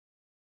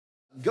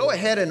Go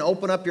ahead and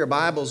open up your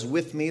Bibles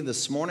with me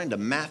this morning to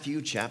Matthew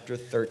chapter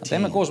 13.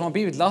 Teeme koos oma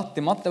piiblit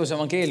lahti Matteuse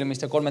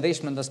evangeeliumist ja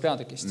 13.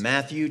 peatükist.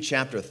 Matthew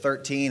chapter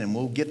 13, and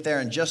we'll get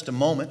there in just a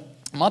moment.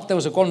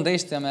 Matteuse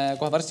 13 ja me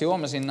kohe varsti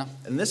jõuame sinna.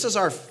 And this is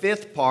our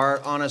fifth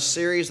part on a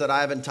series that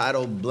I've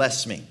entitled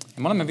Bless Me.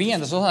 Ja me oleme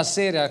viiendas osas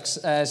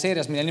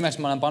seerias, mille nimeks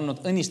ma olen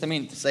pannud Õnnista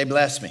mind. Say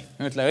bless me.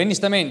 Ütle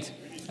õnnista mind.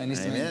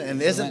 Õnnista Amen.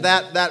 And isn't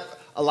that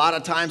a lot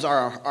of times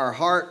our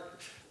heart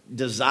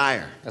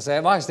desire? Ja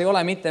see vahest ei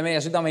ole mitte meie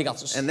südame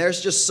igatsus. And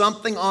there's just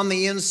something on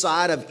the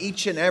inside of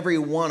each and every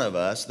one of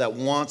us that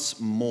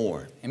wants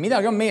more. Ja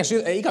midagi on meie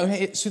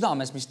igaühe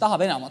südames, mis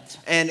tahab enamat.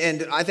 And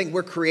I think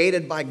we're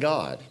created by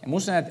God. Ja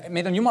ma usun, et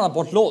meid on Jumala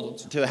poolt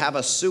loodud. To have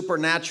a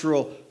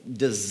supernatural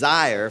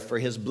desire for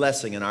his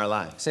blessing in our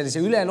life.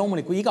 Sellise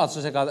üleloomuliku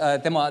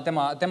igatsusega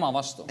tema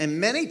vastu. And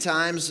many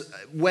times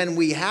when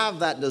we have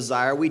that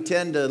desire, we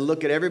tend to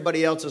look at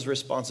everybody else's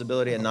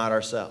responsibility and not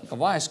ourselves. Aga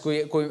vahest,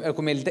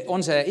 kui meil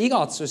on see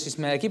igatsus, siis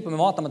me kipume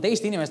vaatama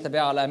teiste inimeste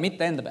peale,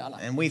 mitte enda peale.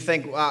 And we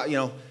think,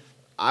 well,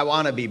 I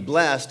want to be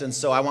blessed, and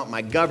so I want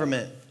my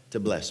government to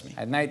bless me.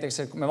 Et näiteks,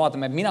 et me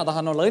vaatame, et mina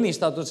tahan olla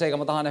õnnistatud, seega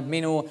ma tahan, et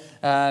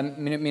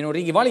minu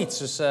riigi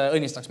valitsus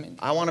õnnistaks mind.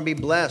 I want to be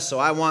blessed, so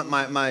I want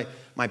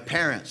my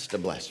parents to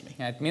bless me.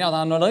 Et mina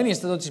tahan olla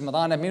õnnistatud, siis ma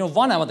tahan, et minu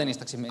vanemad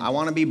õnnistaksid mind. I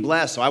want to be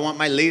blessed, so I want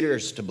my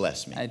leaders to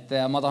bless me. Et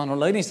ma tahan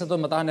olla õnnistatud,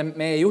 ma tahan, et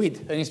meie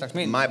juhid õnnistaks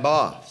mind. My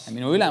boss,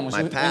 minu ülemus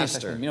my õnnistaks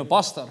pastor, mind, minu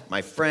pastor,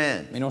 my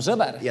friend. minu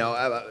sõber.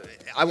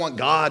 I want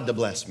God to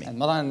bless me. Et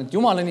ma tahan, et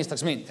Jumal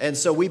õnnistaks mind. And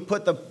so we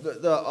put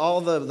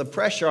all the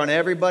pressure on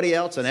everybody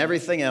else and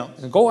everything else.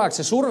 Kogu aeg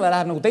see surve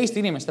läheb nagu teiste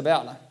inimeste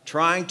peale.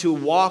 Trying to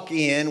walk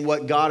in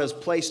what God has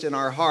placed in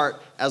our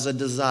heart as a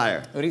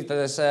desire.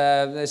 Üritades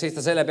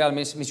seista selle peal,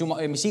 mis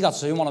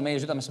igatsuse Jumal on meie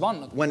südamesse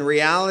pannud. When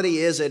reality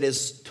is, it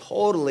is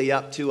totally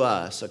up to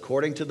us,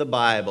 according to the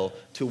Bible,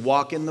 to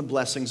walk in the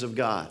blessings of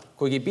God.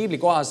 Kuigi piibli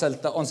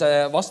kohaselt on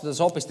see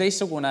vastades hoopis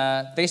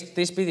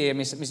teistpidi,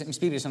 mis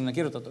piiblis on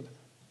kirjutatud.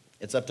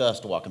 It's up to us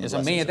to walk in the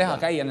blessings of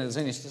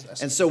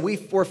God. And so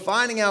we're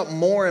finding out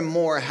more and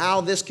more how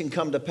this can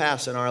come to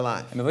pass in our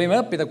life. Me võime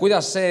õppida,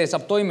 kuidas see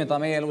saab toimida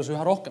meie elus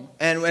üha rohkem.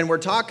 And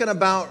we're talking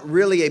about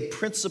really a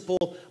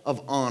principle of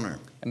honor.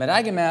 Me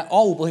räägime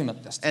au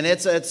põhimõttest. And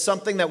it's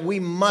something that we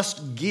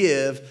must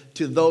give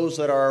to those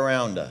that are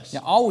around us.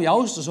 Ja au ja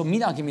austus on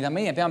midagi, mida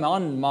meie peame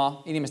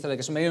andma inimestele,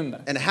 kes on meie ümber.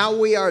 And how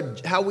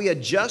we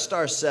adjust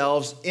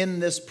ourselves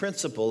in this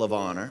principle of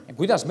honor. Ja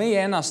kuidas meie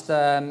ennast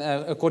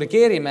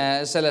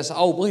korrigeerime selles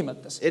au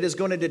põhimõttes. It is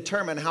going to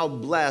determine how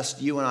blessed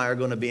you and I are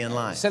going to be in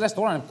life.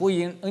 Sellest oleneb,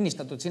 kui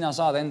õnnistatud sina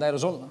saad enda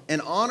elus olla.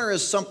 And honor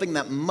is something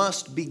that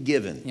must be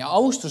given. Ja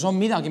austus on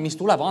midagi, mis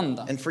tuleb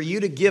anda. And for you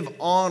to give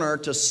honor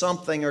to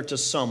something or to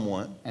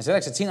someone, ja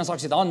selleks, et sina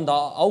saaksid anda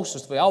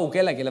austust või au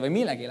kellegile või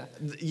millegile,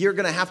 you're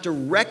going to have to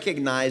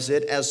recognize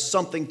it as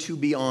something to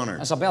be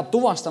honored. Sa pead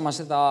tuvastama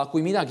seda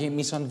kui midagi,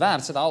 mis on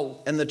väärt seda au.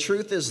 And the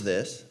truth is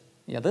this,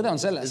 ja tõde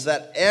on selles, is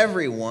that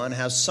everyone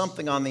has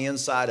something on the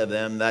inside of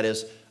them that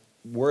is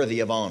worthy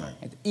of honor.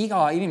 Et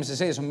iga inimese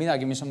sees on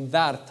midagi, mis on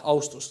väärt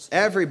austust.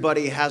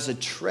 Everybody has a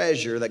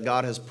treasure that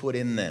God has put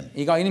in them.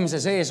 Iga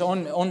inimese sees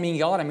on mingi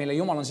aare, mille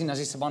Jumal on sinna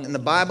sisse pannud. And the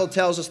Bible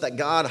tells us that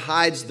God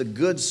hides the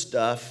good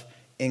stuff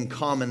in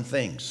common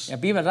things. Ja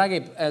piibel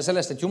räägib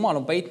sellest, et Jumal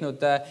on peitnud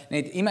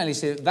neid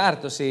imelisi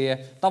väärtusi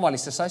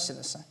tavalistesse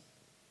asjadesse.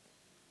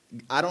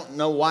 I don't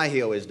know why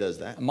he always does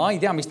that. Ma ei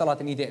tea, miks ta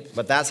alati nii teeb.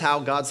 But that's how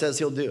God says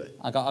he'll do it.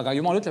 Aga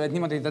Jumal ütleb, et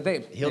niimoodi ta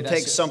teeb. He'll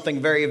take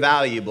something very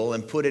valuable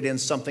and put it in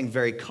something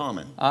very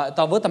common.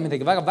 Ta võtab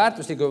midagi väga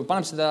väärtuslikku,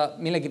 paneb seda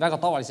millegi väga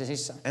tavalise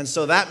sisse. And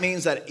so that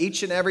means that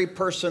each and every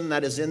person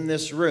that is in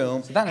this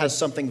room has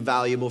something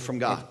valuable from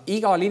God.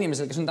 Igal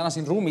inimesel, kes on täna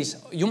siin ruumis,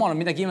 Jumal on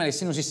midagi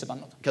imelist sinu sisse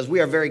pannud. Because we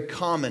are very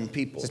common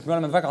people. Sest me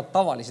oleme väga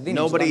tavalised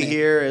inimesed. Nobody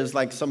here is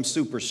like some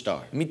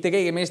superstar. Mitte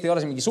keegi meist ei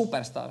ole mingi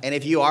superstar. And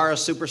if you are a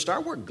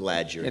superstar, we're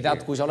glad you're here.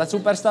 Kui sa oled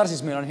superstar, siis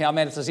meil on hea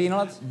meel, et sa siin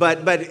oled.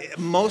 But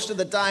most of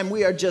the time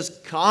we are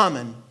just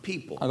common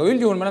people. Aga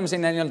üldjuhul me oleme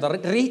siin nii-öelda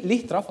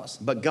lihtrahvas.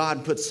 But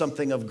God puts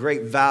something of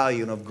great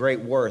value and of great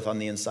worth on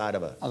the inside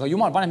of us. Aga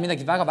Jumal paneb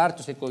midagi väga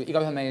väärtuslikku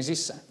igaühe meie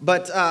sisse.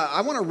 But I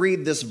want to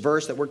read this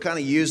verse that we're kind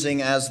of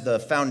using as the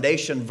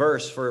foundation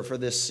verse for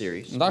this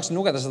series. Ma tahaksin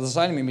lugeda seda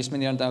salmi, mis me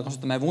nii-öelda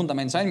kasutame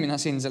vundamendisalmina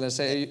siin selles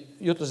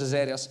jutluse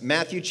seerias.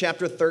 Matthew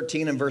chapter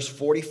 13 and verse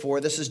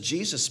 44. This is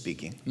Jesus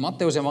speaking.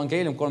 Matteuse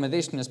evangeelium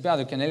 13.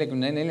 peatükk ja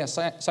 44.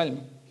 salm.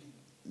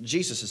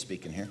 Jesus is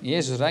speaking here.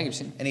 Jeesus räägib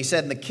siin. And he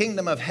said, the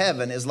kingdom of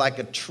heaven is like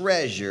a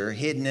treasure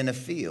hidden in a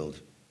field.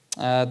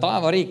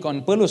 Taevariik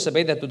on põllusse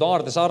peidetud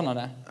aarde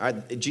sarnane.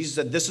 Jesus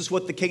said, this is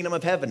what the kingdom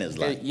of heaven is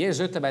like.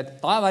 Jeesus ütleb,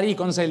 et taevariik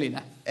on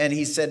selline. And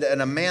he said,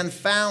 and a man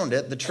found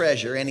it, the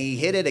treasure, and he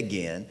hid it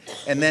again,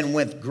 and then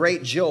with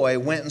great joy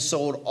went and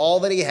sold all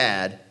that he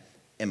had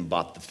and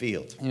bought the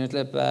field. Ja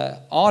ütleb,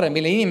 aare,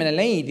 mille inimene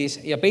leidis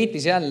ja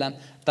peitis jälle,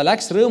 ta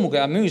läks rõõmuga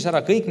ja müüs ära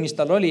kõik, mis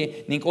tal oli,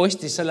 ning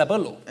ostis selle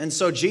põllu. And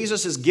so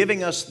Jesus is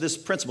giving us this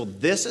principle.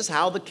 This is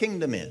how the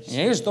kingdom is.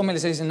 Ja Jeesus toob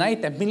meile sellise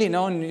näite, milline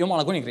on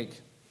Jumala kuningriik.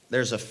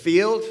 There's a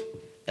field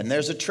and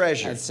there's a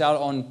treasure. et seal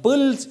on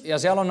põld ja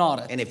seal on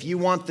aared. And if you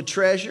want the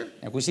treasure,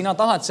 Ja kui sina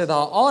tahad seda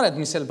aaret,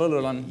 mis sel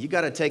põllul on, you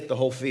got to take the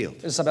whole field.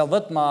 siis sa pead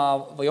võtma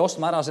või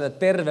ostma ära selle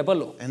terve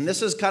põllu. And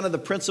this is kind of the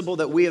principle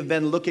that we have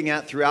been looking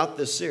at throughout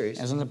this series.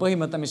 Ja see on see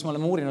põhimõte, mis me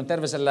oleme uurinud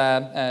terve selle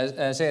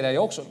seeria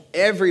jooksul.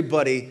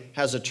 Everybody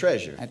has a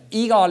treasure, Et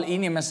igal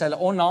inimesel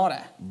on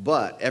aare,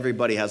 but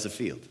everybody has a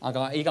field,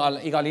 aga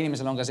igal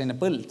inimesel on ka selline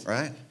põld.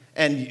 right?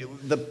 And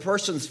the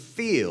person's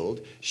field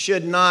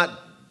should not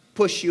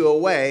push you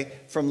away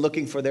from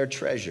looking for their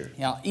treasure.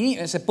 Ja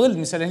see põld,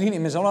 mis sellel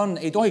inimesel on,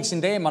 ei tohiks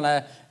sind eemale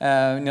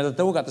nii-öelda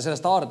tõugata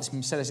sellest aardest,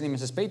 mis selles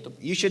inimeses peitub.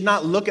 You should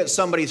not look at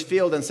somebody's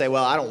field and say,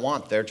 well, I don't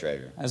want their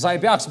treasure. Sa ei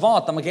peaks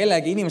vaatama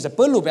kellegi inimese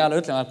põllu peale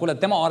ja ütlema, et kuule,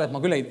 tema aaret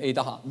ma küll ei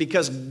taha.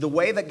 Because the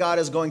way that God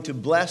is going to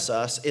bless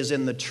us is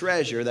in the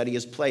treasure that he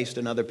has placed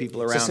in other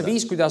people around Sest see us.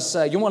 viis, kuidas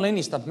Jumal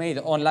õnnistab meid,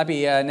 on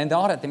läbi nende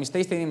aarete, mis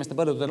teiste inimeste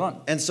põldudel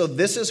on. And so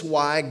this is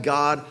why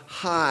God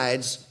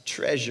hides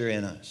treasure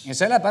in us, Ja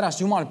sellepärast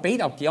Jumal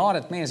peidabki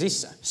aaret meie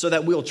sisse. so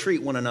that we'll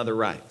treat one another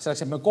right,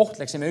 Selleks, et me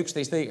kohtleksime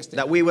üksteist õigesti.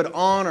 that we would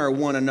honor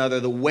one another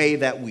the way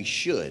that we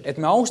should, Et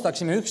me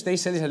austaksime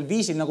üksteist sellisel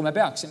viisil, nagu me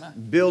peaksime.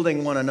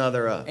 building one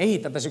another up,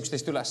 Ehitades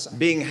üksteist üles.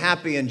 being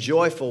happy and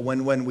joyful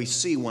when we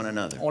see one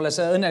another. Olles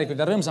õnnelikud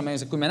ja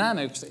rõõmsameelsed, kui me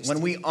näeme üksteist.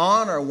 When we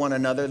honor one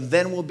another,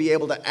 then we'll be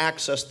able to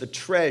access the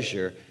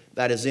treasure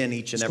that is in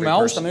each and Kui every me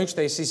person. austame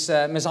üksteist, siis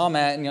me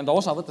saame nii-öelda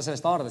osa võtta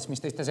sellest aardest, mis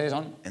teiste sees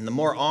on. And the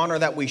more honor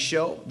that we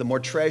show, the more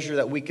treasure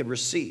that we could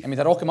receive. Ja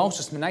mida rohkem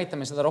austust me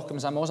näitame, seda rohkem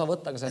me saame osa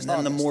võtta ka sellest And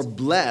then the more aardest.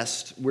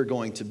 blessed we're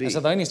going to be. Ja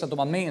seda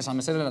õnnistatumad meie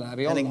saame sellele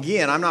läbi And olla.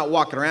 again, I'm not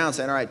walking around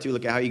saying, all right,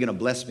 Tulika, how are you going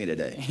to bless me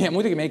today? Ja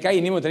muidugi me ei käi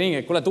niimoodi ringi,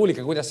 et kuule,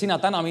 Tuulika, kuidas sina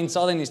täna mind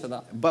saad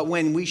õnnistada. But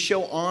when we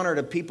show honor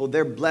to people,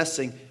 their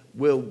blessing,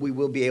 we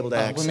will be able to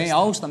Aga kui access meie them.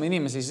 austame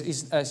inimesi,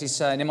 siis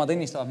nemad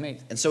õnnistavad meid.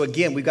 And so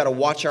again, we've got to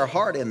watch our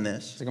heart in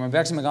this, Seega me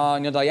peaksime ka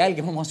nii-öelda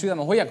jälgima oma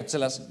südame hoiakut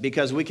selles.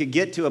 because we could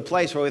get to a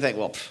place where we think,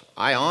 well,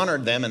 I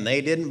honored them and they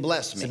didn't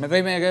bless Sest me. me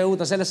võime ka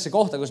jõuda sellesse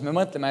kohta, kus me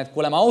mõtleme, et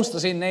kuule, ma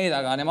austasin neid,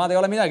 aga nemad ei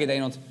ole midagi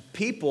teinud.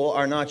 People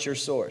are not your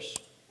source,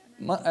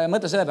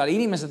 Mõtle selle peale,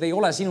 inimesed ei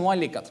ole sinu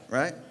allikad.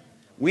 right?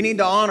 We need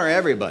to honor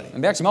everybody. Me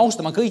peaksime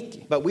austama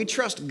kõiki. But we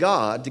trust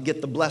God to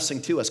get the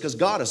blessing to us because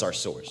God is our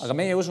source. Aga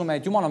meie usume,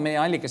 et Jumal on meie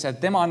allikas ja et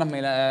tema annab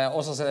meile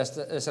osa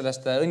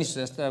sellest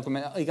õnnistusest, kui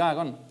me õige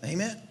aeg on.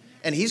 Amen.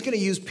 And he's going to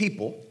use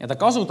people, Ja ta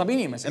kasutab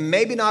inimesi. and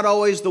maybe not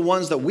always the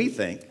ones that we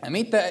think, Ja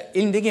mitte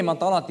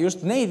ilmtingimata alati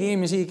just neid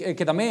inimesi,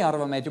 keda meie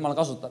arvame, et Jumal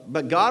kasutab.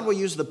 but God will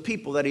use the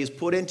people that he's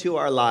put into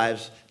our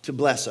lives to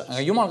bless us.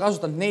 Aga Jumal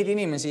kasutab neid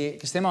inimesi,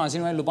 kes tema on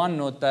sinu ellu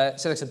pannud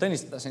selleks, et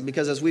õnnistada sind.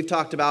 Because as we've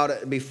talked about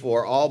it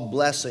before, all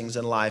blessings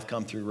in life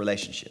come through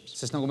relationships.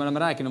 Sest nagu me oleme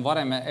rääkinud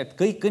varem, et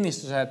kõik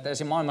õnnistused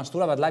siin maailmas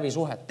tulevad läbi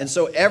suhet. And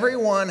so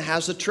everyone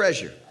has a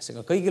treasure,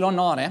 Seega kõigil on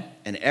aare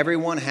and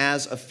everyone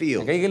has a ja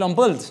field. kõigil on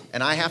põld.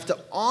 And I have to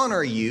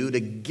honor you to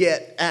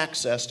get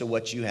access to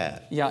what you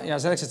have. Ja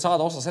selleks, et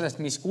saada osa sellest,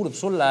 mis kuulub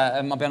sulle,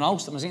 ma pean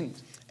austama sind.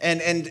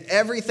 And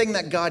everything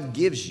that God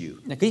gives you,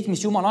 Ja kõik,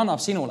 mis Jumal annab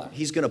sinule,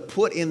 he's going to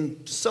put in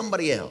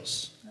somebody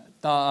else.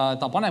 ta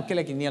paneb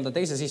kellegi nii-öelda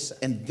teise sisse.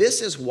 And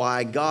this is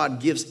why God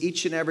gives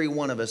each and every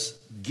one of us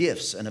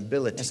gifts and Ja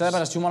abilities.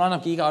 sellepärast Jumal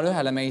annabki igale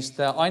ühele meist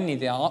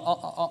annid ja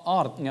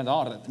nii-öelda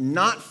aarded.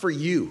 Not for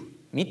you.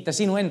 Mitte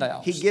sinu enda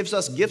He jaoks. gives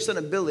us gifts and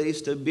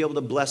abilities to be able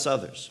to bless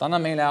others. Ta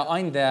annab meile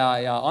ande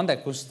ja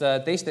andekust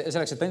teiste,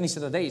 selleks, et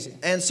õnnistada teisi.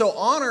 And so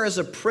honor is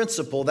a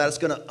principle that is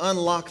going to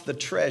unlock the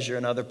treasure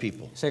in other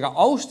people. Seega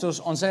austus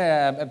on see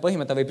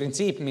põhimõte või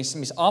printsiip,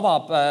 mis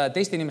avab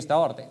teiste inimeste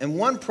aardi. And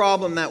one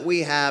problem that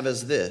we have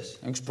is this,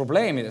 Üks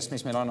probleemidest,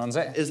 mis meil on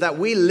see, is that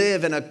we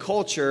live in a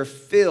culture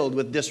filled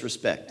with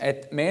disrespect.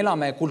 et me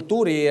elame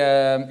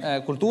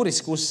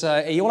kultuuris, kus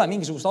ei ole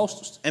mingisugust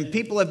austust. And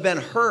people have been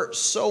hurt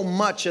so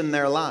much in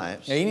their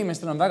lives Ja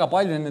inimestel on väga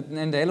palju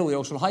nende elu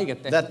jooksul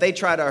haiget tehtud. that they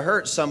try to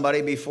hurt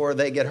somebody before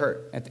they get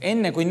hurt. Et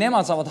enne, kui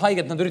nemad saavad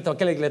haiget, nad üritavad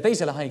kellelegi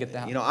teisele haiget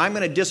teha. You know, I'm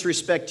going to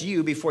disrespect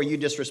you before you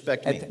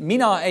disrespect me. Et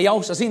mina ei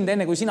austa sind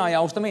enne, kui sina ei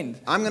austa mind.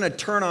 I'm going to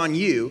turn on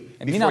you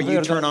Et before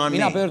you turn on me.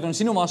 mina pöördun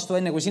sinu vastu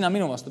enne, kui sina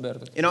minu vastu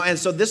pöördud. You know, and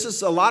so this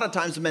is a lot of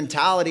times the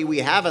mentality we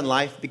have in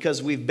life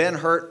because we've been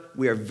hurt,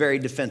 we are very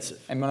defensive.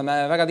 Et me oleme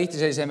väga tihti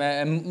sellise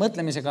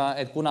mõtlemisega,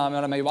 et kuna me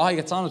oleme juba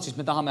haiget saanud, siis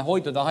me tahame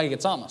hoiduda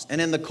haiget saamast. And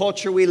in the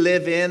culture we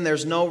live in,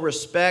 there's no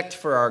respect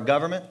for our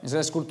government. Ja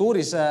selles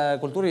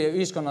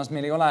kultuuriühiskonnas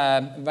meil ei ole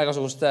väga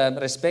sugust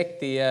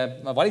respekti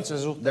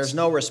valitsuse suhtes. There's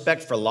no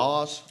respect for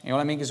laws. Ei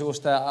ole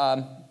mingisugust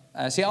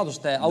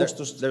seaduste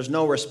austust. There's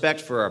no respect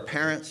for our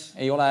parents.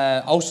 Ei ole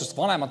austust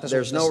vanemate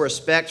There's no suhtes.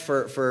 respect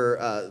for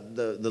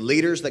the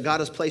leaders that God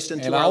has placed Ei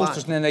into ole our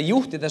austust lives. nende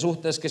juhtide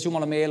suhtes, kes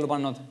Jumal on meie ellu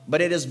pannud.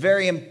 But it is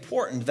very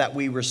important that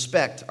we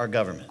respect our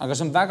government, Aga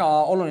see on väga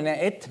oluline,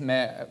 et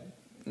me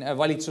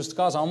valitsust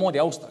ka samamoodi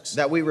austaks.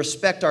 that we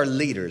respect our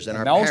leaders and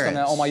our Me austame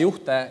oma parents.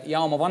 juhte ja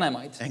oma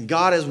vanemaid. And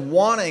God is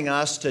wanting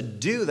us to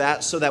do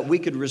that so that we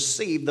could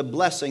receive the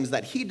blessings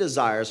that He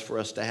desires for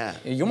us to have.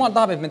 Ja Jumal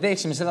tahab, et me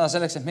teeksime seda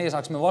selleks, et meie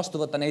saaksime vastu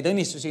võtta neid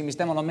õnnistusi, mis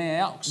temal on meie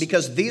jaoks.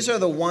 Because these are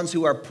the ones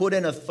who are put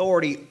in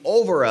authority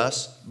over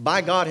us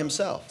by God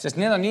himself. Sest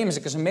need on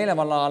inimesed, kes on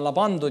meelevalla alla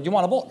pandud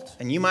Jumala poolt.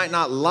 And you might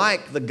not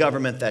like the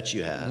government that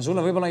you have,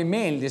 Sulle võib-olla ei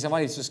meeldi see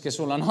valitsus, kes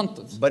sulle on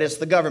antud. but it's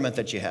the government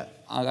that you have.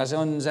 Aga see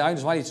on see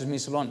ainus valitsus,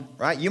 mis sul on.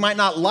 Right? You might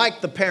not like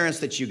the parents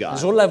that you got,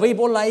 Sulle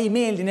võib-olla ei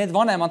meeldi need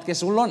vanemad, kes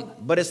sul on.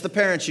 but it's the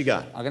parents you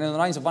got. Aga need on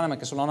ainsad vanemad,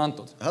 kes sulle on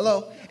antud.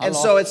 Hello? And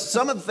so it's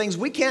some of the things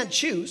we can't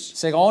choose,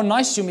 Seega on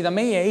asju, mida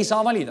meie ei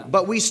saa valida.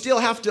 but we still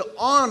have to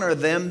honor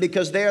them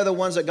because they are the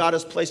ones that God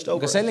has placed over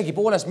Aga us.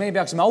 sellegipoolest me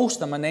peaksime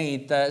austama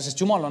neid, sest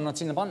Jumal on nad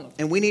sinna pannud.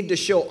 And we need to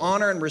show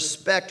honor and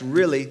respect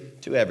really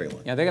to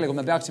everyone. Ja tegelikult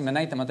me peaksime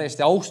näitama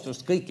tõesti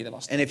austust kõikide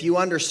vastu. And if you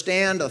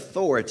understand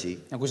authority,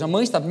 Ja kui sa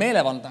mõistad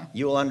meelevalda,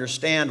 you will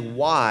understand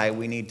why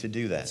we need to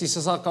do that. siis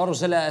sa saad ka aru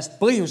sellest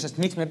põhjusest,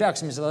 miks me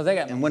peaksime seda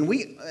tegema.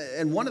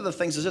 And one of the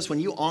things is this, when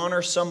you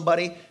honor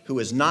somebody who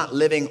is not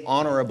living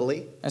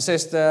honorably,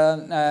 Sest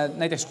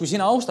näiteks kui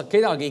sina austad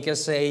kedagi,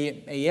 kes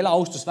ei ela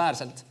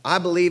austusväärselt, I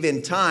believe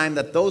in time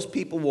that those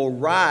people will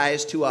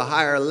rise to a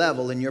higher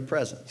level in your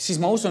presence. siis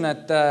ma usun,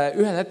 et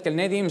ühel hetkel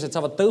need inimesed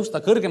saavad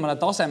tõusta kõrgemale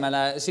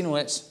tasemele sinu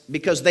ees.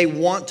 Because they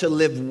want to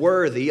live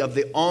worthy of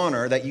the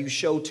honor that you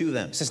show to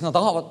them. Sest nad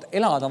tahavad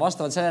elada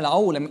vastavalt sellele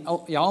aule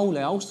ja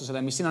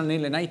austusele, mis sina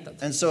neile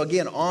näitad. And so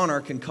again,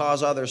 honor can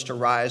cause others to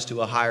rise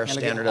to a higher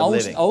standard of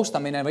living.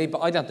 Austamine võib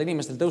aidata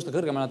inimestel tõusta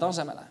kõrgemale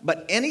tasemele.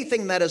 But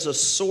anything that is a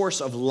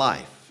source of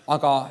life,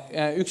 Aga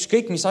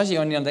ükskõik, mis asi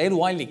on nii-öelda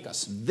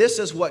eluallikas, this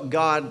is what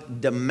God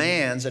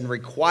demands and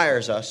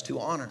requires us to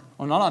honor.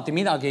 on alati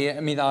midagi,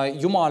 mida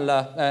Jumal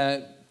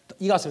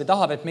igasugune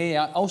tahab, et meie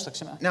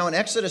austaksime. Now in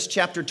Exodus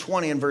chapter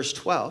 20 and verse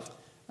 12,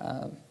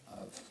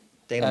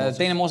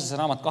 Teine Moosese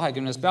raamat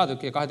 20.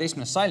 peatükk ja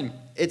 12. salm.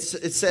 it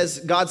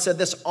says, God said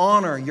this,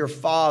 honor your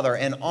father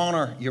and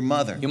honor your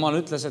mother. Jumal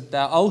ütles, et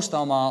austa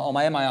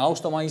oma ema ja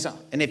austa oma isa.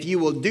 And if you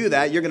will do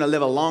that, you're going to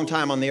live a long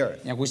time on the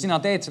earth. Ja kui sina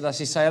teed seda,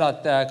 siis sa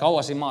elad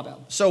kaua siin maa peal.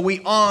 So we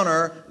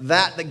honor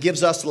that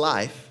gives us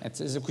life, Et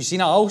kui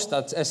sina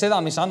austad seda,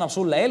 mis annab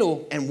sulle elu,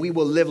 and we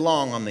will live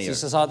long on the siis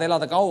earth. sa saad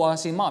elada kaua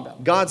siin maa peal.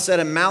 God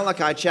said in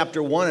Malachi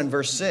chapter 1 and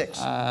verse 6,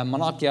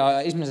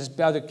 Malakia 1.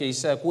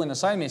 peatükis 6.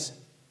 salmis.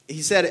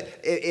 he said,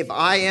 if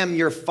I am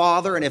your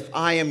father and if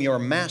I am your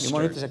Jumal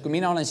master, ütles, et kui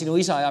mina olen sinu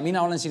isa ja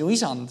mina olen sinu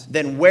isand,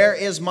 then where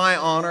is my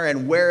honor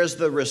and where is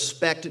the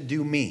respect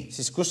due me?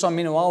 siis kus on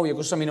minu au ja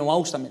kus on minu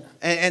austamine?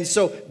 And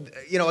so,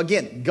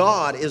 again,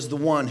 God is the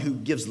one who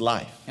gives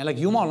life.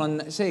 Jällegi Jumal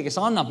on see, kes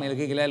annab meile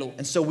kõigile elu.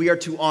 And so we are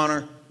to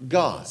honor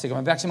God. Seega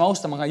me peaksime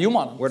austama ka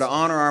Jumalat. We're to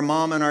honor our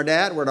mom and our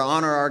dad. We're to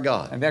honor our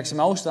God. Me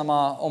peaksime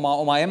austama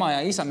oma ema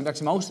ja isa, me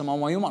peaksime austama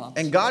oma Jumalat.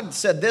 And God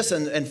said this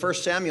in 1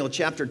 Samuel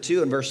chapter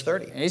 2 and verse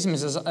 30.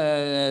 Esimeses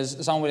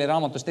Samueli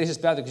raamatus 2.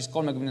 peatükis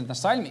 30.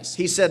 salmis.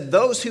 He said,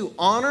 those who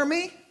honor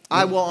me,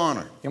 I will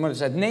honor. Jumal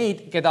ütles, et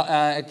neid,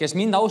 kes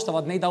mind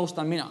austavad, neid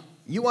austan mina.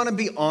 You want to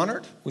be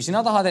honored? Kui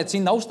sina tahad, et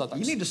sind You austataks,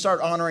 need to start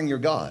honoring your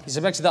God. siis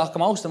sa peaksid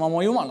hakkama austama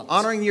oma Jumalat.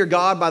 Honoring your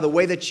God by the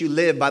way that you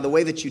live, by the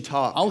way that you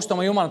talk.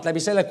 Austama Jumalat läbi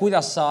selle,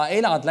 kuidas sa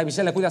elad, läbi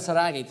selle, kuidas sa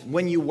räägid,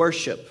 When you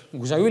worship,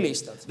 kui sa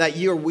ülistad, that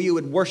you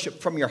would worship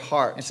from your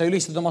heart. et sa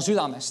ülistad oma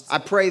südamest. I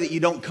pray that you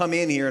don't come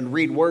in here and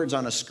read words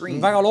on a screen,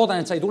 Väga loodan,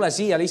 et sa ei tule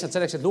siia lihtsalt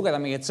selleks, et lugeda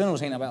mingeid sõnu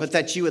seina peal, but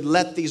that you would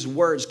let these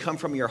words come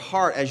from your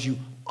heart as you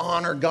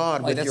honor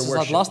God vaid with et your sa saad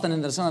worship. lasta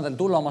nendel sõnadel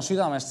tulla oma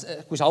südamest,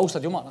 kui sa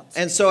austad Jumalat.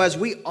 And so as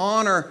we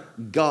honor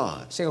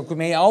God, Seega, kui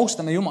meie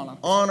austame Jumalat,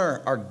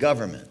 honor our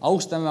government,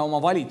 austame oma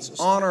valitsust,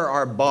 honor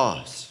our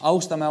boss,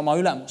 austame oma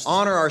ülemust,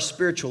 honor our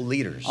spiritual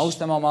leaders,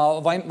 austame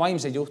oma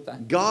vaimseid juhte,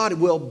 God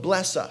will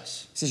bless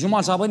us. siis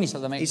Jumal saab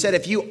õnnistada He meid. said,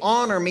 if you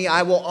honor me,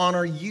 I will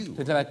honor you.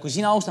 Ta ütleb, et kui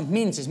sina austad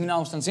mind, siis mina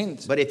austan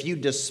sind. But if you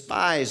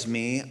despise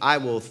me, I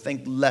will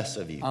think less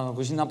of you. Aga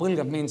kui sina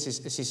põlgad mind,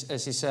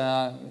 siis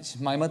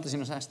ma ei mõtle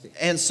sinust hästi.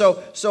 And so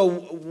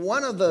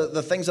one of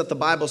the things that the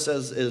Bible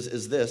says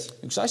is this,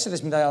 Üks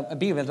asjadest, mida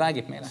Piibel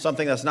räägib meile,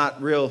 something that's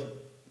not real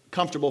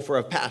comfortable for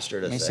a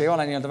pastor to mis say. ei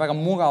ole nii-öelda väga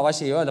mugav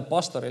asi öelda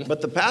pastoril.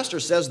 But the pastor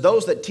says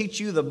those that teach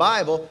you the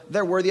Bible,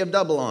 they're worthy of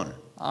double honor.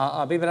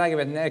 Piibel räägib,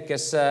 et need,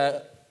 kes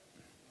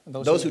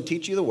Those who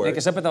teach you the need, word,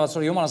 kes õpetavad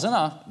sulle Jumala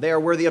sõna, they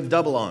are worthy of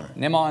double honor.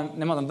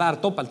 nemad on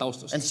väärt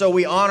topeltaustust. And so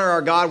we honor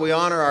our God, we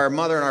honor our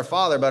mother and our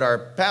father, but our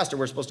pastor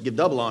we're supposed to give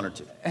double honor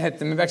to. Et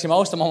me peaksime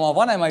austama oma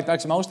vanemaid,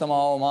 peaksime austama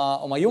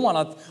oma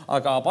Jumalat,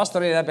 aga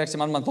pastorile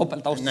peaksime andma Now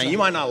topeltaustuse. you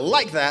might not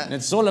like that,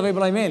 Nüüd sulle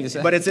võib-olla ei meeldi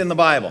see, but it's in the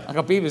Bible.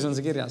 aga Piiblis on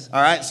see kirjas.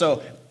 All right,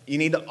 so you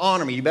need to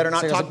honor me. You better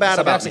not talk bad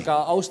Sa about peaks me. ikka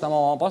austama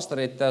oma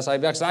pastorit, sa ei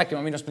peaks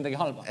rääkima minust midagi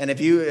halba. And if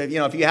you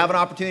have an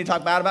opportunity to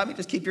talk bad about me,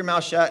 just keep your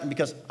mouth shut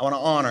because I want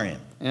to honor him.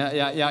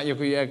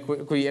 Ja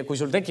kui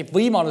sul tekib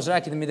võimalus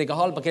rääkida midagi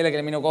halba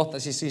kellelegi minu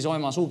kohta, siis hoia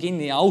oma suu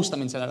kinni ja austa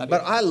mind selle läbi.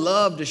 But I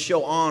love to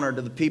show honor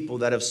to the people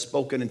that have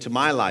spoken into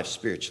my life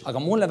spiritually. Aga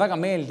mulle väga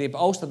meeldib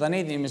austada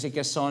neid inimesi,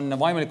 kes on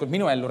vaimelikult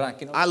minu ellu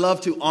rääkinud. I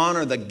love to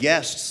honor the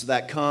guests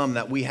that come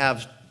that we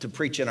have to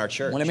preach in our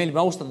church. mulle meeldib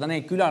austada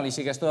neid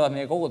külalisi, kes tulevad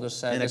meie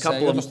kogudusse, kes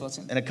jutustavad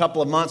siin. In a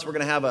couple of months, we're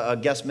going to have a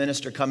guest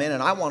minister come in,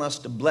 and I want us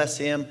to bless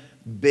him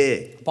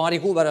big. Paari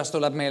kuu pärast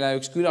tuleb meile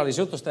üks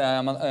külalisjutustaja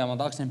ja ma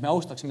tahaksin, et me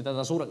austaksime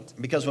teda suurelt.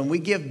 Because when we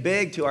give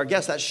big to our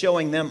guests, that's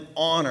showing them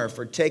honor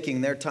for taking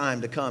their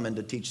time to come and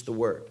to teach the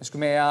word. Kui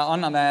me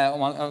anname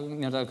oma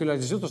nii-öelda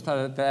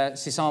külalisjutustajad,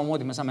 siis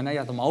samamoodi me saame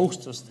näidata oma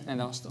austust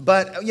nende vastu.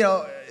 But, you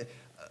know,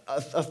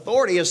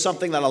 authority is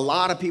something that a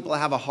lot of people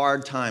have a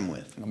hard time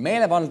with.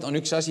 Meelevald on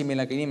üks asi,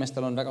 millega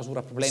inimestel on väga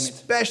suured probleemid.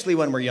 Especially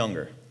when we're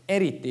younger.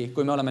 Eriti,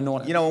 kui me oleme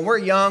noored. You know, when we're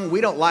young, we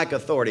don't like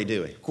authority,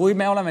 do we? Kui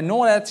me oleme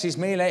noored, siis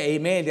meile ei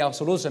meeldi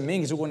absoluutselt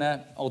mingisugune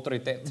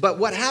autoriteet. But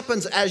what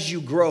happens as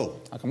you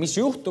grow? Aga mis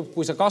juhtub,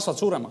 kui sa kasvad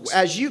suuremaks?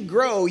 As you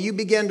grow, you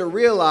begin to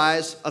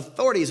realize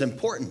authority is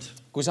important.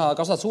 Kui sa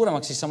kasvad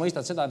suuremaks, siis sa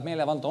mõistad seda, et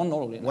meelevald on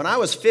oluline. When I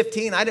was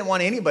 15, I didn't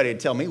want anybody to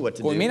tell me what to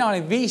do. Kui mina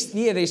olin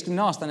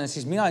 15-aastane,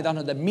 siis mina ei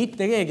tahtnud, et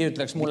mitte keegi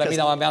ütleks mulle,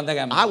 mida ma pean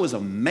tegema. I was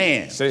a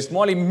man. Sest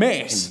ma olin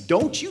mees. And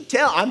don't you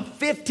tell, I'm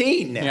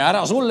 15 now. Ja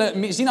ära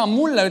sina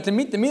mulle ütle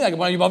mitte midagi,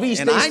 ma olen juba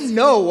 15. And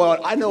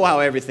I know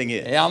how everything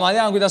is. Ja ma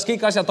tean, kuidas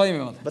kõik asjad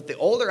toimivad. But the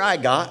older I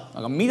got,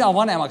 aga mida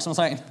vanemaks ma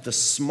sain, the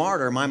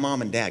smarter my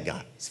mom and dad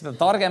got. Seda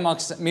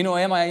targemaks minu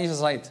ema ja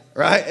isa said.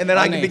 Right? And then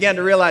I began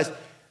to realize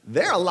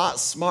they're a lot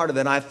smarter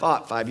than I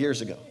thought 5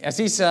 years ago. Ja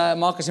siis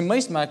ma hakkasin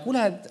mõistma, et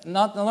kuule,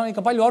 nad on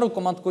ikka palju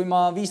arukamad, kui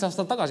ma 5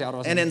 aastat tagasi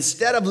arvasin. And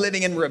instead of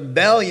living in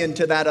rebellion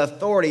to that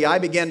authority, I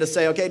began to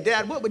say, okay,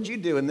 Dad, what would you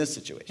do in this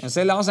situation? Ja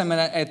selle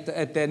asemel,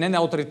 et nende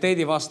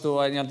autoriteedi vastu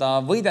nii-öelda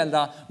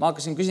võidelda, ma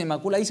hakkasin küsima,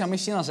 kuule, isa,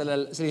 mis sina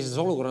sellises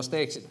olukorras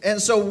teeksid? And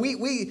so we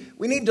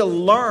need to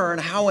learn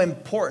how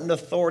important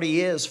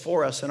authority is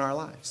for us in our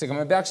lives. Seega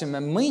me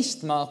peaksime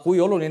mõistma, kui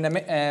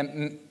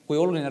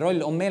oluline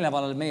roll on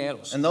meelevallal meie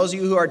elus. And those of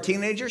you who are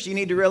teenagers, you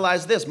need to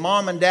realize this.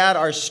 Mom and dad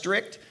are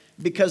strict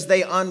because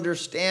they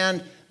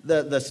understand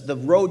the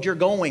road you're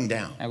going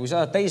down. Ja kui sa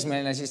oled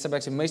teismeline, siis sa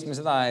peaksid mõistma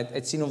seda,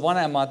 et sinu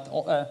vanemad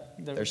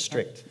they're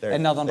strict. Et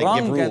nad on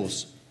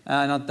ranged.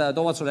 Nad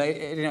toovad sulle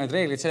erinevaid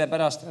reeglid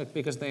sellepärast,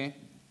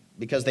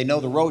 because they know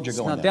the road you're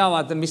going down. Nad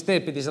teavad, mis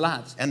teed pidi sa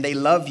lähed. And they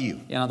love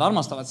you. Ja nad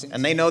armastavad sind.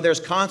 And they know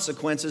there's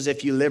consequences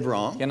if you live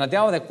wrong. Ja nad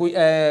teavad,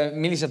 et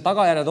millised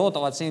tagajärjed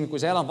ootavad sind,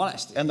 kui sa elad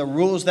valesti. And the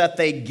rules that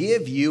they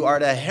give you are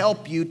to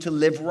help you to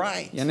live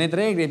right. Ja need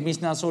reeglid, mis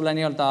nad sulle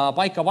nii-öelda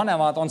paika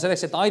panevad, on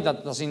selleks, et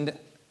aidata sind.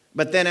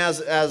 But then as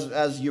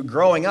you're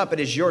growing up, it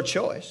is your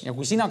choice. Ja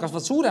kui sina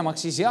kasvad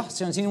suuremaks, siis jah,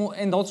 see on sinu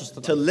enda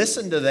otsustada. To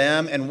listen to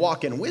them and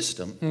walk in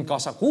wisdom.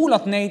 Kas sa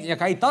kuulad neid ja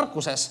käid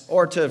tarkuses.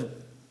 Or to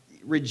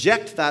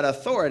reject that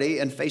authority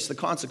and face the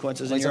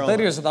consequences in your own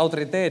life. Seda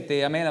autoriteeti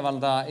ja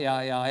meelevalda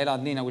ja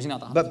elad nii, nagu sina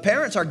tahad. But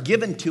parents are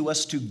given to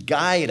us to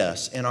guide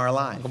us in our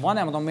life.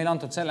 Vanemad on meile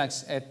antud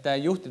selleks, et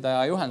juhtida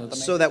ja juhendada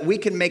meid. So that we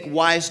can make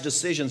wise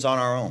decisions on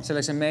our own.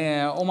 Selleks, et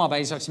meie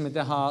omapäi saaksime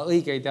teha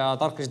õigeid ja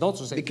tarkasid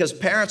otsuseid. Because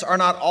parents are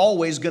not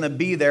always going to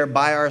be there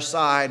by our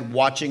side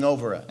watching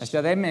over us.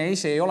 Sest emme ja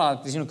isa ei ole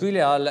alati sinu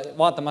külje all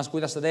vaatamas,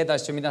 kuidas sa teed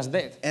asju, mida sa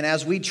teed. And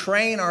as we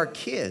train our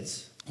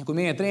kids, ja kui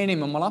meie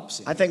treenime oma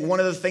lapsi, I think one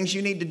of the things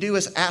you need to do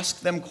is ask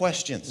them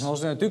questions. Ma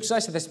usun, et üks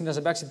asjadest, mida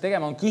sa peaksid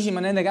tegema, on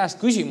küsima nende käest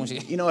küsimusi.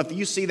 You know, if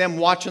you see them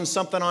watching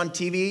something on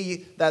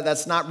TV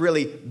that's not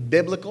really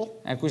biblical,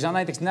 kui sa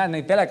näiteks näed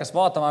neid telekas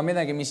vaatama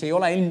midagi, mis ei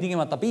ole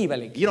ilmtingimata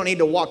piiblik, you don't need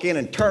to walk in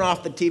and turn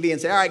off the TV and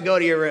say, all right, go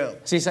to your room.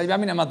 Siis sa ei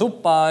pea minema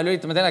tuppa,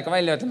 lülitama teleka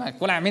välja ja ütlema,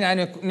 kuule,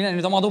 mine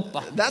nüüd oma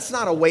tuppa. That's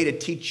not a way to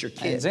teach your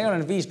kids. See ei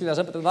ole viis,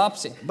 kuidas õpetada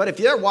lapsi. But if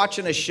you're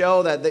watching a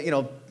show that you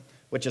know,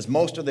 which is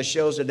most of the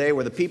shows today,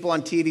 where the people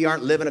on TV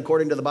aren't living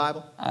according to the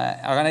Bible.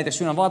 Aga näiteks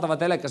kui nad vaatavad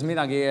telekas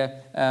midagi,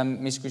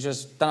 mis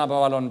kusjuures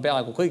tänapäeval on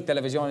peaaegu kõik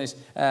televisioonis,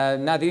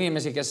 näed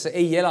inimesi, kes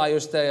ei ela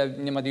just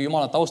niimoodi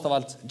Jumalat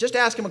austavalt. Just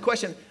ask them a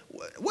question.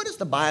 What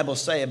does the Bible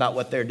say about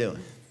what they're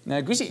doing?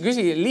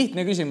 Küsi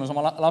lihtne küsimus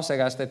oma lapse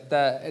käest,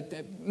 et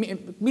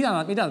mida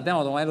nad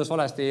teevad oma elus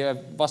valesti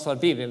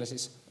vastavalt Piiblile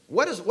siis?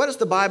 What does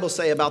the Bible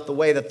say about the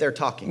way that they're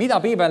talking?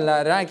 Mida Piibel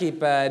räägib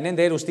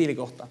nende elustiili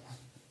kohta?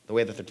 The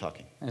way that they're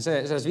talking.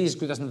 Selles viisis,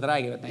 kuidas nad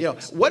räägivad. You know,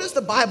 what does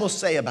the Bible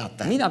say about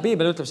that? Mida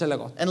Piibel ütleb selle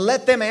kohta? And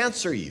let them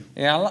answer you.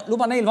 Ja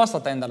luba neil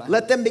vastata endale.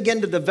 Let them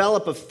begin to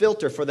develop a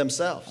filter for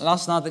themselves.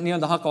 Las nad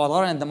nii-öelda hakkavad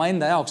arendama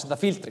enda jaoks seda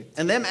filtrit.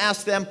 And then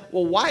ask them,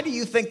 well, why do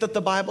you think that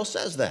the Bible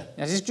says that?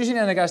 Ja siis küsi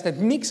nende käest,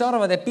 et miks sa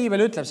arvad, et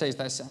Piibel ütleb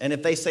sellist asja? And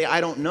if they say,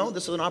 I don't know,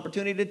 this is an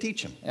opportunity to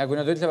teach them. Ja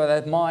kui nad ütlevad,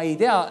 et ma ei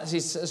tea,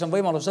 siis see on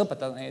võimalus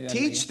õpetada neid.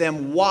 Teach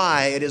them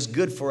why it is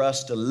good for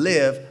us to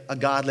live a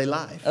godly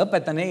life.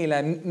 Õpeta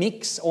neile,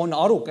 miks on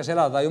arukas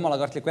elada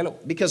jumalakartlikku elu.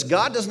 Because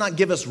God does not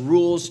give us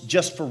rules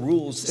just for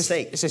rules'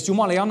 sake. Sest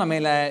Jumal ei anna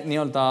meile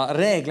nii-öelda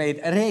reegleid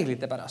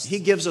reeglite pärast. He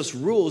gives us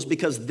rules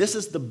because this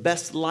is the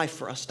best life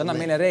for us to live. Ta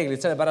annab meile reeglid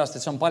sellepärast,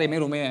 et see on parim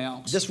elu meie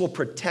jaoks. This will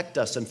protect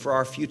us and for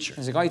our future.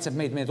 See kaitseb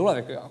meid meie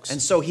tuleviku jaoks.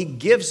 And so he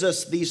gives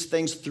us these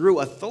things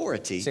through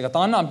authority. Seega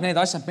ta annab need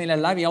asjad meile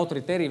läbi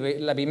autoriteeri või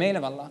läbi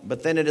meelevalla.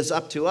 But then it is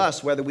up to us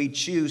whether we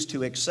choose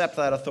to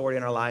accept that authority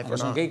in our life or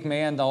not. See on kõik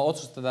meie enda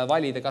otsustada ja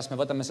valida, kas me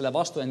võtame selle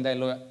vastu enda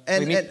ellu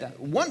või mitte.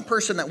 One person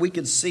person that we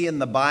could see in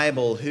the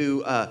Bible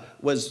who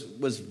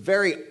was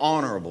very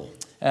honorable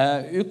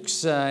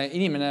Üks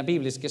inimene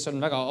Piiblis, kes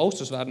on väga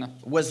austusväärne,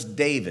 was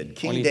David,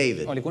 King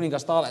David. oli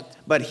kuningas Taavet.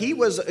 But he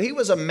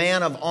was a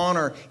man of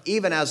honor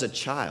even as a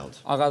child.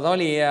 Aga ta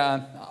oli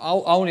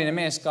auline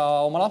mees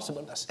ka oma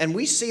lapsepõlves. And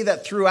we see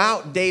that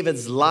throughout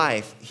David's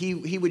life,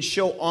 he would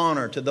show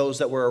honor to those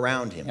that were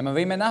around him. Ja me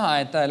võime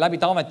näha, et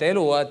läbi Taaveti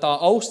elu ta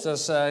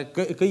austas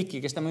kõiki,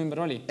 kes tema ümber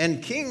oli.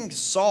 And King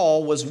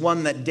Saul was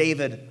one that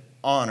David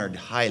honored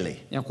highly.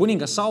 Ja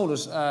kuningas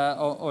Saulus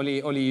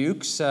oli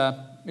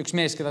üks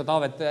mees, keda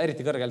Taavet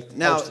eriti kõrgelt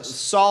Now, austas.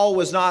 Saul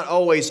was not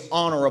always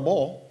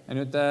honorable, Ja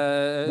nüüd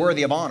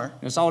worthy of honor.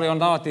 Saul ei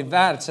olnud alati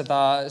väärt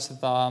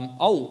seda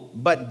au.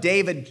 But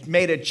David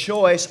made a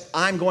choice,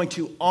 I'm going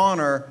to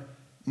honor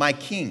my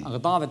king. Aga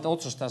Taavet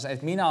otsustas,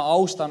 et mina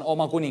austan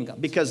oma kuningat.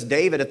 Because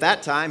David at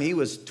that time, he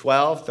was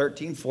 12,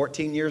 13,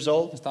 14 years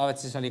old. Taavet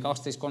siis oli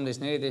 12,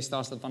 13, 14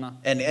 aastat vana.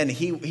 And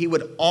he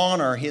would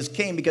honor his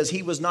king because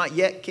he was not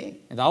yet king.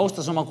 Ja ta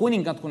austas oma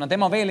kuningat, kuna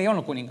tema veel ei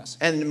olnud kuningas.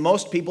 And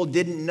most people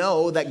didn't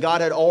know that God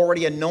had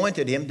already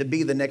anointed him to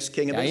be the next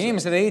king of Ja Israel.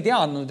 inimesed ei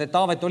teadnud, et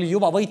Taavet oli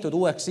juba võitud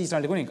uueks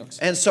Iisraeli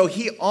kuningaks. And so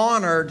he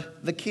honored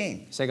the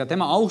king. Seega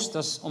tema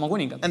austas oma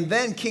kuningat. And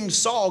then King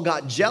Saul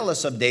got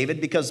jealous of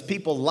David because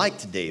people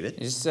liked David.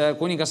 Ja siis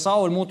kuningas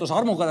Saul muutus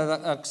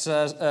armukadedaks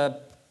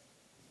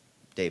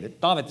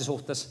Taaveti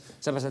suhtes,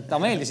 sellepärast, et ta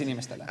meeldis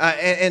inimestele.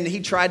 And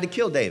he tried to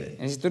kill David.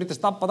 Ja siis ta üritas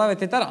tappa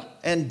Taavetit ära.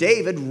 And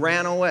David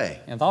ran away.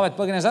 Ja Taavet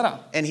põgenes ära.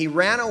 And he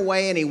ran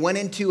away and he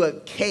went into a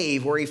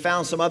cave where he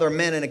found some other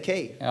men in a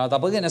cave. Ja ta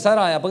põgenes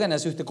ära ja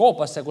põgenes ühte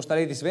koopasse, kus ta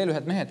leidis veel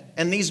ühed mehed.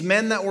 And these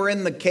men that were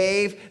in the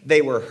cave,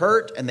 they were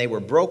hurt and they were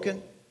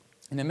broken.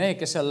 Need mehed,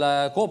 kes seal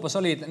koopas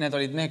olid, need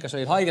olid mehed, kes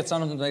olid haiget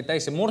saanud, need olid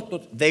täiesti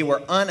murtud. They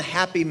were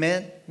unhappy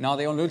men.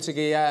 Nad ei olnud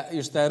üldsegi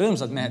just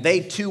rõõmsad mehed.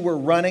 They too were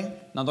running.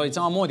 Nad olid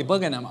samamoodi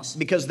põgenemas.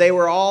 Because they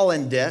were all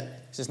in debt.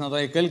 Sest nad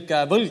olid kõik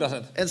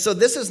võlglased. And so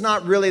this is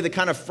not really the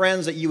kind of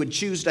friends that you would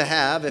choose to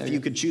have if you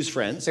could choose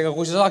friends. Seega,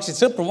 kui sa saaksid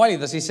sõpru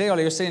valida, siis see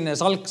oli just selline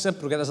salk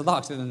sõpru, keda sa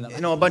tahaksid endale.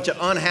 You know, a bunch of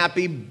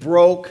unhappy,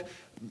 broke,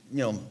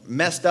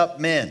 messed up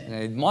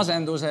men.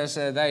 Masenduses,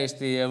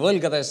 täiesti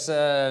võlgades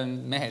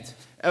mehed.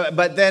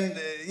 But then,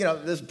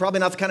 this is probably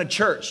not the kind of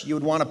church you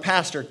would want a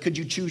pastor. Could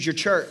you choose your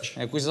church?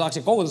 Kui sa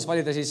saaksid kogudust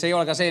valida, siis ei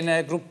ole ka selline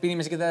grupp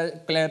inimesi,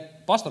 kelle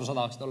pastor sa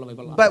tahaksid olla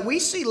võib-olla. But we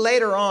see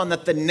later on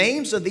that the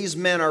names of these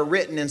men are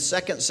written in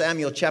 2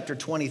 Samuel chapter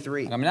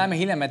 23. Aga me näeme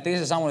hiljem, et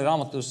teise Samueli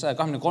raamatus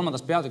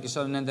 23. peatükis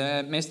on nende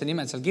meeste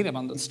nimed seal kirja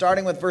pandud.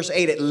 Starting with verse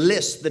 8, it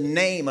lists the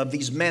name of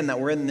these men that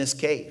were in this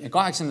cave.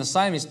 8.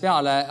 salmist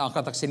peale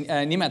hakatakse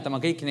nimetama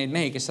kõiki neid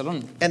mehi, kes seal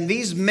on. And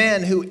these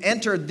men who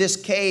entered this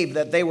cave,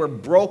 that they were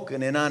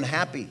broken and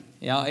unhappy.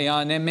 Ja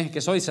need mehed,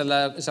 kes olid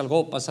seal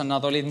koopas,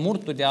 nad olid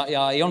murtud ja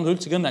ei olnud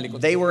üldse õnnelikud.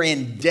 They were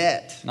in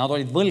debt. Nad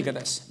olid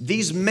võlgades.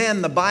 These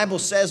men, the Bible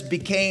says,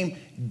 became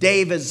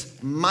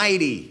David's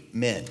mighty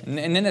men.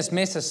 Nendest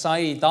meestest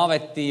sai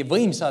Taaveti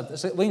võimsad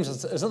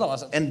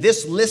sõdalased. And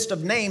this list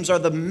of names are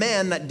the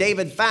men that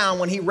David found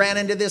when he ran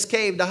into this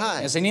cave to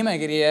hide. Ja see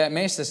nimekiri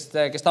meestest,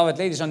 kes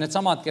Taavet leidis, on need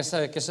samad,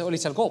 kes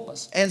olid seal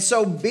koopas. And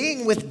so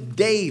being with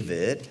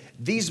David,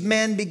 these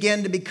men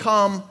began to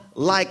become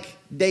like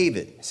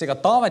David. Seega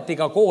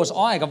Taavetiga koos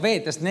aega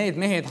veetes need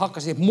mehed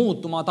hakkasid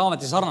muutuma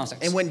Taaveti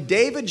sarnaseks. And when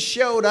David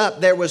showed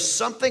up, there was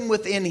something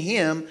within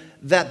him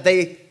that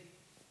they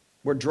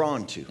were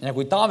drawn to. Ja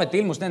kui Taavet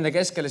ilmus nende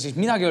keskele, siis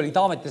midagi oli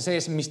Taaveti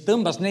sees, mis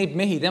tõmbas neid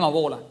mehi tema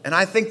poole. And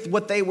I think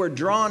what they were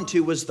drawn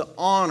to was the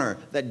honor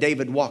that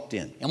David walked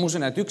in. Ja ma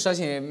usun, et üks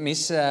asi,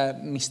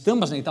 mis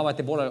tõmbas neid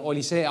Taaveti poole,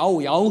 oli see au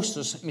ja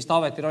austus, mis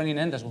Taavetil oli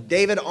nende suhtes.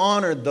 David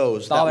honored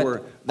those that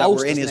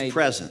were in his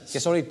presence.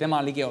 Kes olid tema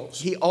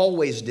ligiolus. He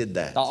always did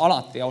that. Ta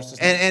alati austas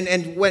neid.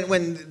 And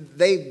when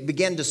they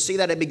began to see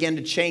that, it began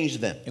to change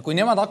them. Ja kui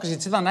nemad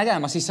hakkasid seda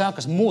nägema, siis see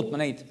hakkas muutma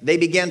neid. They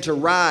began to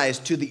rise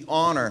to the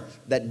honor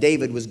that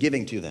David was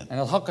giving to them.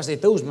 Ja nad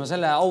hakkasid tõusma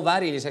selle au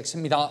vääriliseks,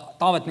 mida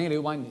Taavet neile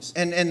juba andis.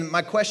 And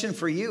my question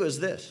for you is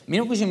this.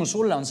 Minu küsimus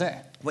sulle on see.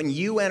 When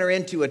you enter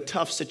into a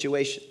tough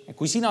situation,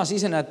 kui sina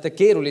sisened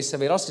keerulisse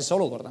või raskesse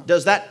olukorda,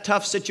 does that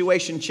tough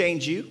situation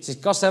change you? Siis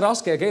kas see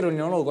raske ja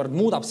keeruline olukord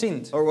muudab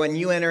sind? Or when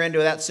you enter into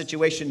that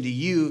situation, do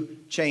you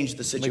change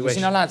the Või kui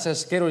sina situation? lähed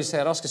sellest keerulisse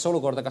ja raskesse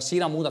olukorda, kas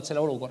sina muudad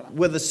selle olukorra?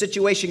 Will the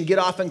situation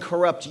get off and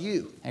corrupt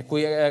you?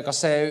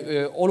 Kas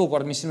see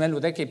olukord, mis sinu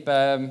ellu tekib,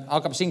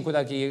 hakkab sind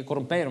kuidagi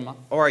korrumpeeruma?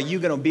 Or are you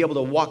going to be able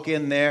to walk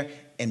in there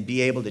and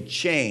be able to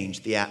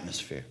change the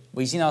atmosphere?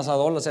 Või sina saad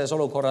olla selles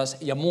olukorras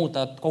ja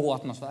muuta kogu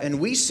atmosfääri?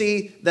 And we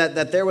see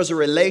that there was a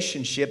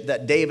relationship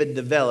that David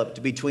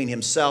developed between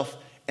himself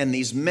and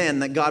these men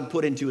that God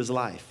put into his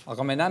life.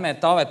 Aga me näeme,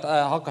 et Taavet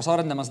hakkas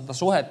arendama seda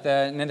suhet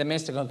nende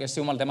meestega, kes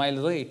Jumal tema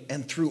ellu tõi.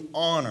 And through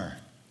honor,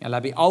 ja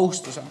läbi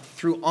austuse,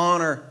 through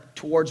honor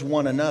towards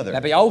one another,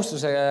 läbi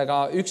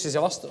austusega üksteise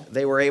vastu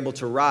they were able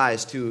to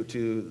rise to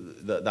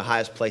the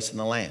highest place in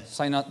the land.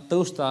 sai nad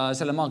tõusta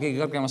selle maa kõige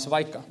kõrgemasse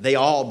paika. They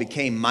all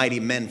became mighty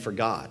men for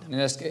God.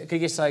 Nendest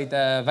kõigist said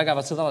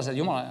vägevad sõdalased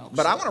Jumala jaoks.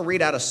 But I want to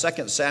read out of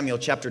 2 Samuel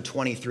chapter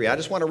 23. I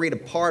just want to read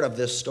a part of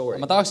this story.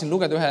 Ma tahaksin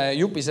lugeda ühe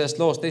jupi sellest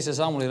loost teise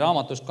Saamuli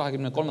raamatust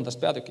 23.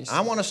 peatükist.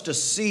 I want us to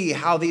see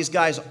how these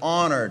guys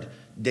honored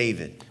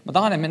David. Ma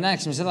tahan, et me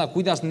näeksime seda,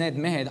 kuidas need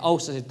mehed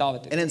austasid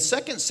Taavetit. And in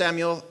 2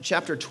 Samuel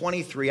chapter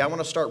 23, I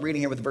want to start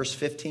reading here with verse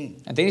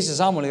 15. Teise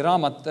Saamuli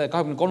raamat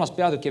 23.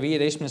 peatükk ja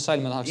 15.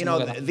 salm ma tahaksin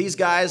lugeda. These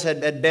guys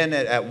had been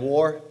at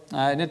war.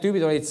 Need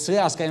tüübid olid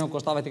sõjas käinud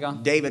koos Taavetiga.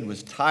 David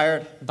was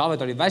tired.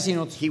 Taavet oli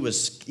väsinud. He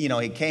was,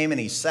 he came and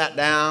he sat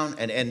down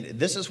and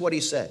this is what he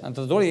said.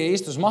 Ta tuli ja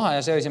istus maha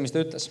ja see oli see, mis ta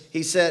ütles.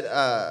 He said,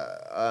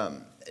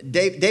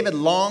 David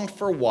longed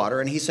for water,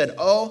 and he said,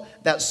 "Oh,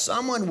 that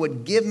someone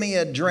would give me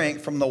a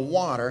drink from the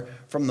water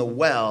from the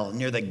well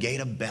near the gate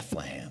of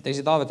Bethlehem."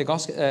 Teise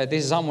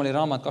Saamuli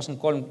raamat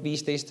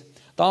 23:15.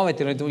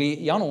 Taavetile tuli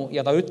janu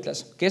ja ta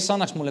ütles, kes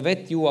annaks mulle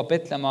vett juua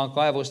Betlemaa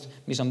kaevust,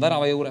 mis on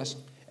värava juures.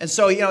 And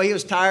so, he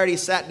was tired. He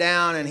sat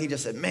down and he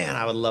just said, "Man,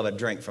 I would love a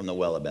drink from the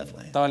well of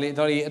Bethlehem." Ta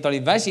oli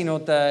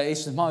väsinud,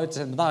 istus maha,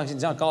 ütles, et ma tahaksin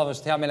sealt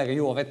kaevust hea meelega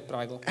juua vett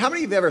praegu. How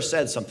many of you have ever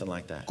said something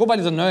like that? Kui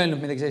paljud on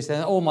öelnud midagi sellist,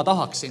 ma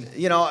tahaksin.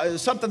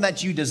 Something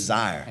that you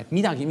desire. Et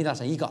midagi, mida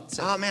sa igatsed.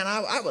 Oh man,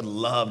 I would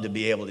love to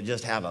be able to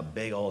just have a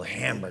big old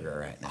hamburger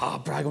right now.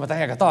 Praegu ma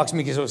täiega tahaks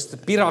mingisugust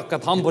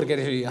pirakat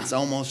hamburgeri süüa. It's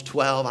almost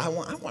 12. I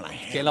want a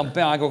hamburger. Kell on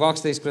peaaegu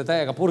 12, kui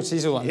täiega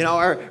purksisu on.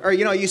 Or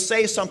you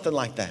say something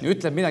like that.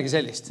 Ütleb midagi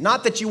sellist.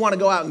 Not that you want to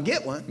go out and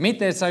get one.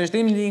 Mitte, et sa just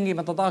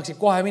ilmtingimata tahaksid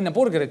kohe minna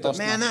burgerit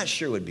ostma. Man, that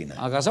sure would be nice.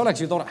 Aga see oleks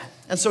ju tore.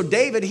 And so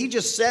David, he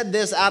just said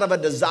this out of a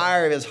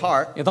desire of his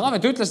heart. Ja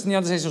Taavet ütles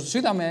nii-öelda sellise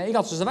südame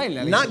igatsuse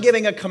välja. Not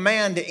giving a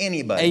command to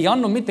anybody. Ei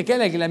andnud mitte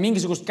kellegile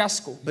mingisugust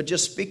käsku. But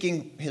just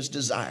speaking his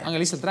desire.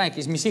 Aga lihtsalt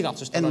rääkis, mis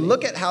igatsus tal And oli.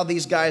 look at how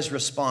these guys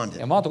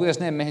responded. Ja vaata,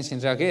 kuidas need mehed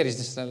siin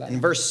reageerisid sellele. In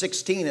verse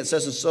 16 it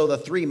says, "And so the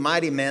three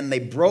mighty men, they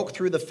broke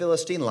through the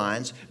Philistine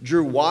lines,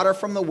 drew water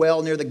from the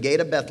well near the gate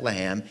of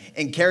Bethlehem,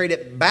 and carried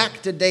it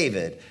back to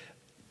David."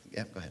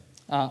 Yeah, go ahead.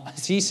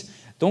 Siis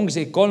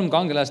tungisid 3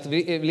 kangelast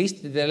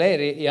vilistide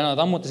leeri ja nad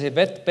ammutasid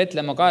vett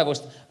Betlemaa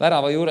kaevust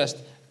värava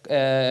juurest,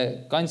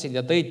 kandsid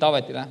ja tõid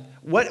Taavetile.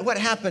 What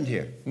happened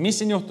here? Mis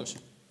siin juhtus?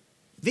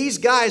 These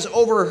guys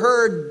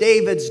overheard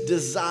David's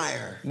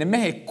desire. Need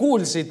mehed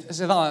kuulsid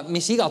seda,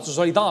 mis igatsus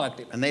oli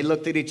Taavetil. And they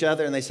looked at each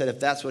other and they said, "If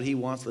that's what he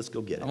wants, let's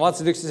go get it."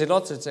 Vaatasid üksteisele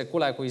otsa, et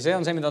kuule, kui see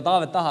on see, mida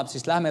Taavet tahab,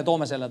 siis lähme ja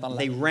toome selle talle.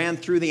 They ran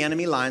through the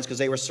enemy lines because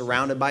they were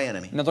surrounded by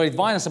enemy. Nad olid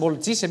vaenlaste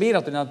poolt sisse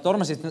piiratud ja nad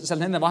tormasid seal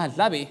nende vahelt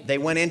läbi. They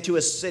went into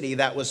a city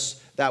that was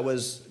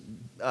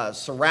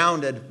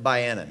surrounded by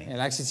enemy. Ja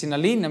läksid sinna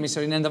linna, mis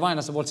oli nende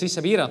vaenlaste poolt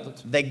sisse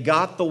piiratud. They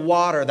got the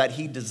water that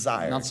he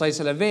desired. Nad said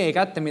selle vee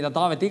kätte, mida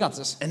Taavet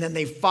igatses. And then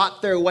they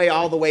fought their way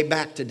all the way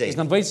back to David.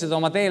 Siis nad võitsid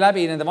oma tee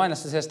läbi nende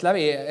vaenlaste seest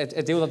läbi,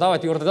 et jõuda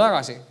Taaveti juurde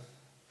tagasi.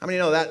 How many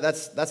know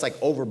that's like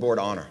overboard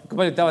honor? Kui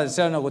paljud teavad, et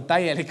see on nagu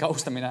täielik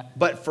austamine.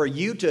 But for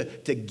you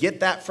to get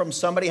that from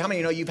somebody, how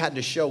many know you've had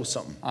to show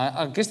something?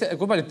 Aga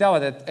kui paljud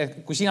teavad,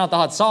 et kui sina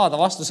tahad saada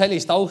vastu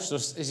sellist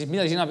austust, siis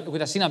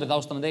kuidas sina pead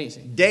austama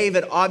teisi?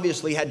 David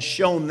obviously had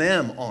shown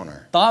them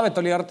honor. Taavet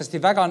oli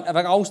arvatavasti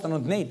väga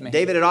austanud neid mehi.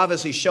 David had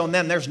obviously shown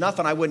them, there's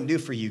nothing I wouldn't do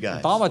for you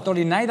guys. Taavet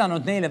oli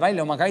näidanud neile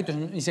välja oma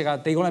käitumisega,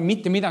 et ei ole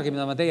mitte midagi,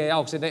 mida ma teie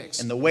jaoks ei teeks.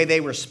 And the way they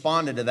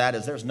responded to that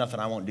is there's nothing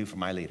I won't do for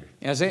my leader.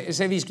 Ja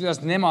see viis, kuidas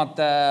nemad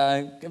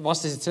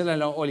vastasid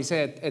sellele, oli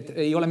see, et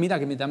ei ole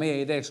midagi, mida meie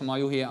ei teeks oma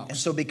juhi jaoks. And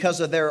so because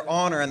of their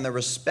honor and the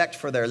respect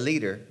for their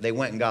leader, they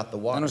went and got the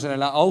water. Tänu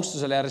sellele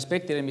austusele ja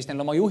respektile, mis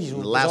neil oma juhi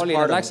suhtes oli,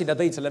 nad läksid ja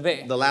tõid selle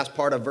vee. The last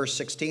part of verse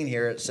 16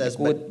 here, it says,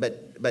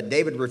 but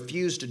David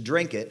refused to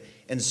drink it.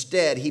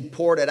 Instead, he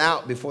poured it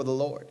out before the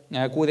Lord.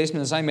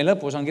 16. salmi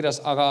lõpus on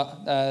kirjas, aga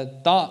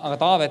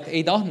Taavet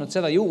ei tahtnud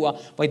seda juua,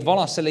 vaid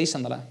valas selle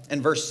issandale.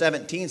 And verse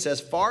 17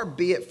 says, "Far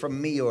be it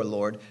from me, O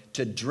Lord,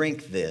 to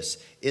drink this.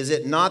 Is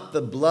it not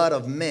the blood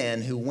of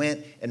men who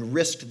went and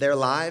risked their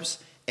lives?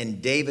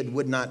 And David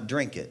would not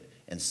drink it."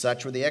 And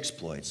such were the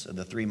exploits of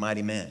the three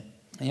mighty men.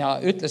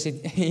 Ja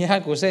ütlesid,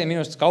 jäägu see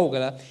minust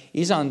kaugele,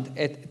 isand,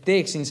 et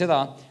teeksin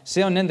seda,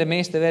 see on nende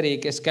meeste veri,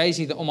 kes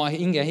käisid oma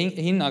hinge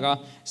hinnaga,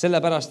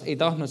 sellepärast ei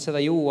tahtnud seda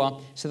juua,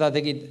 seda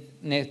tegid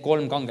need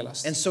 3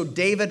 kangelast. And so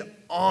David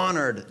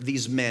honored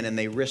these men and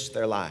they risked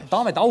their lives.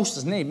 Taavet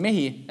austas neid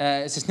mehi,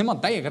 sest nemad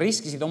täiega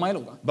riskisid oma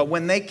eluga. But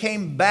when they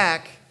came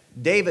back,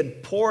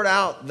 David poured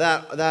out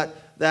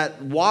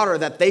that water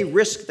that they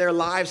risked their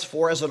lives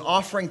for as an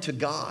offering to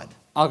God.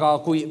 Aga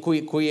kui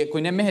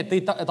need mehed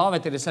tõid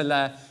Taavetile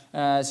selle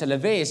selle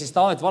vee, siis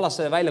Taavet valas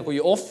selle välja kui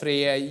ohvri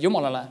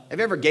Jumalale. Have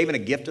you ever given a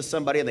gift to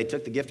somebody and they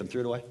took the gift and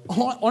threw it away?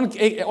 On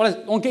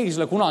keegi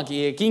sulle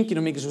kunagi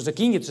kinkinud mingisuguse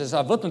kingituse,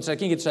 sa võtnud selle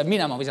kingituse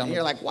minema või And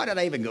you're like, why did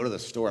I even go to the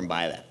store and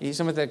buy that? Ja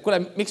sa mõtled, kuule,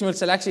 miks ma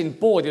üldse läksin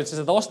poodi üldse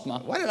seda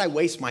ostma? Why did I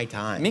waste my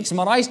time? Miks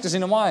ma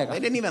raiskasin oma aega? They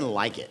didn't even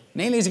like it.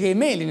 Neile isegi ei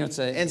meeldinud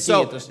see And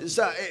so kingitus.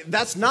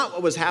 that's not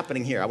what was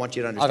happening here. I want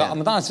you to Aga understand.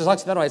 ma tahan, et sa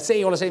saaksid aru, et see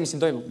ei ole see, mis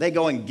siin toimub. They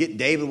go and get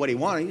David what he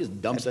wanted. He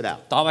just dumps it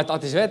out. Taavet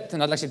tahtis vett,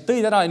 nad läksid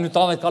tõid ära ja nüüd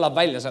Taavet kalab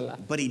välja selle.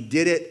 But he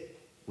did it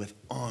with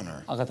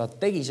honor. Aga ta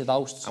tegi seda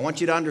austus. I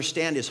want you to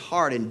understand his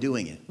heart in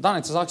doing it. Ma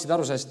tahan, et sa saaksid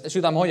aru sellest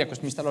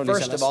südamehoiakust, mis tal oli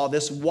First of selles. all,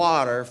 this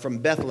water from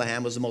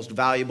Bethlehem was the most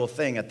valuable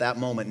thing at that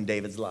moment in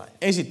David's life.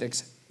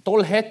 Esiteks,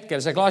 tol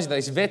hetkel see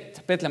klaasitäis vett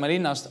Betlemaa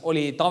linnast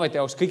oli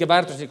Taaveti jaoks kõige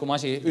väärtuslikum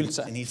asi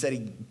üldse. And he said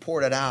he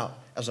poured it out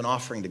as an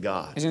offering to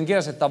God. Ja siin on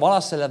kirjas, et ta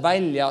valas selle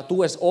välja,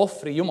 tuues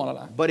ohvri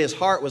Jumalale. But his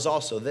heart was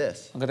also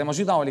this. Aga tema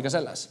süda oli ka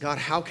selles. God,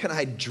 how can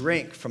I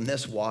drink from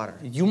this water?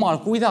 Jumal,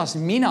 kuidas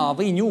mina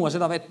võin juua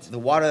seda vett? The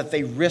water that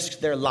they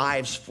risked their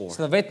lives for.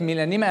 Seda vett,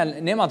 mille nimel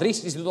nemad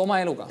riskisid oma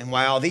eluga. And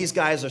while these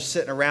guys are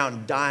sitting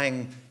around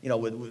dying,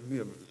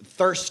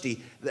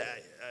 thirsty,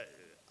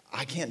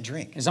 I can't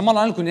drink. Ja samal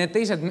ajal, kui need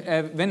teised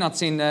vennad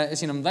siin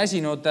on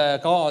väsinud,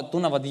 ka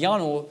tunnevad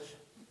janu,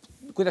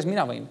 kuidas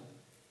mina võin?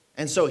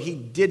 And so he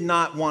did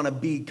not want to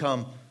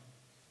become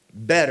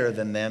better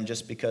than them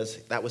just because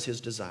that was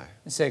his desire.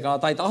 Seega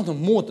ta ei tahtnud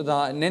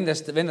muutuda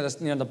nendest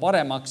vendadest nii-öelda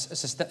paremaks,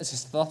 sest ta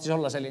tahtis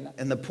olla selline.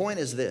 And the point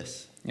is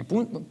this. Ja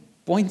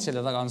point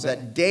selle taga on see,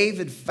 that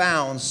David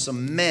found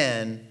some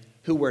men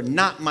who were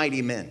not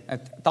mighty men.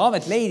 et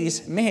Taavet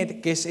leidis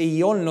mehed, kes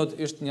ei olnud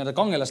just nii-öelda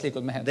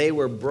kangelaslikud mehed. They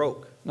were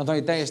broke. Nad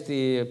olid täiesti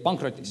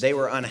pankrotis. They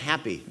were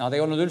unhappy. Nad ei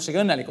olnud üldsegi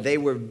õnnelikud. They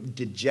were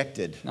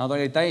dejected. Nad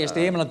olid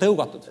täiesti eemale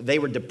tõugatud. They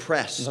were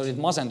depressed. Nad olid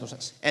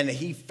masenduses. And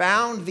he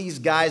found these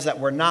guys that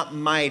were not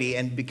mighty,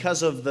 and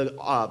because of the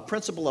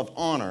principle of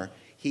honor,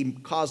 he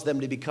caused them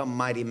to become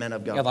mighty men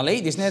of Ja God. ta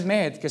leidis need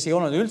mehed, kes ei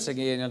olnud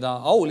üldsegi nii-öelda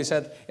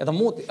aulised, ja ta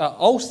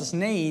austas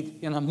neid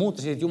ja nad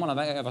muutusid Jumala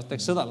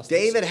vägevateks sõdalasteks.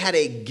 David had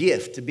a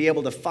gift to be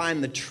able to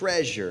find the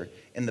treasure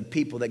in the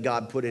people that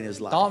God put in his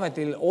life.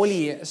 Taavetil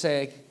oli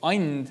see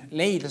and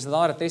leida seda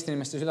aaret teiste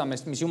inimeste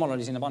südamest, mis Jumal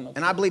oli sinna pannud.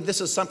 And I believe this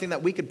is something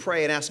that we could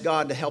pray and ask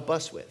God to help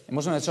us with. Ja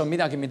ma usun, et see on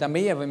midagi, mida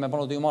meie võime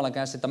paluda Jumala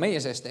käest, et ta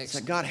meie sees teeks.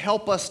 That God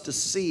help us to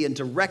see and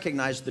to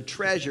recognize the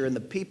treasure in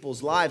the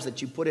people's lives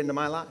that you put into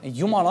my life.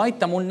 Jumal,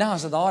 aita mul näha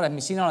seda aaret,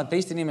 mis sina oled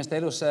teiste inimeste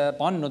elusse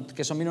pannud,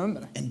 kes on minu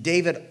ümber. And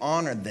David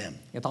honored them.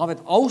 Ja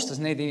Taavet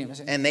austas neid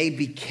inimesi. And they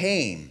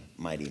became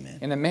mighty men.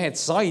 Ja need mehed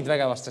said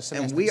vägevasteks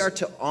And we are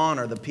to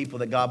honor the people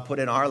that God put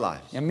in our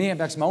lives. Ja meie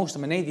peaksime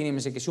austama neid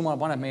inimesi, kes Jumal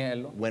paneb meie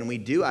ellu. When we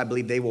do, I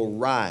believe they will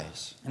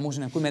rise. Ja ma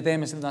usun, et kui me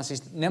teeme seda,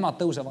 siis nemad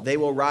tõusevad. They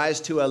will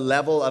rise to a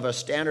level of a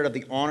standard of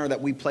the honor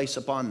that we place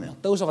upon them.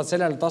 Tõusevad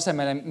sellele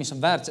tasemele, mis on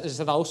väärt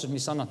seda austust,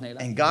 mis sa annad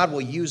neile. And God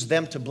will use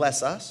them to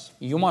bless us.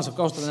 Jumal saab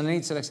kasutada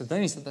neid selleks, et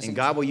õnnistada And sind.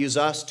 God will use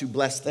us to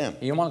bless them.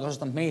 Ja Jumal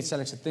kasutab meid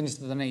selleks, et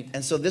õnnistada neid.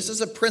 And so this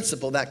is a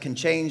principle that can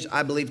change,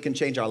 I believe, can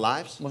change our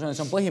lives. Ma usun, et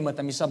see on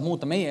põhimõte, mis saab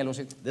muuta meie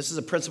elusid. This is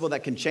a principle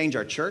that can change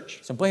our church.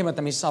 See on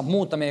põhimõte, mis saab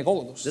muuta meie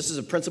kogudust. This is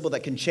a principle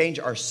that can change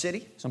our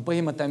city. See on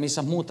põhimõte, mis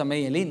saab muuta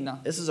meie linna.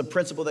 This is a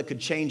principle that could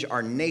change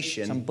our See on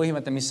nation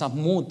põhimõte, mis saab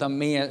muuta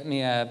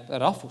meie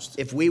rahvust.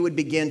 if we would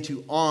begin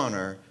to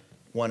honor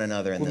one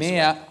another in Kui this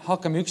meie way.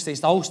 hakkame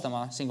üksteist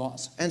austama siin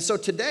kohas. And so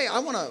today I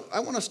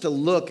want us to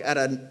look at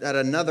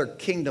another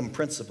kingdom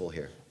principle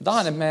here. Ma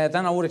tahan, et me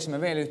täna uuriksime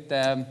veel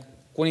ühte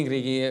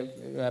kuningriigi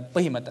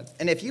põhimõtet.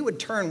 And if you would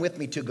turn with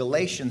me to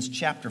Galatians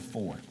chapter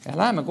 4. Ja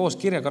läheme koos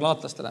kirja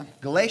Galaatlastele.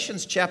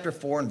 Galatians chapter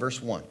 4 and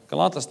verse 1.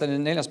 Galaatlastele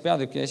 4.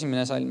 peatükk ja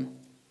 1. salm.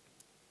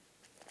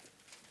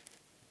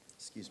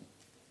 Excuse me.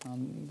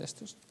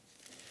 Andestus.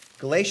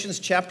 Galatians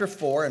chapter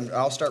 4, and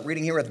I'll start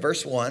reading here with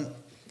verse 1.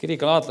 Kiri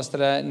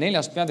Galaatlastele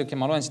 4. peatükk ja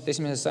ma loen siit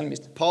 1.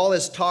 salmist. Paul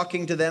is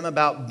talking to them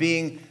about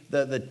being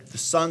the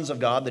sons of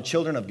God, the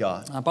children of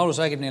God. Paulus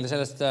räägib neile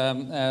sellest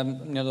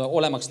nii-öelda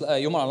olemaks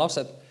Jumala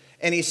lapsed.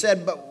 And he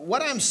said, but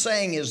what I'm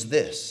saying is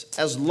this,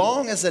 as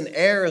long as an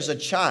heir is a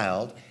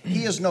child,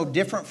 he is no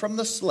different from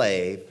the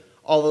slave,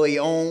 although he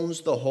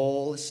owns the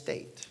whole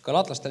estate.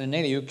 Galaatlastele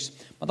 4.1.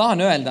 Ma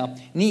tahan öelda,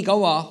 nii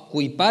kaua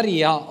kui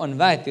pärija on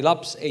väeti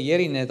laps, ei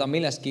erine ta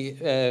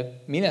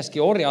milleski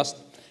orjast,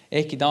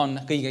 ehkki ta on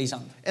kõige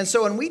isand. And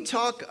so when we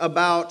talk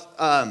about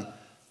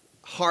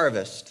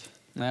harvest,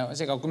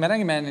 Seega, kui me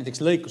räägime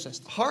näiteks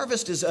lõikusest.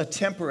 harvest is a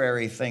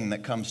temporary thing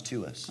that comes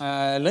to us.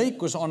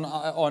 Lõikus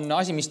on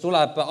asi, mis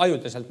tuleb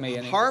ajutiselt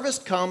meieni.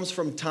 Harvest comes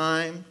from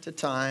time to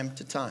time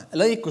to time.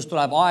 Lõikus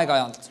tuleb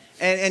aeg-ajalt.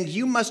 And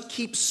you must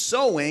keep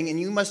sowing and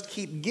you must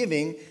keep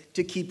giving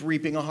to keep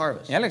reaping a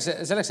harvest.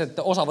 Selleks, et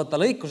osa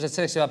võtta lõikusest,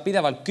 selleks sa pead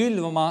pidevalt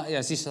külvama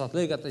ja siis sa saad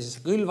lõigata, siis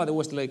sa külvad ja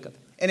uuesti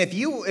lõikad. And if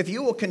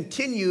you will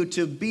continue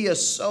to be a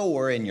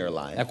sower in your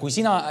life, ja kui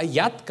sina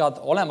jätkad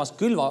olemas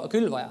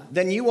külvaja,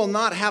 then you will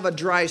not have a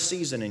dry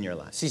season in your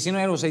life. siis sinu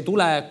elus ei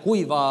tule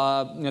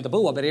kuiva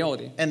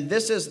põuaperioodi. And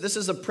this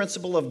is a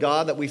principle of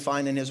God that we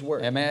find in His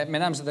Word. Ja me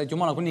näeme seda, et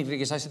Jumala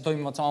kuningriigis asjad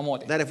toimivad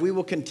samamoodi. That if we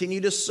will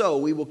continue to sow,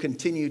 we will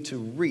continue to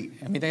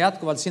reap. Ja mida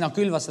jätkuvalt sina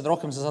külvad, seda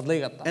rohkem sa saad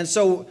lõigata. And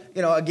so,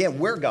 again,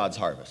 we're God's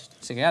harvest.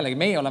 Seega jällegi,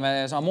 meie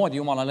oleme samamoodi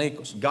Jumala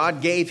lõikus.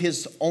 God gave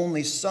His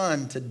only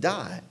Son to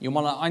die.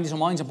 Jumala andis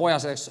oma ainsa poja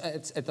selleks,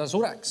 et ta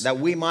sureks. That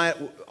we might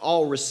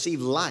all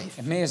receive life.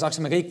 Et meie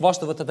saaksime kõik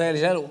vastu võtta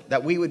tõelise elu.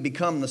 That we would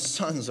become the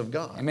sons of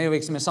God. Ja meie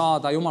võiksime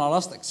saada Jumala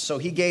lasteks. So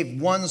He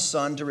gave one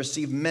son to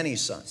receive many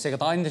sons. Seega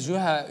ta andis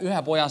ühe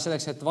poja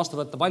selleks, et vastu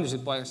võtta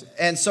paljusid pojasid.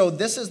 And so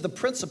this is the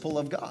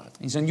principle of God.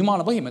 Ja see on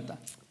Jumala põhimõte.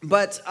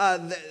 But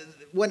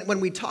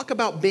when we talk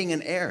about being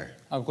an heir,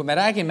 aga kui me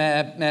räägime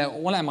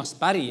olemast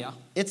pärija,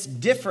 it's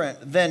different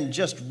than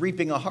just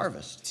reaping a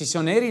harvest. Siis see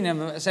on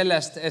erinev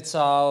sellest, et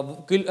sa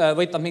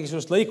võtad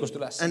mingisugust lõikust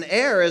üles. An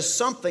heir is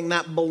something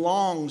that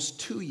belongs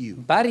to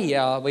you.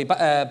 Pärija või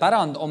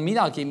pärand on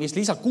midagi, mis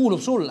lihtsalt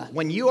kuulub sulle.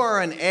 When you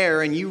are an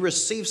heir and you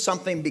receive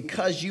something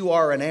because you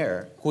are an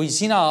heir, kui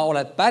sina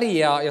oled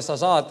pärija ja sa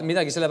saad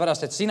midagi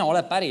sellepärast, et sina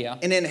oled pärija,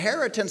 an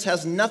inheritance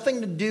has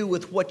nothing to do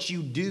with what you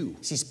do.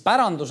 Siis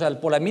pärandusel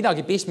pole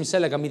midagi pistmist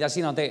sellega, mida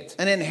sina teed.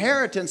 An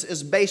inheritance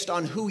is based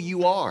on who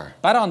you are.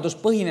 Pärandus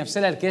põhineb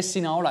sellel, kes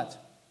sina oled.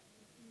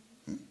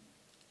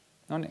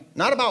 No nii.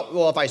 Not about,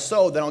 well, if I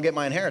sow, then I'll get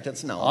my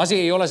inheritance. No. Asi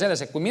ei ole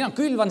selles, et kui mina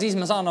külvan, siis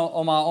ma saan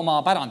oma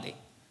pärandi.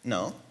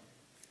 No.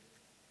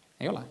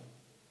 Ei ole.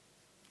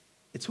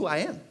 It's who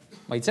I am.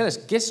 Vaid selles,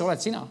 kes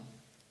oled sina.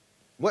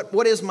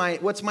 What's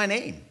my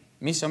name?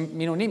 Mis on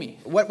minu nimi?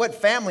 What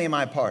family am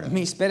I part of?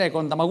 Mis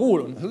perekonda ma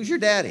kuulun? Who's your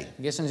daddy?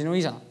 Kes on sinu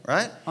isa?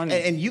 Right?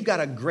 And you've got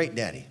a great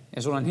daddy.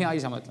 Ja sul on hea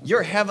isa, ma ütlen.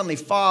 Your heavenly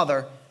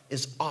Father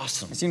is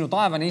awesome. Sinu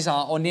taevane isa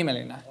on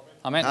nimeline.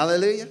 Amen.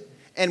 Hallelujah.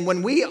 And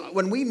when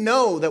we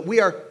know that we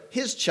are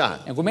His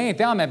child, ja kui me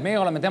teame, et me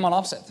oleme tema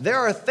lapsed, there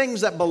are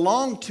things that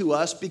belong to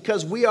us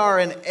because we are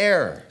an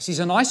heir. Siis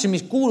on asju,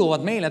 mis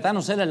kuuluvad meile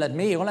tänu sellele, et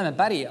meie oleme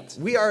pärijad.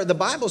 The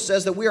Bible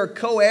says that we are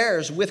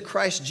co-heirs with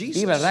Christ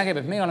Jesus. Piibel räägib,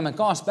 et me oleme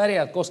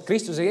kaaspärijad koos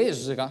Kristuse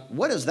Jeesusega.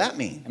 What does that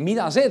mean?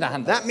 Mida see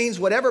tähendab? That means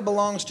whatever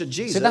belongs to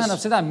Jesus. See tähendab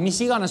seda,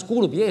 mis iganes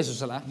kuulub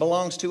Jeesusele,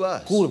 belongs to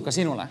us. Kuulub ka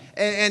sinule.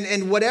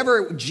 And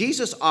whatever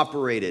Jesus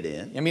operated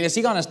in, ja milles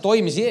iganes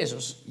toimis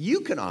Jeesus,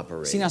 you can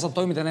operate. Sina saad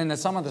toimida nendes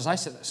samades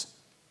asjades.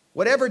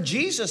 Whatever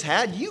Jesus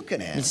had, you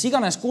can have. Mis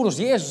iganes kuulus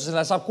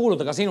Jeesusele, saab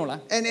kuuluda ka sinule.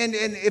 And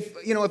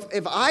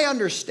if I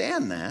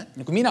understand that,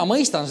 ja kui mina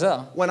mõistan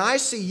seda, when I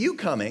see you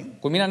coming,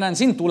 kui mina näen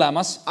sind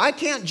tulemas, I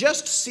can't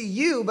just see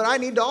you, but I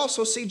need to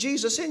also see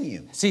Jesus in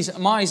you. Siis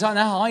ma ei saa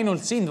näha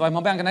ainult sind, vaid ma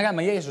pean ka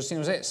nägema Jeesust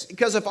sinu sees.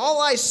 Because if all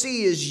I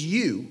see is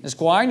you,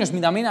 sest kui ainus,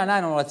 mida mina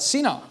näen, oled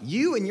sina,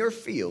 you and your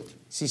field,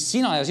 siis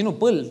sina ja sinu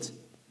põld,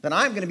 then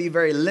I'm going to be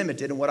very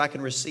limited in what I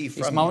can receive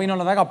from ma you. võin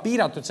olla väga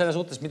piiratud selle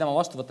suhtes, mida ma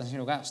vastu võtan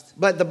sinu käest.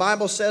 But the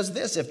Bible says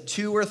this, if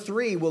 2 or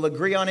 3 will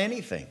agree on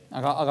anything,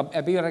 aga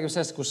Piibel räägib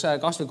sellest, kus 2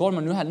 või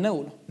 3 on ühel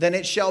nõul. Then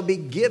it shall be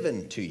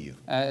given to you.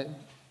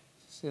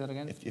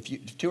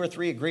 If 2 or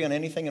 3 agree on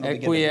anything, it'll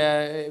be given. Kui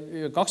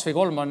 2 või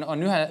 3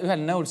 on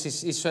ühel nõul,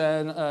 siis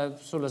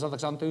sulle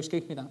saadakse anta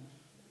ükskõik mida.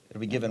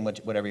 It'll be given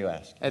whatever you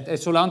ask. Et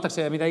sulle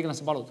antakse mida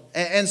iganes sa palud.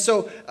 And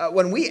so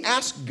when we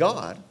ask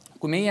God,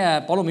 kui meie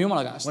palume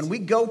Jumala käest, when we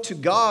go to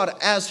God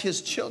as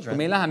His children,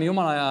 kui me läheme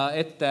Jumala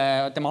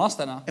ette tema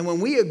lastena, and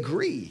when we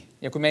agree,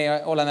 ja kui me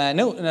oleme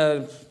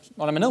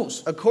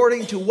nõus,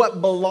 according to what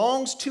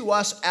belongs to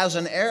us as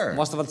an heir,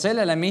 vastavalt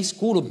sellele, mis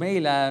kuulub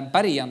meile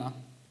pärijana,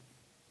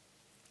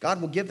 God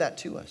will give that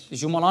to us.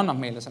 Siis Jumal annab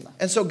meile selle.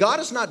 And so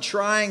God is not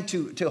trying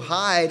to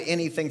hide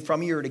anything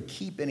from you or to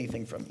keep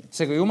anything from you.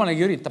 Seega Jumal ei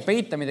ürita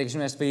peita midagi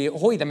sinu eest või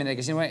hoida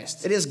midagi sinu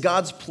eest. It is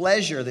God's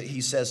pleasure that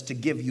He says to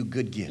give you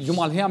good gifts.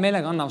 Jumal hea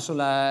meelega annab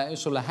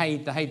sulle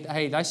häid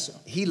asju.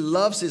 He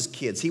loves His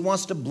kids. He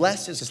wants to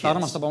bless His kids. Ta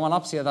armastab oma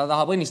lapsi ja ta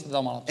tahab õnnistada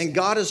oma lapsi. And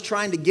God is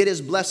trying to get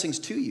His blessings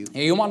to you.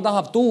 Ja Jumal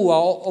tahab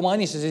tuua oma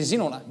õnnistusi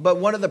sinule.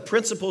 But one of the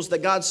principles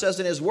that God says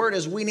in His Word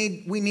is we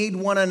need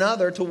one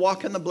another to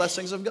walk in the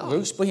blessings of God.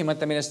 Üks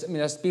põhimõte,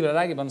 millest Piibel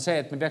räägib, on see,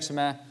 et me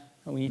peaksime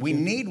we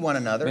need one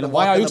another meil on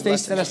vaja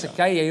üksteist sellest, et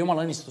käia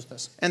Jumala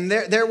õnnistustes. And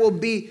there will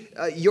be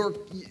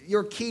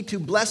your key to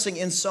blessing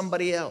in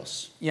somebody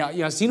else.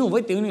 Ja sinu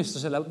võti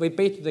õnnistusele võib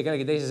peituda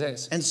kellegi teise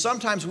sees. And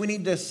sometimes we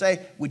need to say,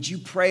 would you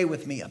pray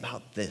with me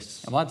about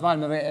this? Ja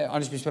vahel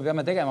mis me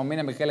peame tegema,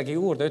 minema kellegi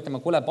juurde,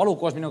 ütlema, kuule, palu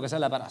koos minuga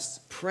selle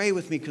pärast. Pray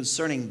with me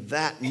concerning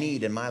that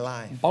need in my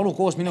life. Palu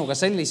koos minuga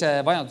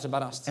sellise vajaduse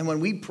pärast. And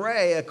when we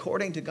pray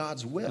according to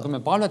God's will, ja kui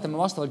me palvetame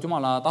vastavalt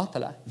Jumala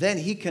tahtele,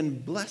 then He can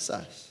bless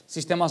us.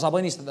 Siis tema saab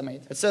õnnistada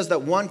meid. It says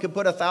that 1 could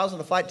put 1,000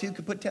 to flight, 2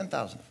 could put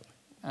 10,000 to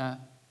flight.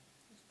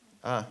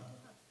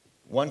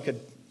 1 could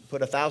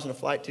put 1,000 to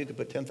flight, 2 could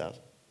put 10,000.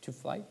 To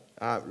flight?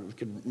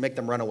 Could make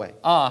them run away.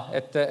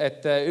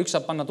 Et üks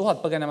saab panna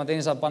 1000 põgenema, teine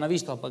saab panna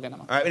 5000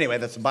 põgenema. All right, anyway,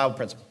 that's a Bible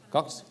principle.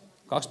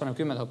 2 paneb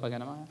 10 tuleb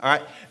põgenema. All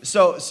right.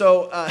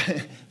 So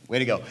way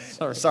to go.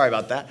 Sorry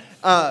about that.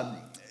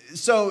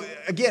 So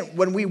again,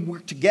 when we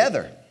work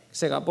together,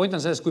 Seega point on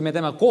selles, kui me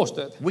teeme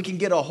koostööd, we can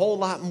get a whole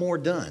lot more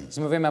done. siis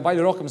me võime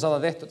palju rohkem saada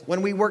tehtud.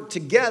 When we work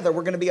together,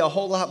 we're going to be a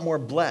whole lot more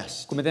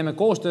blessed. Kui me teeme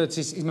koostööd,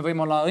 siis me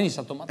võime olla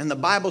õnnistatumad. And the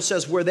Bible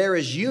says where there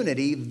is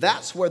unity,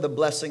 that's where the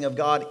blessing of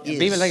God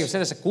Piibel räägib is.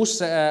 sellest,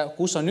 et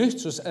kus on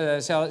ühtsus,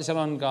 seal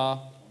on ka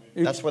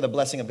That's where the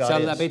blessing of God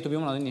seal is. peitub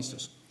Jumala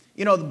õnnistus.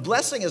 You know, the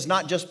blessing is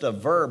not just a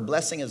verb.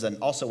 Blessing is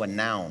also a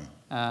noun.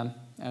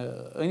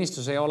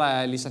 Õnnistus ei ole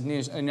lihtsalt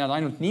nii-öelda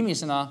ainult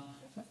nimisõna,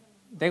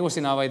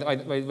 tegusõna,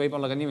 vaid võib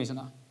olla ka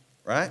nimisõna.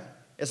 Right?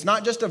 It's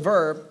not just a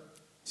verb.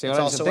 See ei It's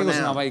ole also lihtsalt a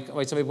tegusõna, noun.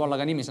 vaid see võib olla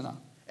ka nimisõna.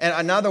 And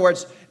in other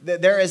words,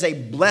 there is a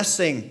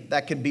blessing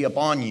that could be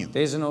upon you.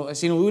 Teisisõnu,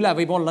 sinu üle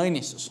võib olla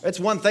õnnistus. It's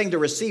one thing to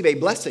receive a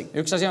blessing,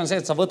 Üks asi on see,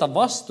 et sa võtad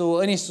vastu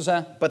õnnistuse,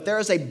 but there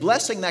is a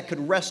blessing that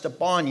could rest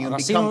upon you aga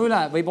and sinu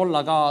üle võib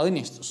olla ka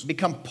õnnistus,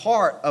 become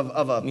part of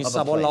mis a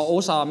saab olla place.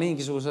 osa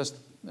mingisugusest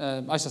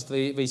asjast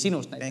või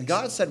sinust And näiteks.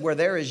 God said, where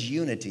there is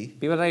unity,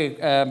 Piibel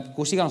räägib,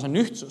 kus iganes on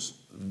ühtsus,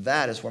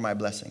 that is where my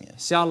blessing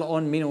is. seal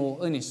on minu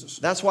õnnistus.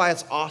 That's why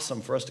it's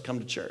awesome for us to come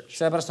to church.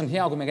 Sellepärast on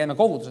hea, kui me käime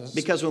koguduses.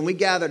 Because when we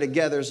gather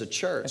together as a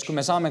church Sest kui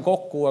me saame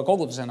kokku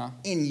kogudusena,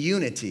 in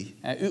unity,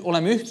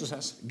 oleme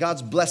ühtsuses,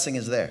 God's blessing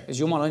is there. siis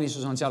Jumala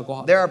õnnistus on seal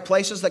kohal. There are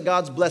places that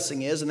God's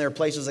blessing is, and there are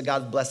places that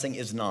God's blessing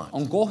is not.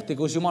 On kohti,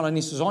 kus Jumala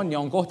õnnistus on ja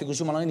on kohti,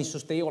 kus Jumala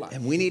õnnistust ei ole.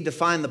 And we need to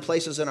find the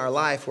places in our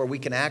life where we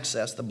can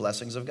access the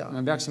blessings of God.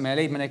 Me peaksime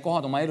leidma need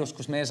kohad oma elus,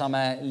 kus me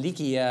saame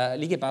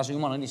ligipääsu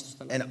Jumala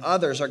õnnistustele. And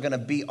others are going to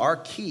be our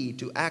key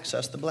to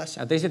access the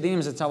blessing. Ja teised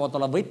inimesed saavad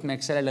olla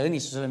võtmeks sellele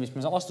õnnistusele, mis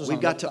me vastu We've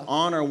saame got to võtta.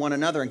 honor one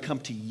another and come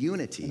to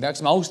unity Me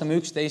peaksime austama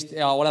üksteist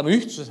ja olema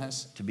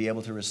ühtsuses, to be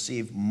able to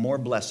receive more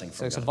blessing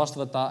from selleks, et God.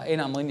 vastu võtta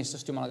enam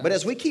õnnistust Jumala But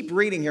käest. as we keep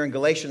reading here in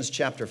Galatians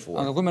chapter 4,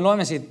 Aga kui me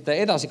loeme siit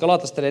edasi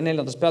Galatastele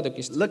 4.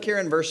 peatükist, look here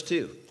in verse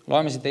 2.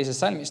 loeme siit teisest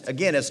salmist.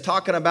 Again, it's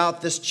talking about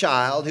this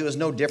child who is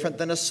no different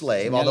than a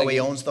slave, although he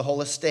owns the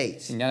whole estate.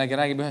 Siin jällegi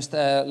räägib ühest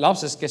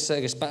lapsest,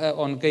 kes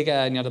on kõige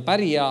nii-öelda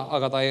pärija,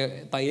 aga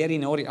ta ei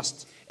erine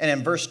orjast. And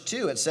in verse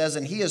 2 it says,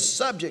 and he is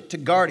subject to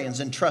guardians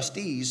and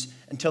trustees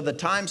until the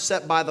time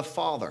set by the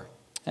father.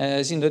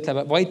 Siin ta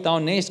ütleb, vaid ta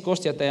on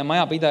eestkostjate ja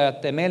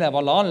majapidajate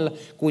meelevalla all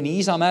kuni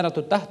isa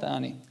määratud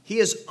tähtajani. He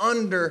is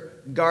under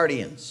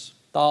guardians.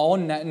 Ta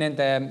on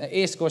nende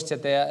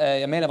eestkostjate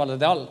ja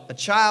meelevaldade all. A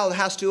child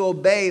has to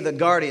obey the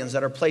guardians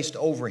that are placed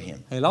over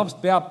him. Laps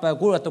peab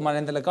kuuletuma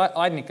nendele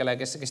aednikele,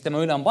 kes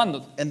tema üle on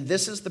pandud. And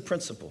this is the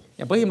principle,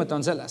 Ja põhimõte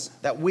on selles,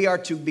 that we are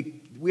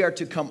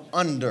to come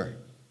under.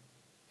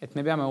 et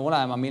me peame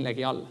olema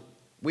millegi all.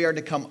 We are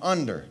to come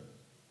under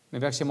Me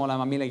peaksime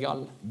olema millegi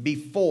all,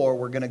 before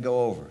we're going to go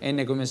over.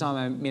 enne kui me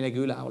saame millegi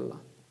üle olla.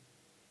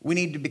 We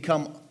need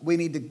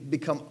to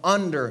become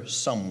under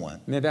someone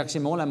Me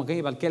peaksime olema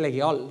kõigepealt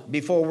kellegi all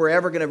before we're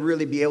ever going to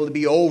really be able to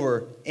be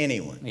over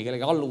anyone. või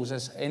kellegi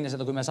alluvuses, enne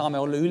seda, kui me saame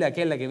olla üle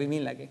kellegi või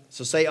millegi.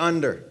 So say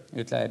under.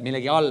 Ütle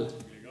millegi all,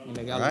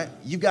 millegi All all. right?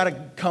 You got to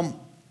come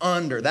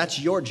under. That's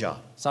your job.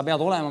 Sa pead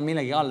olema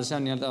millegi all, see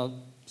on nii-öelda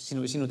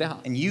sinu teha.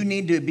 And you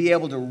need to be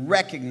able to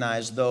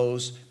recognize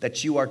those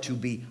that you are to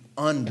be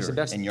under Sa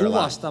peaksid in your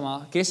life. tuvastama,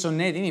 kes on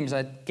need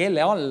inimesed,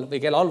 kelle all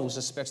või kelle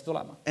alluvuses peaksid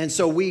olema. And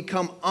so we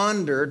come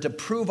under to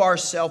prove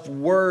ourselves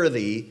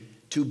worthy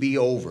to be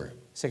over.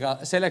 Seega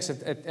selleks,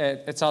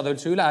 et saada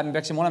üldse üle, me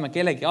peaksime olema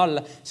kellegi all,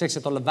 selleks,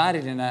 et olla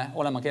vääriline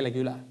olema kellegi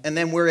üle. And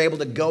then we're able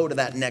to go to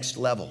that next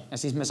level. Ja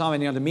siis me saame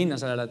nii-öelda minna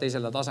sellele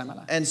teisele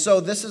tasemele. And so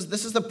this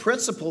is the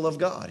principle of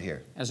God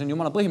here. Ja see on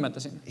Jumala põhimõte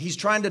siin. He's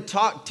trying to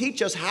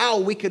teach us how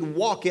we could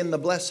walk in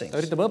the blessings. Ta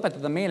üritab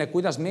õpetada meile,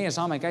 kuidas meie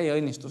saame käia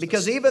õnnistustes.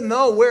 Because even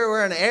though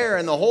we're an heir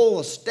and the whole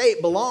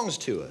estate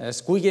belongs to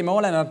us, Kuigi me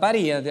oleme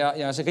pärijad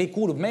ja see kõik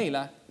kuulub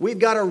meile, we've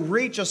got to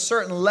reach a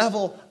certain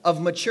level of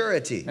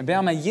maturity. me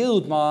peame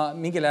jõudma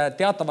mingile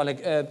teatavale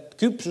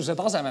küpsuse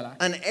tasemele.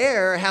 An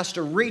heir has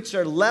to reach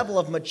their level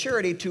of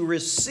maturity to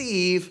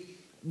receive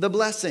the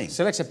blessing.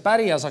 Selleks, et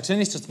pärija saaks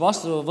õnnistust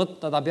vastu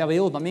võtta, ta peab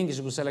jõudma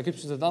mingisugusele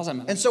küpsuse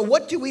tasemele. And so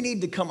what do we need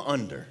to come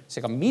under?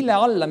 Seega, mille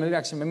alla me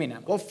peaksime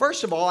minema? Well,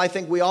 first of all, I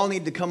think we all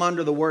need to come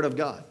under the Word of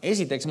God.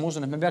 Esiteks, ma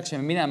usun, et me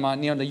peaksime minema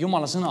nii-öelda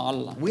Jumala sõna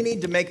alla. We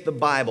need to make the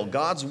Bible,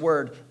 God's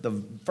Word, the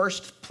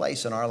first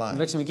place in our Me lives.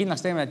 peaksime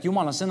kindlaks teema, et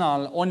Jumala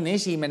sõnal on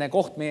esimene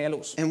koht meie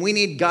elus. And we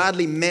need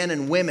godly men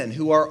and women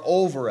who are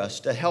over us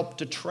to help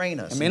to train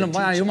us. Ja meil on and to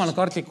vaja teach us.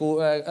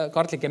 Jumala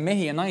kartlikke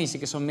mehi ja naisi,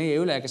 kes on meie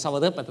üle, kes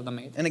saavad õpetada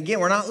meid. And again,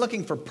 we're not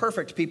looking for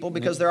perfect people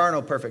because there are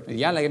no perfect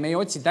people. Jällegi, me ei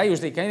otsi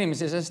täiuslikke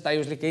inimesi, sest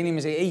täiuslikke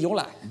inimesi ei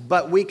ole.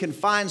 But we can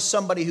find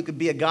somebody who could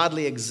be a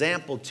godly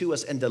example to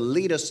us and to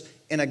lead us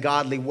in a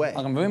godly way.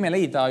 Aga me võime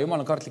leida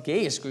Jumala kartlikke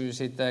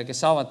eeskujusid,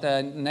 kes saavad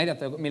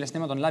näidata, millest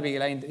nemad on läbi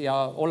läinud ja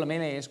olla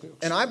meile eeskujuks.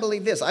 And I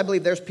believe this. I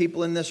believe there's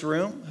people in this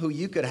room who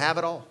you could have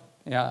it all.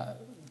 Ja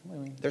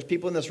There's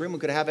people in this room who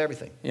could have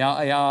everything.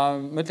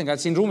 ma ütlen ka,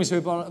 et siin ruumis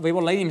võib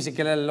olla inimesi,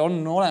 kellel on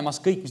olemas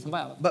kõik, mis nad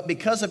vajavad. But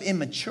because of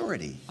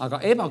immaturity, Aga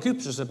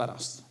ebaküpsuse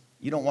pärast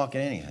you don't walk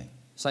in anything.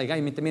 sa ei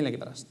käi mitte millegi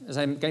pärast.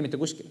 Sa ei käi mitte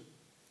kuskil.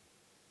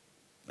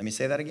 Let me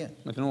say that again.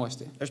 Ma ütlen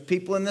uuesti. There's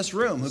people in this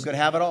room who could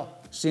have it all.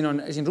 Siin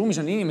ruumis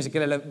on inimesi,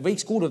 kellele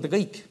võiks kuuluda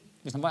kõik,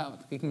 mis nad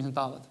vajavad, kõik, mis nad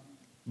tahavad.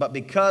 But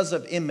because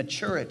of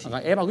immaturity, Aga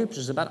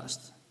ebaküpsuse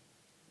pärast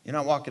you're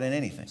not walking in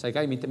anything. sa ei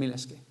käi mitte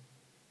milleski.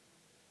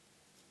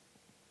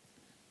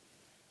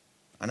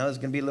 I know it's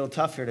going to be a little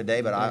tough here today,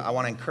 but I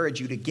want to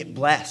encourage you to get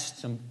blessed.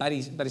 See on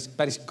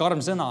päris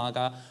karm sõna,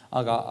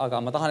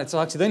 aga ma tahan, et sa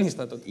saaksid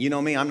õnnistatud. You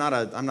know me, I'm not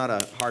a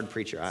hard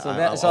preacher. Sa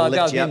I'll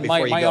lift you up tead,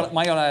 before you go.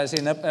 ma ei ole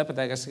siin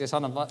õpetaja, kes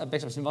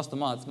peksab siin vastu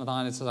maad. Ma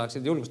tahan, et sa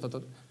saaksid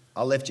julgustatud.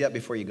 I'll lift you up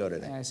before you go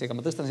today. Seega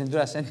ma tõstan sind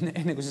üles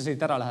enne kui sa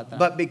siit ära lähed.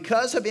 But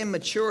because of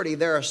immaturity,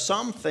 there are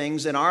some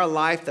things in our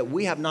life that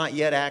we have not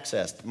yet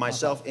accessed,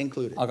 myself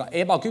included. Aga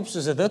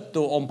ebaküpsuse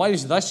tõttu on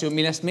paljusid asju,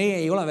 millest meie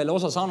ei ole veel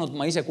osa saanud.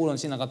 Ma ise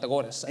kuulun sinna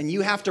kategooriasse. And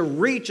you have to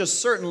reach a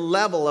certain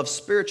level of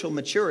spiritual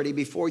maturity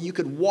before you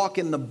could walk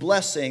in the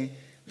blessing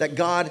that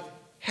God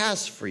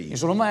has for you. Ja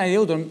sul on vaja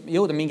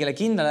jõuda mingile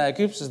kindlale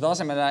küpsuse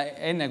tasemele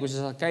enne kui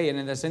sa saad käia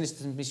nendes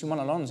õnnistustes, mis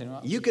Jumalal on sinu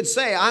jaoks. You could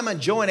say, I'm a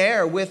joint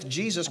heir with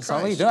Jesus Sa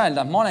võid Christ.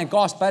 öelda, ma olen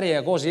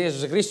kaaspärija koos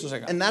Jeesuse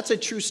Kristusega. And that's a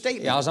true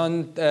statement. Ja see on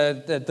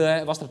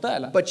vastab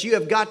tõele. But you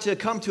have got to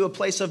come to a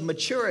place of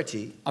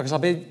maturity Aga sa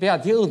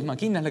pead jõudma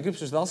kindlale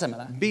küpsuse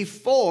tasemele.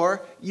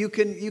 before you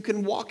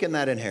can walk in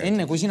that inheritance.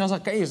 Enne kui sina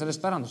saad käia selles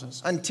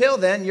päranduses. Until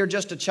then, you're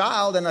just a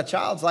child, and a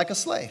child's like a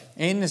slave.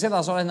 Enne seda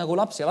sa oled nagu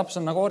laps ja laps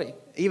on nagu ori.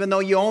 Even though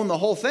you own the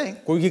whole thing,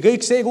 Kuigi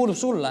kõik see kuulub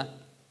sulle,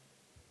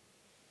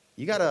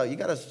 you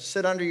gotta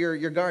sit under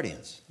your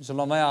guardians. sul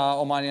on vaja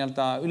oma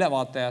nii-öelda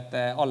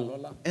ülevaatajate all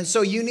olla. And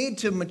so you need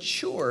to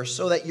mature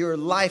so that your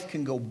life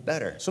can go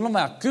better. Sul on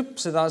vaja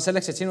küpseda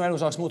selleks, et sinu elu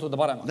saaks muutuda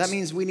paremaks. That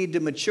means we need to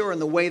mature in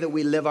the way that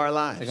we live our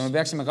lives, Ega me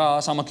peaksime ka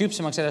saama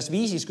küpsemaks selles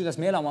viisis, kuidas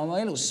me elame oma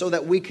elus. so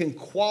that we can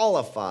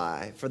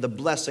qualify for the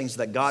blessings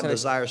that God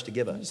desires to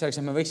give us. Selleks,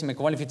 et me võiksime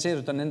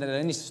kvalifitseeruda nendele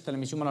õnnistustele,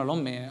 mis Jumalal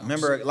on meie jaoks.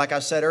 Remember, like I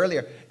said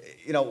earlier,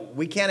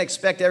 we can't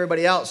expect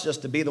everybody else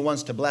just to be the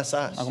ones to bless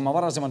us. Aga ma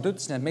varasemalt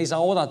ütlesin, et me ei saa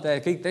oodata,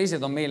 et kõik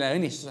teised on meile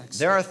õnnistuseks.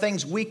 There are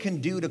things we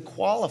can do to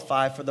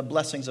qualify for the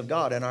blessings of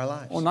God in our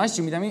lives. On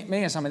asju, mida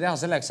meie saame teha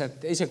selleks,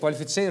 et ise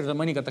kvalifitseeruda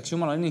mõningateks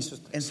Jumala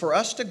õnnistusteks. And for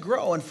us to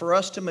grow and for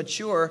us to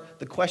mature,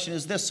 the question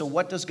is this: so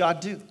what does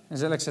God do? Ja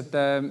selleks, et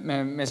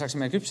me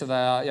saaksime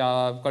küpseda ja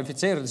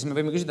kvalifitseeruda, siis me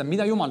võime küsida,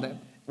 mida Jumal teeb.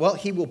 Well,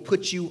 He will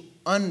put you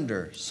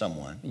under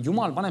someone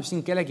Jumal paneb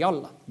sind kellegi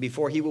alla,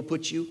 before He will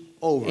put you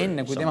over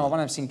enne kui tema someone.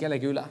 paneb sind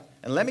kellegi üle.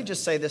 And let me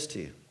just say this to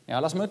you. Ja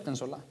las ma ütlen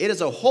sulle, It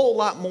is a whole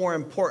lot more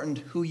important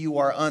who you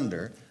are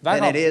under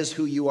than it is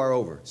who you are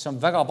over. see on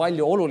väga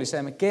palju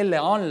olulisem, kelle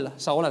all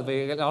sa oled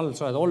või kelle all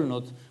sa oled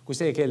olnud, kui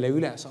see, kelle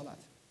üle sa oled.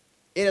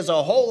 It is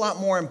a whole lot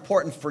more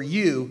important for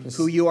you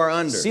who you are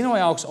under Sinu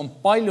jaoks on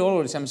palju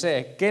olulisem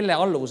see, kelle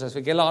alluvuses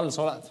või kelle all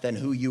sa oled, than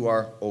who you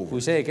are over.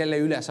 kui see, kelle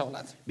üle sa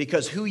oled.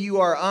 Because who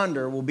you are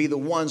under will be the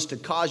ones to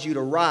cause you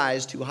to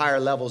rise to higher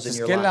levels in Sest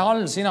your kelle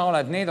life. all sina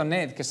oled, need on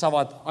need, kes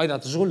saavad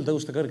aidata sul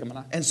tõusta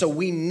kõrgemale. And so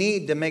we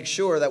need to make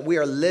sure that we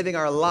are living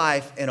our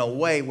life in a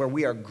way where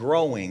we are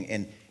growing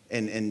and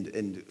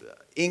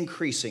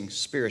increasing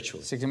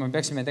spiritually. Seega me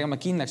peaksime tegema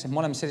kindlaks, et me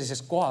oleme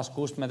sellises kohas,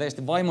 kust me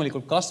täiesti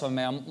vaimulikult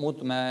kasvame ja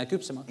muutume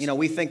küpsemaks.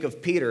 We think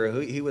of Peter,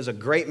 he was a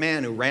great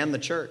man who ran the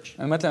church.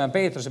 Me mõtleme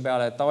Peetruse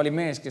peale, et ta oli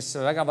mees, kes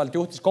vägevalt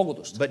juhtis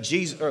kogudust.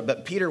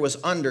 But Peter was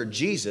under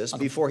Jesus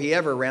before he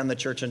ever ran the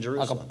church in Aga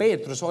Jerusalem.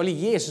 Peetrus oli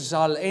Jeesuse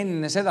all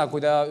enne seda,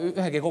 kui ta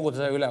ühegi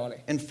koguduse üle oli.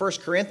 In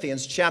 1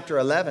 Corinthians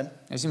chapter 11,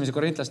 Esimese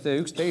Korintlaste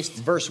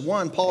 11. verse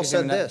 1, Paul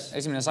said this.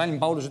 Esimene salm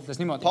Paulus ütles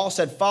niimoodi. Paul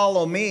said,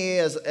 follow me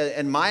as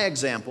in my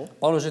example.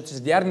 Paulus ütles,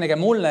 et järgnege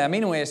mulle ja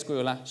minu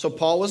eeskujule. So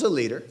Paul was a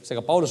leader.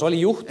 Seega Paulus oli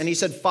juht And he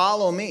said,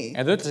 follow me.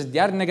 ja ta ütles, et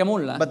järgnege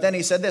mulle. But then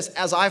he said this,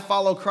 as I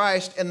follow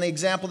Christ in the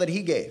example that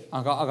he gave.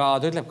 Aga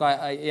ta ütleb ka,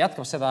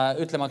 jätkab seda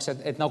ütlemaks,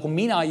 et nagu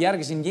mina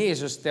järgisin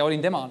Jeesust ja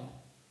olin tema all.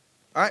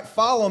 All right,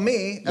 follow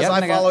me as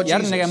I follow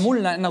Järgnege Jesus.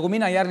 mulle, nagu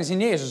mina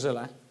järgisin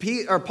Jeesusele.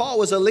 Paul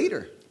was a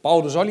leader,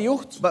 Paulus oli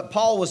juht, but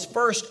Paul was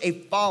first a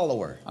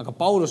follower. aga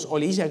Paulus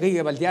oli ise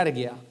kõigepealt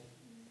järgija.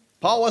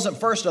 Paul wasn't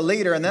first a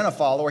leader and then a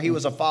follower. He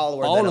was a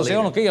follower and then a Paulus ei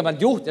leader. olnud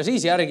kõigepealt juht ja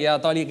siis järgija,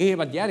 ta oli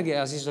kõigepealt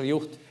järgija ja siis oli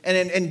juht.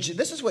 And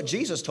this is what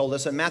Jesus told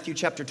us in Matthew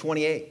chapter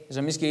 28. Ja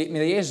see on miski,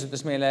 mida Jeesus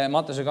ütles meile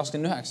Matteuse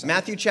 29.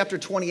 Matthew chapter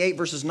 28,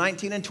 verses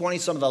 19 and 20,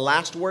 some of the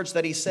last words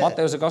that he said.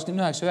 Matteuse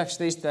 29,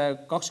 19,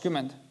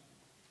 20.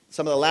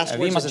 Some of the last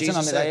words that Viimased Jesus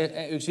sõnad,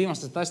 said. üks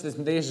viimastest asjadest,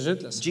 mida Jeesus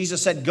ütles.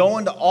 Jesus said, go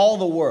into all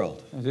the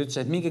world. Ta ütles,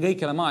 et minge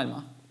kõikjale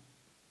maailma.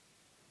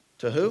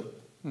 To who?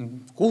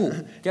 Kuhu?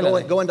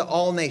 Kellele? Go into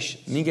all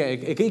nations Minge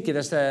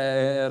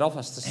kõikidesse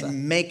rahvastesse.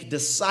 and make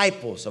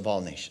disciples of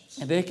all nations.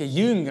 Ja tehke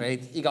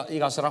jüngreid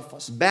igas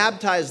rahvas.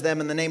 Baptize them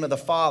in the name of the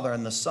Father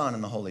and the Son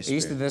and the Holy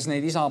Spirit. Istudes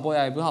neid isa,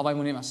 poja ja püha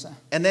vaimu nimesse.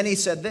 And then he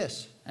said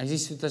this, Ja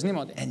siis ütles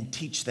niimoodi. and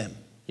teach them.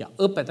 Ja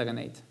õpetage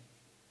neid.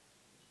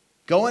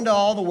 Go into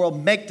all the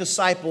world, make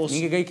disciples,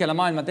 Minge kõikjale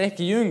maailma,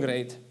 tehke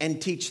jüngreid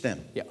and teach them.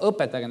 ja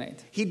õpetage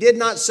neid. He did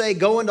not say,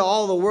 go into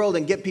all the world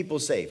and get people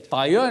saved.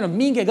 Ta ei öelnud,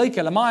 minge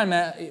kõikjale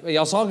maailma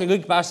ja saage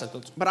kõik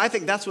päästetud. But I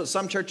think that's what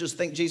some churches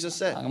think Jesus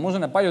said. Aga ma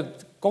usun, et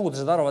paljud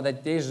kogudused arvavad, et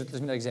Jeesus ütles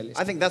midagi sellist.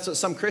 I think that's what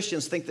some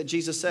Christians think that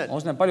Jesus said. Ma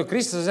usun, et paljud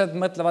kristlased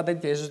mõtlevad,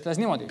 et Jeesus ütles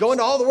niimoodi. Go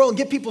into all the world and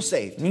get people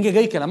saved. Minge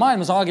kõikjale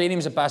maailma, saage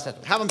inimesed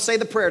päästetud. Have them say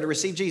the prayer to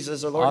receive Jesus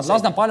as their Lord and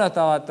Las Savior. nad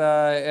paljatavad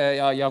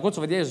ja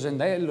kutsuvad Jeesus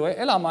enda ellu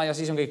elama ja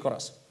siis on kõik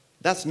korras.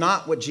 That's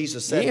not what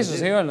Jesus said.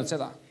 Jeesus ei öelnud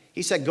seda.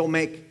 He said, go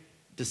make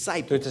Ta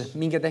disciples. ütles, et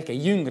minge tehke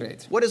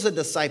jüngreid. What is a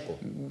disciple?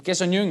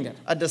 Kes on jünger?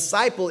 A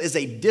disciple is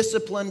a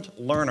disciplined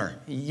learner.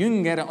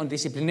 Jünger on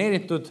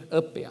distsiplineeritud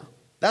õppija.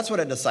 That's what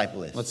a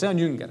disciple is. Vot see on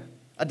jünger.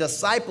 A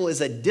disciple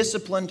is a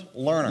disciplined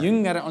learner.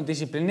 Jünger on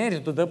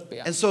distsiplineeritud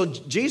õppija. And so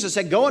Jesus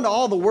said, go into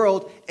all the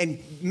world and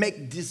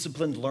make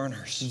disciplined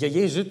learners. Ja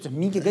Jeesus ütles,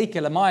 minge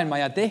kõikjale maailma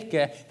ja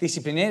tehke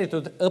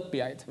distsiplineeritud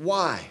õppijaid.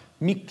 Why?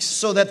 Miks?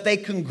 So that they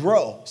can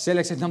grow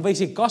Selleks, et nad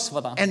võiksid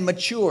kasvada and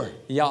mature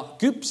ja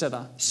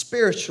küpseda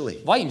spiritually.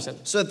 vaimselt.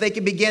 So that they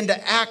can begin to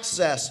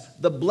access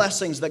the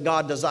blessings that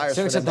God desires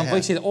for Selleks, them et to nad have.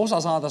 võiksid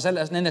osa saada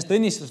nendest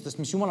õnnistustest,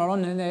 mis Jumalal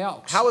on nende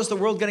jaoks. How is the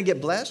world going to get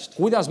blessed?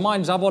 Kuidas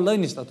maailm saab olla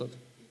õnnistatud?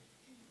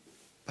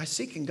 By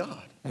seeking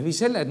God. Läbi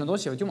selle, et nad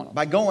otsivad Jumalat.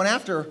 By going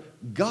after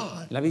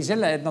God. Läbi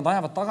selle, et nad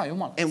ajavad taga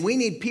Jumalat. And we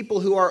need people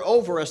who are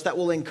over us that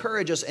will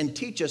encourage us and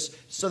teach us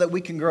so that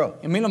we can grow.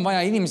 Ja meil on vaja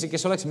inimesi,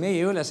 kes oleks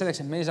meie üle selleks,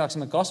 et me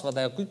saaksime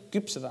kasvada ja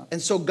küpseda.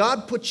 And so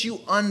God puts you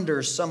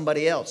under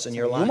somebody else in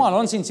your life. Jumal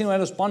on sind sinu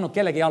elus pannud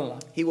kellegi alla.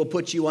 He will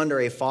put you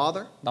under a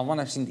father. Ta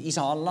paneb sind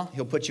isa alla.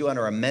 He'll put you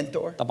under a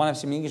mentor, Ta paneb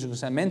sind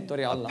mingisuguse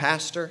mentori alla.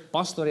 pastor,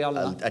 Pastori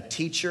alla. a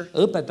teacher,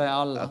 Õpetaja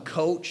a alla.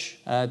 coach.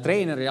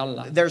 Treeneri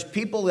alla. There's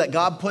people that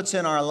God puts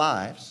in our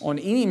lives On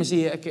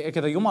inimesi,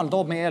 keda Jumal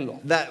toob meie ellu.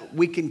 that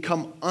we can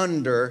come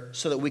under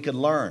so that we could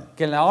learn.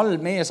 Kelle all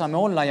meie saame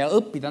olla ja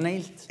õppida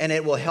neilt. And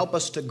it will help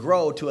us to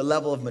grow to a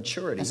level of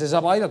maturity Ja see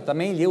saab aidata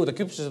meil jõuda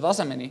küpsuse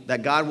tasemeni,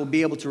 that God will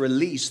be able to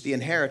release the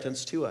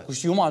inheritance to us.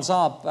 kus Jumal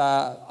saab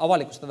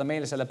avalikustada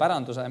meile selle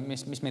päranduse,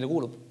 mis meile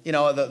kuulub. You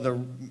know,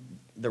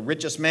 the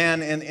richest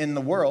man in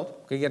the world,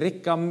 Kõige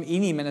rikkam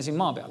inimene siin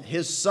maa peal.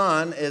 his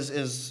son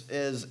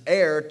is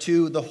heir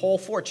to the whole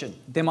fortune.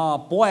 Tema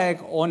poeg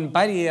on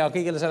pärija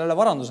kõigele sellele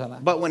varandusele.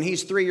 But when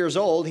he's 3 years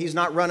old, he's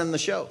not running the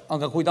show.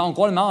 Aga kui ta on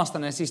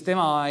 3-aastane, siis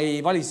tema ei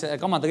valitse,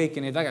 kamanda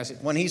kõiki neid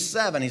vägesid. When he's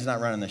 7, he's not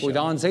running the Kui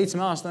ta show. on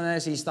 7-aastane,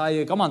 siis ta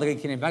ei kamanda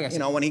kõiki neid You vägesid.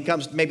 know, when he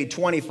comes maybe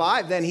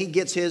 25, then he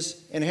gets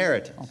his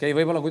inheritance. Okei,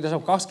 võib-olla kui ta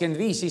saab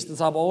 25, siis ta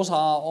saab osa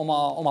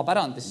oma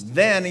pärandist.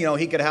 Then, you know,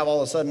 he could have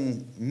all of a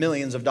sudden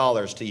millions of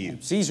dollars to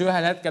use. Siis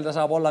ühel hetkel ta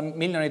saab olla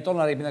miljoneid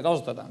dollareid, mida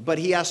kasutada. But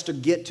he has to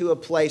get to a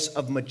place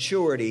of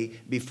maturity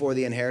before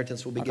the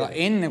inheritance will be Aga given.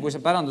 enne kui see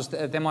pärandus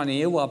temani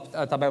jõuab,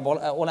 ta peab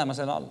olema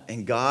selle all.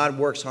 And God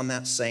works on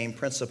that same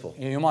principle.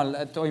 Ja Jumal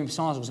toimib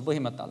samasuguse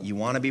põhimõtte all. You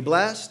want to be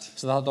blessed?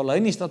 Sa tahad olla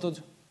õnnistatud?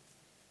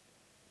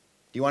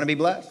 Do you want to be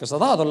blessed? Kas sa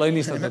tahad olla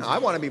õnnistatud? I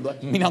want to be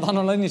blessed. Mina tahan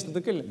olla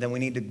õnnistatud küll. Then we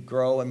need to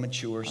grow and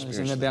mature Siis me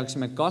spiritually.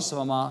 peaksime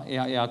kasvama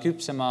ja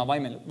küpsema And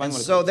vaimulikult.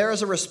 so there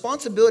is a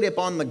responsibility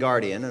upon the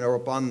guardian or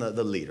upon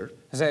the leader.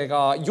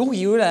 Seega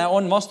juhi üle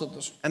on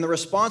vastutus. And the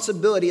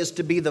responsibility is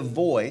to be the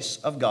voice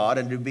of God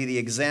and to be the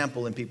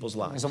example in people's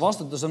Ja lives. see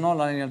vastutus on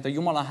olla nii-öelda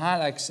Jumala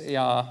hääleks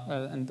ja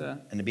And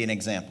to be an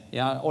example.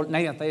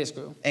 näidata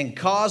eeskuju. And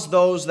cause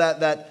those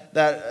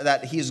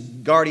that he's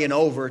guardian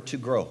over to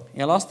grow.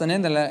 Ja lasta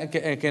nendele,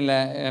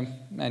 kelle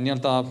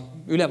nii-öelda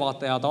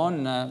ülevaataja ta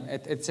on,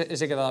 et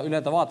see, keda üle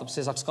ta vaatab,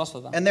 see saaks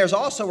kasvada. And there's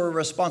also a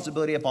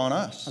responsibility upon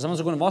us.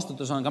 Samasugune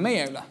vastutus on ka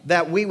meie üle.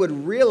 That we would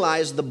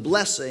realize the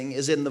blessing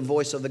is in the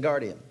voice of the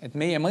guardian. Et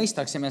meie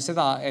mõistaksime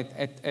seda,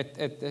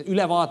 et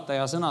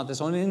ülevaataja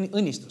sõnades on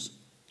õnnistus.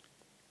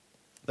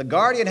 The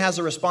guardian has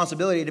a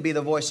responsibility to be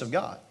the voice of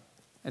God.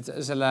 Et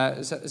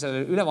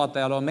selle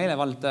ülevaatajal on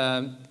meelevald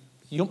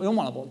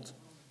Jumala poolt.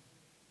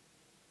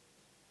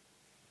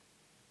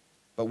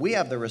 But we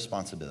have the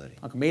responsibility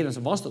Aga meil on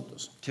see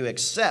vastutus. to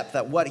accept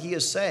that what he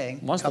is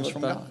saying Vastu comes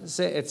from võtta God.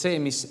 see,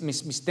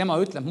 mis tema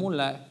ütleb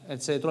mulle,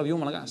 et see tuleb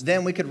Jumala käest.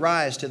 Then we could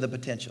rise to the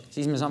potential.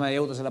 Siis me saame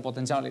jõuda selle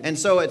potentsiaalini. And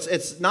so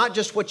it's not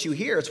just what you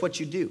hear, it's what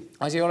you do.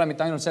 Asi ei ole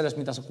mitte ainult selles,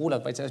 mida sa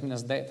kuuled, vaid selles, mida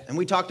sa teed. And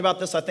we talked about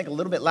this, I think, a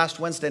little bit last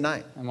Wednesday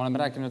night. Me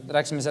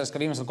rääkisime sellest ka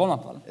viimasel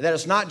kolmapäeval. That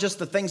it's not just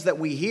the things that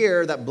we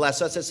hear that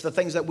bless us, it's the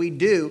things that we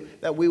do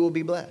that we will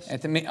be blessed.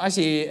 Et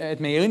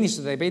meie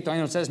õnnistused ei peitu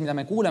ainult selles, mida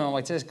me kuuleme,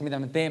 vaid selles, mida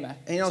me teeme.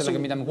 And you know, so Sellega,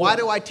 mida me why kuuleme.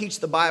 do I teach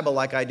the Bible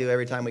like I do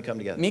every time we come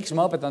together? Miks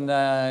ma õpetan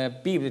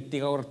piiblit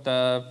iga kord,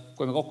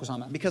 kui me kokku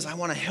saame? Because I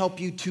want to help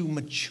you to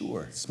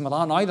mature. Sest ma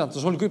tahan aidata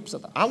sul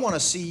küpseda. I want to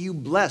see you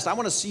blessed. I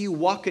want to see you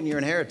walk in your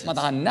Ma inheritance.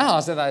 tahan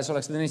näha seda, et sa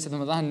oleksid õnnistatud.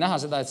 Ma tahan näha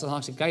seda, et sa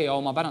saaksid käia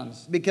oma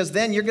pärandis. Because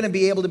then you're going to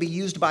be able to be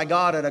used by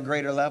God at a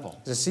greater level.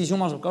 Sest siis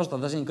Jumal saab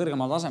kasutada sind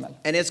kõrgemal tasemel.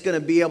 And it's going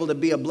to be able to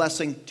be a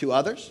blessing to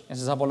others. Ja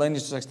see saab olla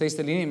õnnistuseks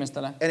teistele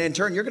inimestele. And in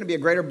turn, you're going to be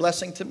a greater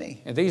blessing to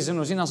me. Ja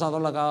teisisõnu, sina saad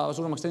olla ka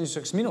suuremaks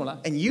õnnistuseks minule.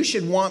 And you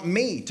should want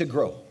me to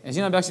grow. Ja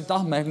sina peaksid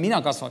tahtma, et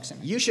mina kasvaksin.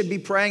 You should be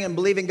praying and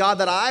believing God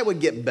that I would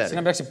get better.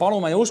 Sina peaksid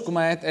paluma ja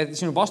uskuma, et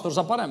sinu pastor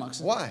saab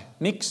paremaks. Why?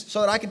 Miks?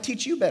 So that I can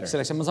teach you better.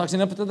 Selleks, et ma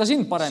saaksin õpetada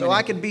sind So I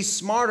paremini. can be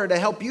smarter to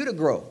help you to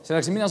grow.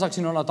 Selleks, et mina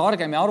saaksin olla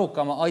targem ja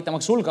arukam,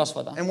 aitamaks sul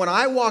kasvada. And when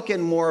I walk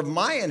in more of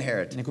my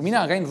inheritance, Ja kui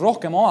mina käin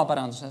rohkem oma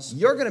päranduses,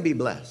 you're going to be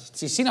blessed.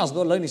 siis sina saad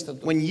olla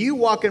õnnistatud. When you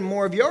walk in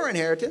more of your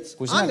inheritance,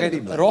 Kui sina I'm going to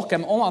be käid blessed.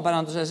 rohkem oma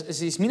päranduses,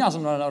 siis mina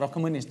saan olla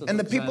rohkem õnnistatud. And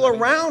the people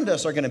around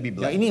us are going to be Ja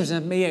blessed.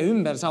 inimesed meie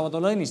ümber saavad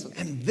olla õnnistatud.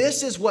 And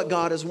this is what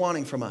God is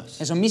wanting from us.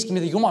 Ja see on miski,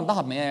 mida Jumal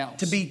tahab meie jaoks.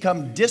 To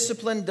become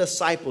disciplined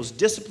disciples,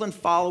 disciplined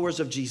followers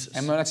of Jesus.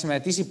 Ja me oleksime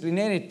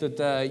distsiplineeritud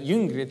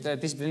jüngrid,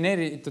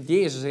 distsiplineeritud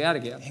Jeesuse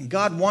järgijad. And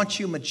God wants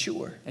you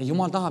mature. Ja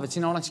Jumal tahab, et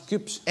sina oleksid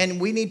küps. And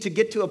we need to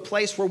get to a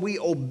place where we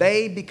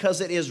obey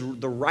because it is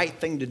the right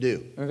thing to do.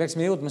 Me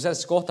peaksime jõudma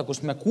sellesse kohta,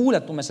 kus me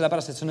kuuletume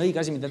sellepärast, et see on õige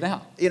asi, mida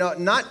teha. You know,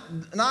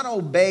 not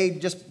obey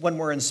just when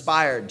we're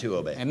inspired to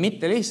obey. Ja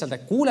mitte lihtsalt,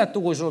 et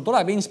kuuletu, kui sul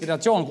tuleb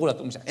inspiratsioon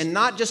kuuletumiseks. And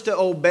not just to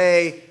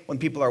obey when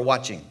people are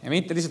watching. Ja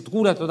mitte lihtsalt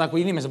kuuletuda,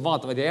 kui inimesed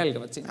vaatavad ja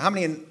jälgivad sind. How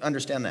many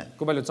understand that?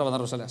 Kui paljud saavad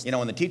aru sellest? You know,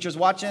 when the teacher's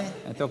watching,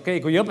 Et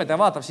kui õpetaja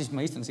vaatab, siis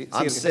ma istun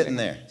I'm sitting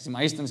there. Siis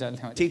ma istun seal.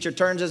 Teacher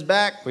turns his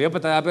back, Kui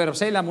õpetaja pöörab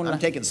selja mulle, I'm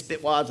taking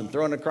spit wads and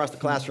throwing it across the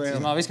siis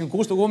classroom. ma viskan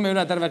kustukummi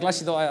üle terve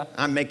klassitoa ja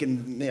I'm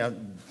making,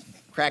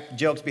 crack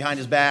jokes behind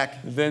his back.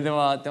 teen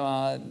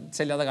tema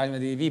selja taga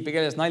niimoodi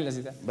viipekeeles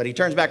naljasid. But he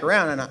turns back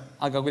around and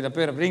Aga kui ta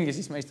pöörab ringi,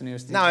 siis ma istun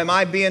just. now am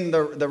I being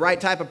the right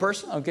type of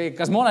person? Okei,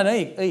 kas ma olen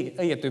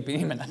õiget tüüpi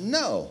inimene?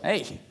 No.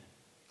 Ei.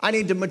 I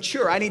need to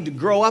mature. I need to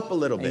grow up a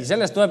little Ei, bit.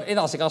 sellest tuleb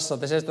edasi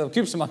kasvada, sellest tuleb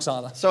küpsemaks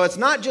saada. So it's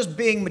not just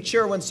being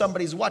mature when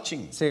somebody's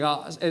watching. Seega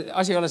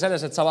asi ei ole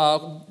selles, et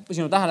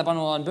sinu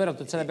tähelepanu on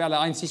pööratud selle peale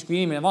ainult siis, kui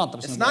inimene vaatab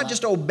It's sinu not peale.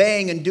 just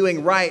obeying and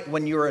doing right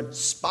when you're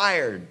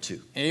inspired to.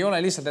 Ei ole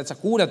lihtsalt, et sa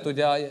kuuletud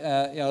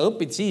ja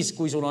õpid siis,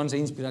 kui sul on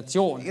see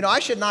inspiratsioon. You know, I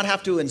should not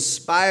have to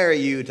inspire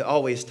you to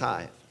always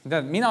tithe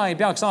Tead, mina ei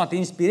peaks alati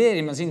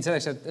inspireerima sind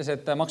selleks,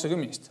 et maksa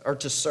kümnist. or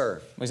to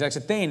serve Või selleks,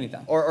 et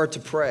teenida. or to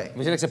pray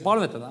Või selleks, et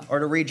palvetada. or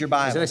to read your Või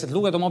Bible. selleks, et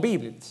lugeda oma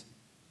piiblit.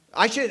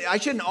 I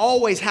shouldn't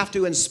always have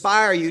to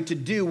inspire you to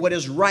do what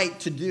is right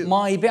to do.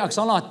 Ma ei peaks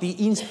alati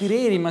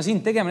inspireerima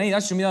sind tegema neid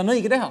asju, mida on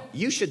õige teha.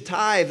 You should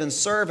tithe and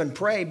serve and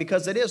pray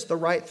because it is the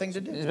right thing to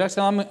do. Sa peaks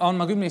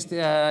andma kümnist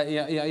ja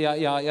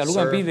lugema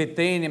Serve. piiblit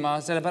teenima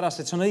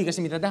sellepärast, et see on õige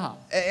asi, mida teha.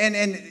 And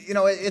you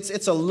know,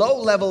 it's a low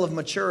level of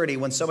maturity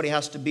when somebody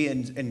has to be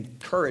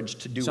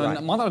encouraged to do See on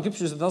right. madal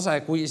küpsuse tase,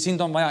 kui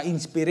sind on vaja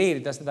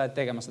inspireerida seda, et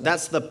tegema seda.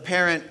 That's the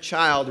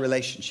parent-child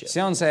relationship.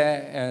 See on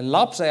see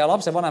lapse ja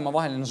lapsevanema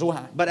vaheline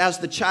suhe. But as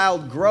the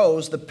child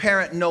grows, the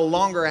parent no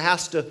longer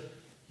has to,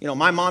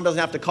 my mom doesn't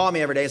have to call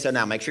me every day and say,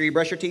 now make sure you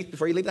brush your teeth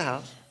before you leave the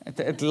house.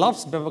 Et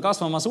laps peab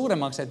kasvama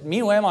suuremaks, et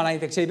minu ema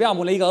näiteks ei pea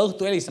mulle iga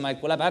õhtu helistama,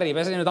 et kui läheb äri,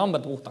 pese nüüd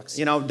hambad puhtaks.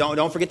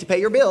 Don't forget to pay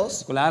your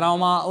bills. Kui ära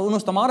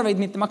unustama arveid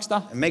mitte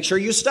maksta. And make sure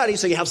you study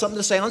so you have something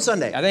to say on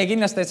Sunday. Ja tee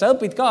kindlasti, et sa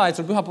õpid ka, et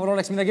sul pühapäeval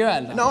oleks midagi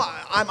öelda. No,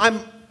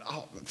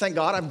 thank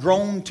God, I've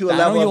grown to a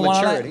level of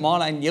maturity Ma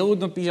olen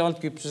jõudnud piisavalt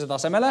küpsuse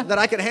tasemele, that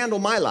I can handle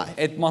my life.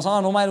 et ma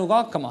saan oma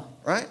eluga hakkama.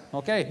 Right?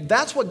 Okay.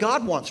 That's what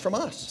God wants from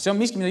us. See on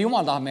miski, mida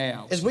Jumal tahab meie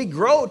jaoks. Is we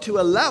grow to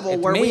a level Et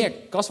where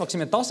meie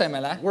kasvaksime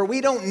tasemele, where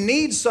we don't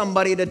need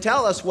somebody to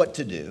tell us what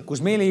to do,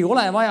 kus meil ei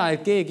ole vaja,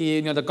 et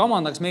keegi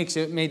kamandaks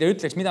meid ja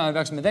ütleks, mida me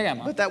peaksime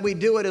tegema. but that we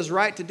do it as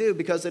right to do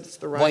because it's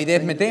the right Vaid et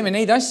thing. me teeme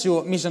neid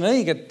asju, mis on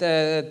õiget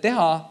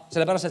teha,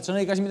 sellepärast et see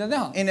on õige asi, mida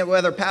teha. And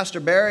whether Pastor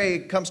Barry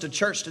comes to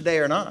church today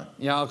or not,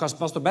 Ja kas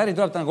pastor Barry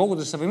tuleb täna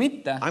kogudusesse või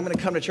mitte, I'm going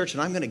to come to church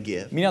and I'm going to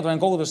give. mina tulen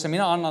kogudusse,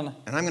 mina annan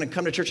And I'm going to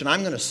come to church and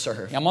I'm going to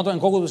serve. ja ma tulen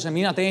kogudusse,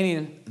 mina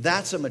teenin.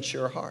 That's a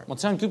mature heart. Vot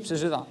see on küpse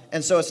süda.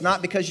 And so it's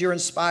not because you're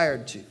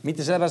inspired to,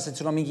 Mitte sellepärast, et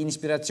sul on mingi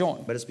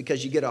inspiratsioon. but it's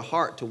because you get a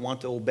heart to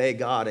want to obey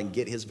God and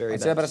get His very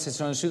best. Sellepärast, et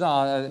sul on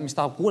süda, mis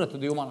tahab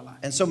kuuletuda Jumalale.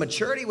 And so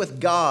maturity with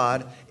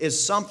God is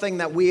something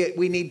that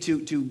we need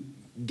to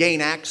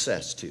gain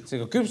access to.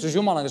 Seega küpsus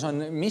Jumalaga, see on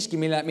miski,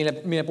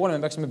 mille poole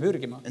me peaksime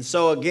pürgima. And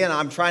so again,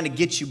 I'm trying to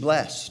get you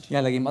blessed.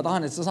 Jällegi, ma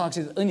tahan, et sa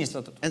saaksid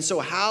õnnistatud. And so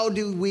how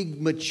do we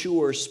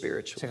mature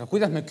spiritually? Seega,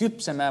 kuidas me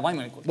küpseme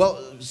vaimelikult? Well,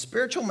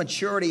 spiritual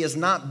maturity is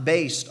not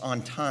based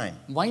on time.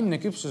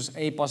 Vaimne küpsus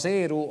ei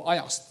baseeru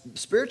ajast.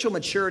 Spiritual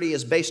maturity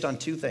is based on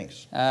two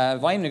things.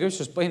 Vaimne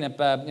küpsus põhineb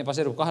ja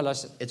baseerub kahel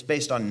asjal. It's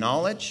based on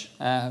knowledge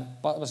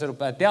Baseerub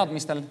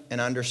teadmistel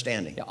and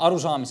understanding. ja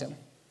arusaamisel.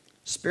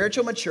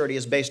 Spiritual maturity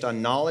is based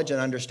on knowledge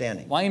and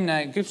understanding.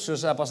 Vaimne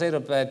küpsus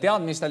baseerub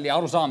teadmistel ja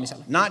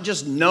arusaamisel. Not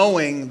just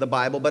knowing the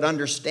Bible, but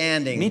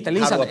understanding Mitte how to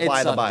lihtsalt, et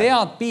apply the sa Bible.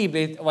 tead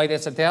piiblit, vaid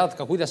et sa tead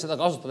ka, kuidas seda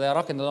kasutada ja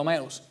rakendada oma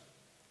elus.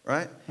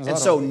 Right? And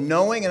so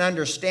knowing and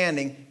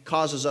understanding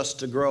causes us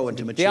to grow and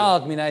to mature.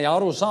 Teadmine ja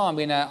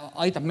arusaamine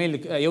aitab meil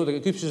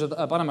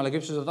jõuda paremale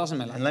küpsuse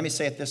tasemele. And let me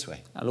say it this way.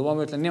 Luba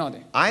ma ütlen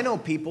niimoodi. I know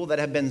people that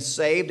have been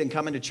saved and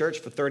coming to church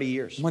for 30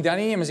 years, Ma tean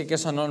inimesi,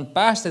 kes on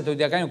päästetud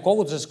ja käinud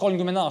koguduses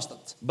 30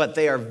 aastat, but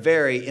they are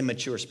very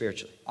immature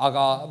spiritually.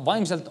 aga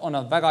vaimselt on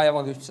nad väga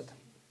ebaküpsed.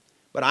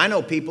 But I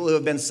know people who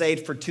have been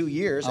saved for 2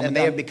 years and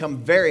they have become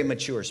very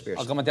mature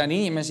spiritually. Aga ma tean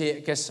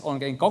inimesi, kes on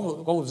käinud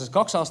koguduses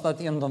 2 aastat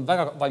ja nad on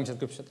väga vaimselt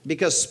küpsed.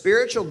 Because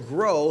spiritual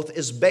growth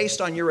is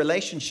based on your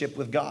relationship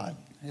with God.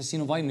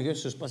 Sinu vaimne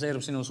küpsus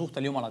baseerub sinu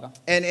suhtel Jumalaga.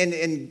 And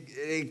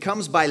it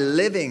comes by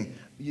living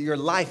your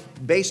life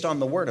based on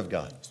the Word of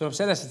God. See tuleb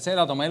sellest, et sa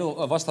elad oma elu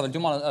vastavalt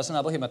Jumala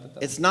sõna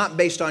põhimõtetele. It's not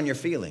based on your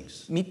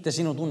feelings. Mitte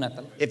sinu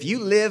tunnetel. If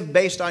you live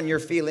based on your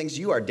feelings,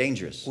 you are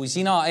dangerous. Kui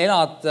sina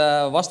elad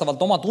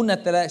vastavalt oma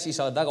tunnetele, siis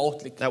sa oled väga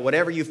ohtlik. That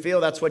whatever you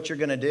feel, that's what you're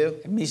going to do.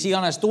 Mis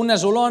iganes tunne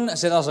sul on,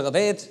 seda sa ka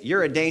teed.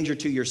 You're a danger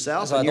to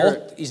yourself. Sa oled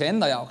oht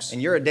iseenda jaoks.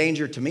 And you're a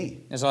danger to me.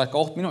 Ja sa oled ka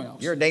oht minu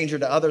jaoks. You're a danger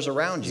to others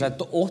around you. Sa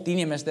oled oht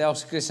inimeste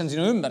jaoks, kes on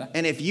sinu ümber.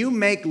 And if you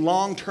make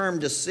long-term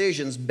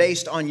decisions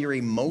based on your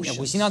emotions, ja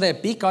kui sina teed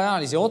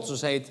pikaajalisi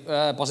otsuseid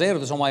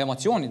baseerudes oma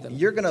emotsioonidel,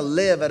 you're going to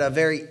live at a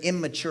very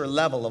immature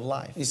level of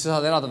life. siis sa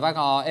saad elada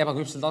väga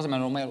ebaküpsel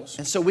tasemel oma elus.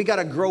 And so we got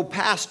to grow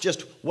past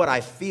just what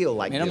I feel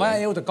like Meil on vaja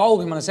doing. jõuda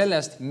kaugemale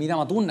sellest, mida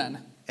ma tunnen.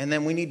 And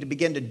then we need to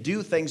begin to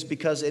do things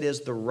because it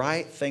is the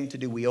right thing to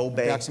do. We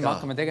obey Peaksime God.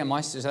 hakkama tegema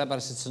asju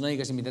sellepärast, et see on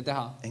õigesi, mida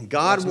teha. And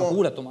God, Peaksime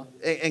kuuletuma.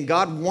 and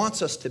God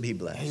wants us to be Ja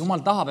blessed. Jumal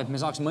tahab, et me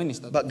saaksime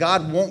õnnistada. But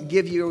God won't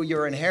give you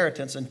your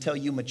inheritance until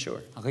you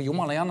mature. Aga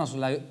Jumal ei anna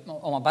sulle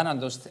oma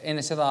pärandust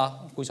enne seda,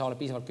 kui sa oled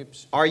piisavalt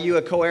küps. Are you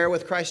a co-heir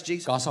with Christ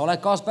Jesus? Kas sa oled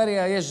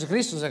kaaspärija Jeesuse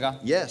Kristusega?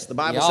 Yes, the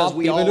Bible Ja says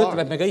we all Piibel ütleb,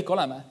 are. et me kõik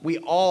oleme. We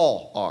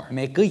all are.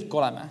 Me kõik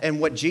oleme. And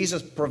what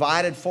Jesus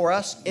provided for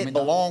us, it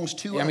belongs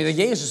to Ja mida us.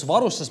 Jeesus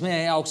varustas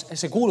meie jaoks,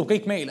 see kuulub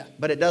kõik meile.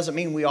 But it doesn't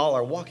mean we all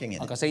are walking in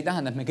it. Aga see ei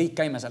tähenda, et me kõik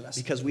käime selles.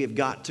 Because we have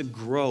got to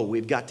grow.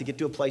 We've got to get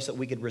to a place that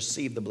we could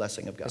receive the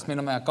blessing of God. Sest meil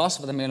on vaja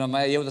kasvada, meil on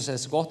vaja jõuda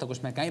sellesse kohta,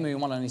 kus me käime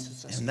Jumala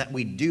õnnistuses. And that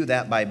we do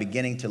that by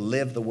beginning to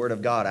live the Word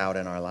of God out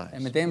in our Ja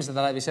lives. me teeme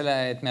seda läbi selle,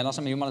 et me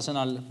laseme Jumala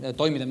sõnal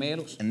toimida meie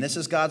elus. And this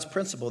is God's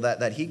principle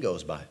that He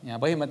goes by. Ja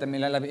põhimõte,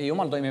 mille läbi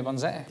Jumal toimib, on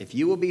see, If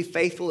you will be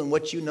faithful in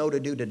what you know to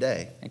do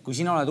today, et kui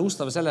sina oled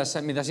ustav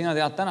sellesse, mida sina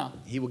tead täna,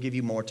 He will give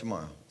you more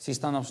tomorrow. siis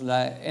ta annab sulle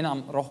enam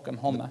rohkem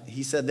homme.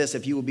 He said this,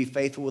 if you will be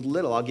faithful with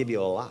little, I'll give you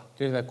a lot.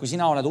 Ta ütleb, et kui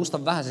sina oled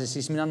ustav väheses,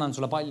 siis mina annan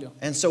sulle palju.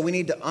 And so we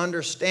need to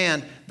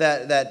understand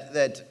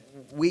that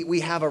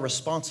we have a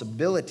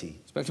responsibility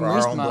for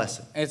our own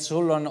blessing. Et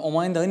sul on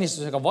omaenda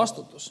õnnistusega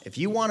vastutus. If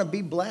you want to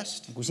be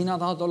blessed, Kui sina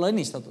tahad olla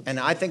õnnistatud, and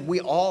I think we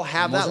all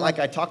have that, like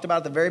I talked about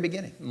at the very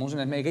beginning. ma usun,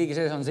 et meie kõigi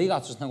sees on see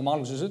igatsus, nagu ma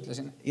alguses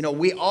ütlesin. You know,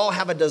 we all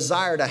have a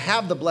desire to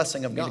have the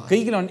blessing of God.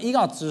 Kõigil on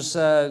igatsus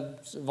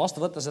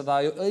vastu võtta seda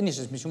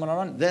õnnistust, mis Jumalal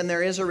on. Then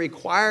there is a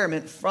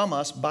requirement from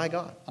us by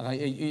God. Aga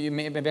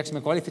me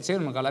peaksime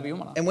kvalifitseeruma ka läbi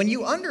Jumala. And when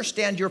you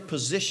understand your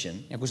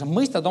position, Ja kui sa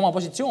mõistad oma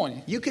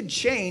positsiooni, you could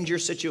change your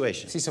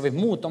situation. siis sa võid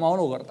muuta oma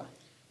olukorda.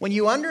 When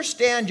you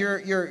understand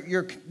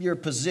your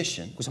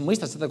position, Kui sa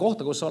mõistad seda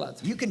kohta, kus sa oled,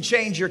 you can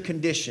change your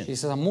condition. siis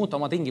sa saad muuta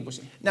oma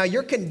tingimusi. Now,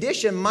 your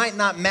condition might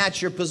not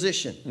match your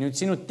position. Nüüd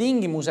sinu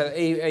tingimused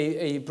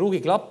ei pruugi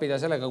klappida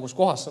sellega, kus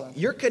kohas sa oled.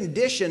 Your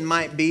condition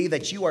might be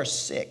that you are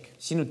sick.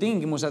 Sinu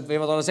tingimused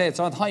võivad olla see, et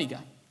sa oled haige.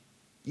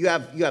 You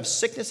have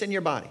sickness in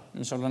your body.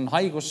 Sul on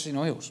haigus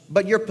sinu õhus.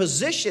 But your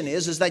position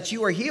is that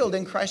you are healed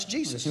in Christ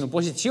Jesus. Sinu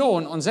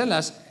positsioon on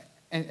selles,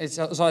 et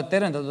sa oled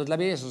terendatud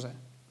läbi Jeesuse.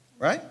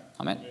 Right?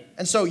 Amen.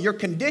 And so your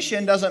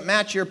condition doesn't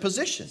match your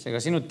position. Seega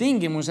sinu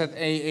tingimused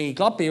ei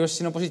klapi just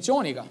sinu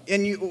positsiooniga.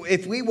 And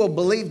if we will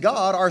believe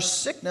God, our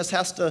sickness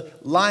has to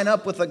line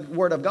up with the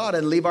Word of God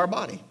and leave our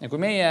body. Ja kui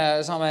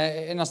meie saame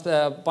ennast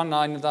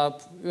panna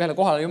ühele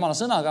kohale Jumala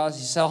sõnaga,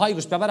 siis see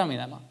haigus peab ära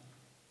minema.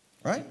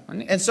 Right?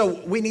 And so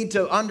we need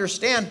to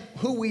understand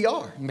who we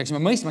are. Me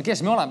peaksime mõistma,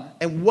 kes me oleme.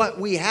 And what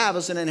we have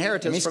as an Ja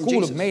inheritance mis from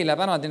kuulub Jesus. meile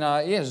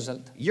pärandina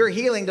Jeesuselt. Your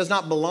healing does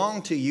not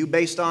belong to you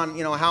based on,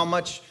 how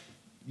much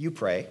you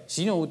pray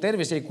Sinu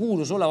tervis ei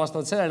kuulu sulle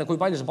vastavalt sellele, kui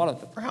palju sa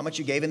palvetad. or how much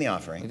you gave in the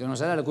offering. Või tänu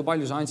sellele, kui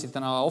palju sa andsid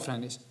täna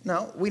ohvrandis.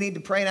 No, we need to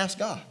pray and ask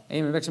God.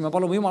 Ei, me peaksime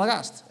paluma Jumala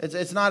käest.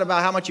 It's not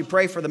about how much you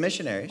pray for the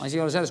missionaries, Asi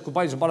ei ole selles, kui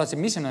palju sa palvetad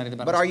missionäride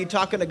but pärast. are you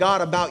talking to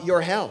God about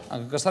your health?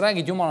 Aga kas sa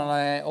räägid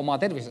Jumalale oma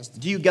tervisest?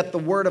 Do you get the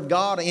Word of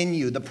God in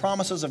you, the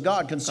promises of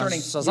God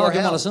concerning Kas sa your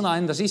saad Jumala health? sõna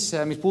enda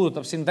sisse, mis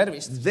puudutab sinu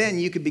tervist? Then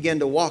you could begin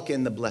to walk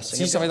in the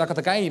blessing Siis of sa võid God.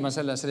 hakata käima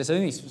sellise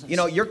õnnistuses.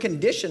 Your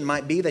condition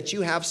might be that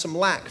you have some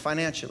lack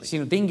financially.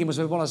 Sinu tingimus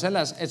võib olla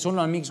selles, et sul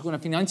on mingisugune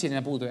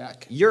finantsiline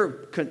puudujääk.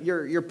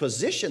 Your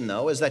position,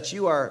 though, is that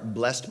you are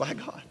blessed by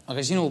God. Aga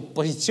sinu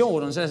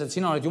positsioon on selles, et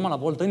sina oled Jumala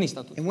poolt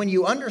õnnistatud. And when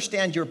you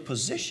understand your Ja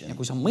position,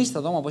 kui sa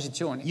mõistad oma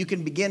positsiooni, you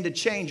can begin to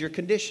change your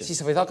condition. siis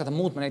sa võid hakata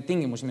muutma neid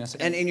tingimusi, millest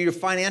sa And käid. your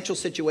financial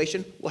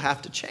situation will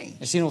have to change.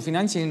 Ja sinu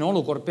finantsiline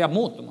olukord peab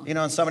muutuma.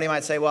 And somebody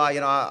might say, well,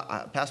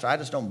 Pastor, I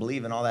just don't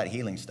believe in all that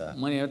healing stuff.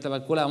 Mõni ütleb,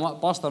 et kuule,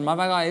 pastor, ma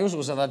väga ei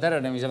usu seda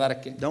tervenemise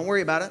värki. Don't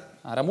worry about it.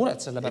 Ära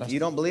muretse selle If pärast. you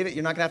don't believe it,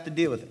 you're not going to have to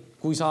deal with it.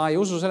 Kui sa ei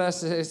usu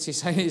sellest, siis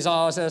sa ei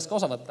saa sellest ka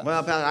osa võtta.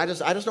 Well, I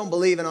just don't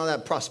believe in all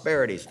that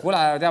prosperity stuff. Kuule,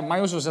 tead, ma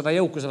ei usu seda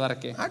jõukuse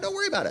värki. Don't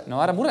worry about it. No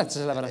ära muretse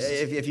selle pärast.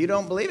 If you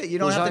don't believe it, you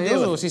don't Kui sa have to ei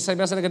deal usu, with it. siis sa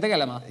ei pea sellega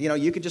tegelema.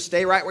 You could just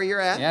stay right where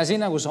you're at, Ja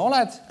siin nagu sa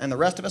oled, and the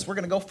rest of us, we're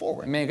going to go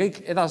forward. me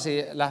kõik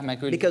edasi lähme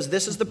küll, Because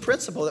this is the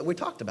principle that we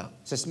talked about.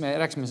 sest me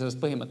rääkisime sellest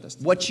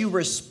põhimõttest. What you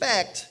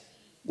respect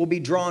will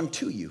be drawn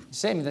to you,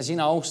 See, mida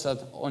sina austad,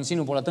 on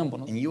sinu poole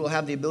tõmbunud. and you will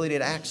have the ability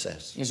to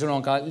access. Ja sul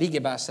on ka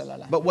ligipääs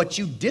sellele. But what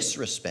you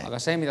disrespect Aga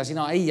see, mida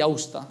sina ei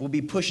austa, will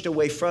be pushed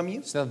away from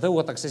you, seda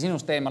tõugatakse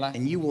sinust eemale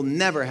and you will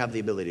never have the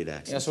ability to ja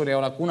access. sul ei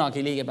ole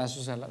kunagi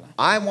ligipääsu sellele.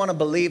 I want to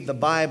believe the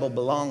Bible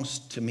belongs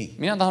to me.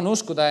 Mina tahan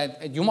uskuda,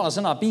 et Jumala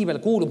sõna, Piibel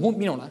kuulub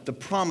minule. The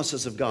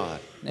promises of God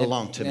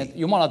belong to Need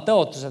me. Jumala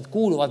tõotused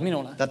kuuluvad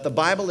minule. That the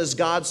Bible is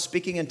God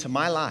speaking into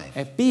my life,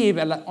 Et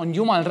Piibel on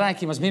Jumal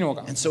rääkimas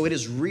minuga. and so it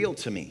is real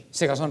to me.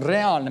 Seega see on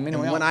reaalne minu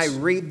And when I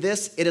jaoks. read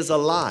this, it is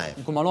alive,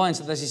 Kui ma loen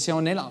seda, siis see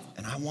on elav.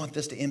 and I want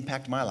this to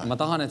impact my life. Ma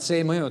tahan, et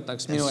see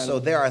mõjutaks And minu so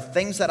elu. there are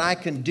things that I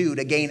can do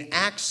to gain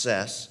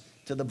access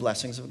to the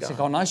blessings of Seega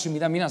God. on asju,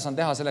 mida mina saan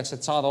teha selleks, et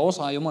saada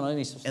osa Jumala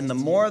õnnistust. And the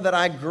more that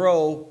I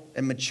grow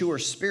and mature Ma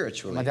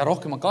spiritually, tean,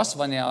 rohkem ma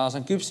kasvan ja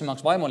saan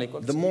küpsemaks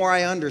vaimulikult. the more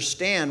I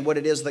understand what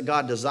it is that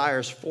God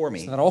desires for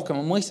me, Seda rohkem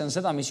ma mõistan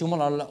seda, mis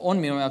Jumalal on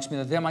minu jaoks,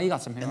 mida tema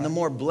igatseb minu and the jaoks.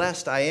 more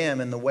blessed I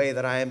am in the way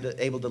that I am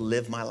able to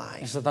live my Ja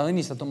life. seda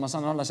õnnistatud ma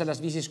saan olla selles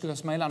viisis,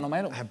 kuidas ma elan oma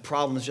elu. I have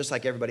problems just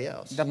like everybody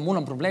else, Tead, mul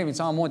on probleemid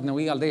samamoodi nagu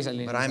igal teisel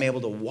but inimesel. I'm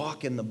able to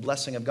walk in the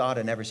blessing of God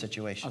in every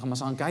situation. Aga ma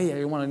saan käia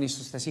Jumala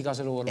õnnistustes igas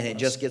And it eluolukorras.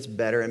 just gets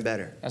better and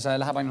better. Ja see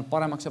läheb ainult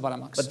paremaks ja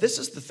paremaks. But this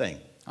is the thing.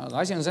 Aga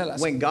asi on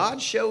selles, When God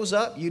shows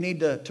up, you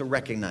need to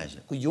recognize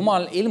it. kui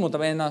Jumal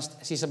ilmutab ennast,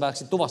 siis sa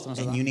peaksid tuvastama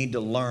seda. And you need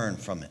to learn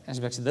from it. Ja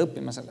sa peaksid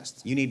õppima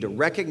sellest. You need to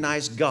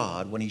recognize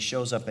God when he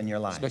shows up in your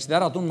Sa life. peaksid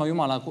ära tundma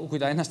Jumala, kui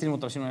ta ennast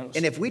ilmutab sinu elus.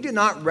 And if we do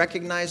not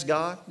recognize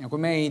God, Ja kui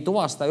me ei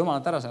tuvasta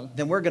Jumalat ära seal,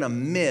 then we're going to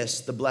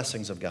miss the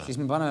blessings of God. siis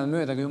me paneme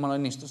mööda ka Jumala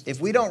õnnistust.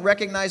 If we don't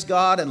recognize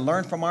God and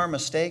learn from our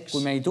mistakes,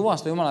 Kui me ei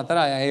tuvasta Jumalat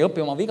ära ja ei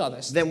õpi oma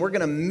vigadest, then we're going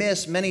to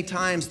miss many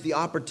times the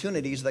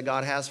opportunities that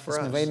God has for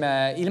siis me us. võime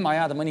ilma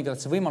jääda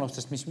mõningatest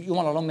võimalustest, mis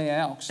Jumalal on meie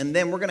jaoks. And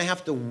then we're going to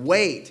have to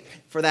wait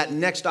for that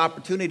next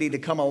opportunity to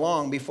come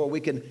along before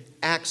we can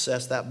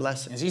access that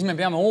blessing. Ja siis me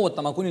peame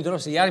ootama, kuni tuleb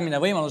see järgmine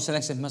võimalus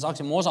selleks, et me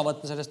saaksime osa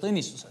võtta sellest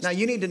õnnistusest. Now,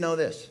 you need to know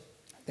this.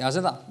 Teha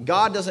seda.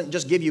 God doesn't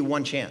just give you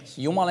one chance.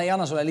 Jumal ei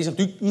anna sulle lihtsalt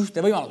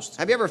ühte võimalust.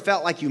 Have you ever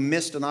felt like you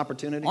missed an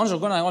opportunity? On sul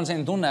kunagi on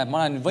selline tunne, et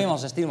ma olen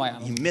võimalusest ilma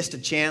jäänud? You missed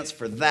a chance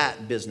for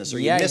that business,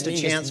 or you Jäid missed a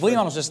mingist chance for,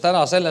 võimalusest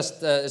ära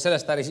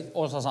sellest äri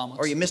osa saamaks.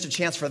 or you missed a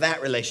chance for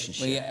that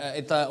relationship, Või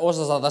et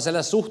osa saada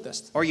sellest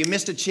suhtest. or you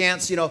missed a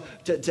chance,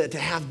 to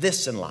have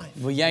this in life.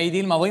 Või jäid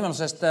ilma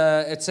võimalusest,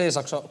 et see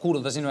saaks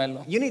kuuluda sinu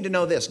ellu. You need to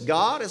know this.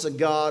 God is a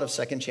God of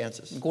second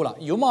chances. Kuula,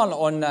 Jumal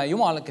on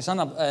Jumal, kes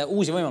annab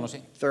uusi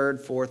võimalusi.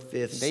 Third, fourth,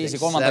 fifth, Teisi,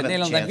 sixth, kolmandaid, seventh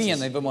neljandaid, chances.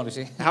 viiendaid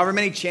võimalusi. However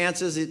many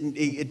chances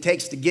it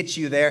takes to get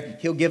you there,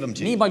 he'll give them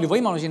to Nii you. palju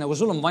võimalusi, nagu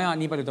sul on vaja,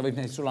 nii palju ta võib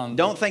neid sulle anda.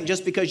 Don't think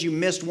just because you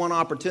missed one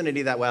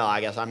opportunity that, well,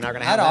 I guess I'm not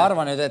going to have Ära that.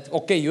 arva nüüd, et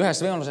okei,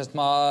 ühest võimalusest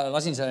ma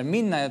lasin sellele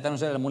minna ja tänu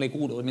sellele mul ei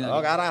kuulu Oh,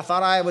 midagi. God, I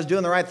thought I was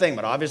doing the right thing,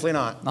 but obviously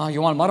not. Noh,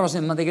 Jumal, ma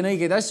arvasin, et ma tegin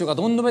õigeid asju, aga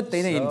tundub, et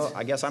ei teinud. So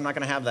I guess I'm not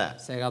going to have that.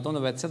 Seega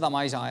tundub, et seda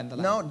ma ei saa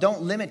endale. No,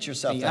 don't limit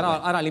yourself Ei, that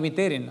way. ära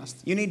limiteeri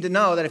ennast. You need to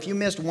know that if you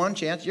missed one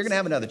chance, you're going to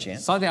have another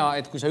chance. Sa tea,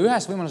 et kui sa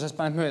ühest võimalusest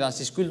paned mööda,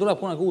 siis küll tuleb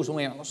kunagi uus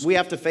võimalus. We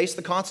have to face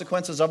the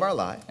consequences of our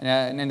life.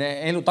 Nende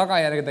elu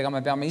tagajärgedega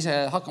me peame ise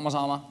hakkama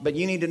saama. But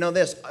you need to know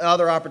this,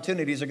 other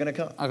opportunities are going to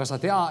come. Aga sa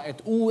tea,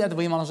 et uued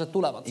võimalused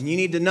tulevad. And you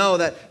need to know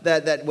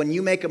that when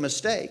you make a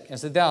mistake, Ja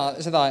sa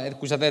tea seda, et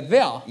kui sa teed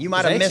vea, you kui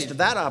might sa have missed eksid,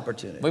 that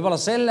opportunity. võib-olla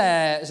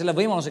selle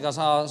võimalusega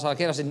sa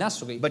keerasid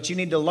nässu kõik. But you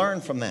need to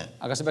learn from that.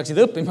 Aga sa peaksid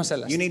õppima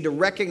sellest. You need to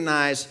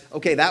recognize,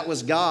 okay, that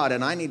was God,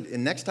 and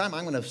next time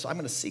I'm going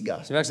to see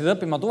God. Sa peaksid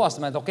õppima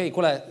tuvastama, et okei,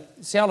 kuule,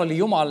 seal oli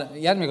Jumal,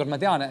 järgmine kord ma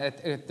tean,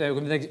 et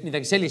kui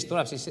midagi sellist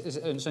tuleb, siis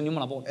see on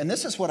Jumala poolt. And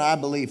this is what I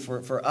believe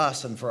for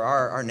us and for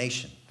our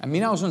nation.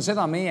 Mina usun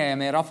seda meie ja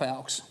meie rahva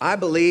jaoks. I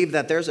believe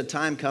that there's a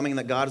time coming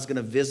that God is going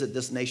to visit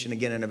this nation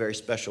again in a very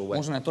special Ma way.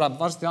 usun, et tuleb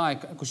varsti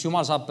aeg, kus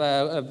Jumal saab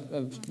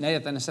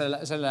näidata ennast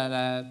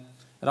sellele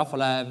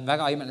rahvale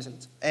väga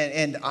imeliselt.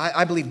 And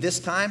I believe this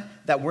time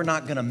that we're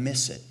not going to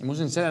miss it. Ja ma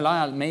usun, et sellel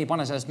ajal me ei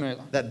pane sellest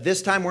mööda. That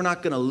this time we're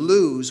not going to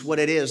lose what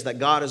it is that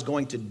God is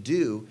going to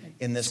do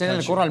in this Sellel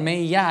country. korral me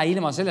ei jää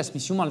ilma sellest,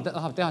 mis Jumal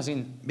tahab teha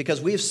siin.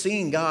 Because we've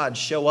seen God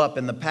show up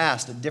in the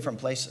past at different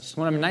places.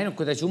 Me oleme näinud,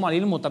 kuidas Jumal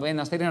ilmutab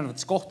ennast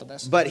erinevates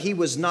kohtades. But he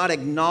was not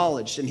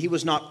acknowledged and he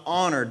was not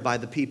honored by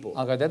the people.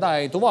 Aga teda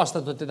ei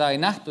tuvastatud, teda ei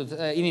nähtud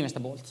inimeste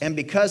poolt. And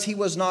because he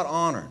was not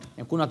honored,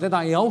 Ja kuna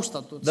teda ei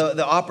austatud,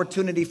 the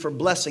opportunity for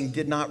blessing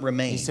did not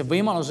remain. siis see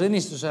võimalus jumaluse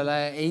õnnistusele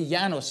ei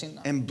jäänud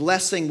sinna. And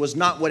blessing was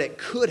not what it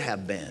could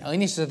have been.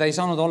 Õnnistused ei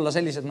saanud olla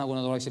sellised, nagu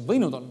nad oleksid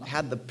võinud olla.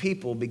 Had the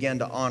people began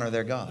to honor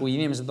their God. Kui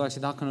inimesed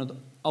oleksid hakanud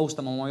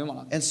austama oma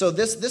Jumalat. And so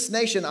this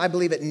nation, I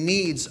believe it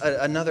needs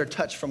another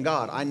touch from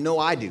God. I know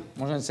I do.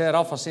 Ma usun, et see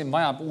rahvas siin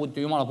vajab uut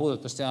Jumala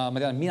puudutust ja ma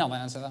tean, et mina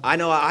vajan seda. I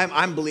know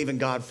I'm believing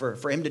God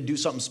for him to do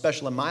something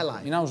special in my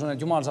life. Mina usun, et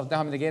Jumal saab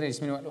teha midagi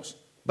erilist minu elus.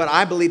 But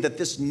I believe that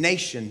this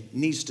nation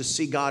needs to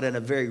see God in a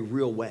very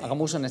real way. Aga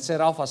ma usun, et see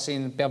rahvas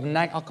siin peab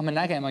hakkama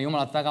nägema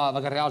Jumalat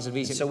väga reaalsel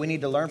viisil. So we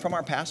need to learn from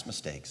our past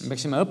mistakes. Me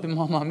peaksime õppima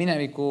oma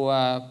mineviku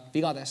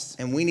vigadest.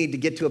 And we need to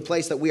get to a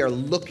place that we are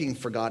looking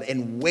for God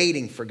and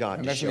waiting for God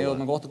Me to peaksime show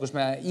jõudma up. kohta, kus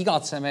me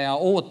igatseme ja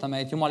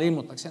ootame, et Jumal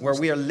ilmutaks Where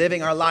ennast. we are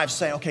living our lives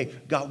saying, okay,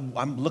 God,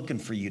 I'm looking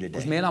for you Kus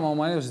today. me elame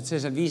oma elus, et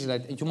sellisel viisil,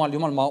 et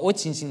Jumal, ma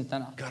otsin sind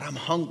täna. God, I'm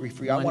hungry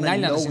for you. I Ma want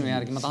olen to näljaga know sinu you.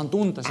 järgi, ma tahan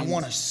tunda I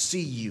want sind. to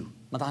see you.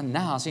 Ma tahan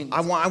näha sind.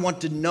 I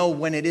want to know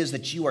when it is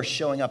that you are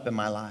showing up in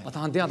my life. Ma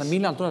tahan teada,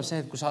 millal tuleb see,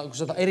 et kui sa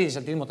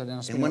eriliselt ilmutad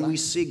ennast And when minule. we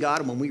see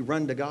God and when we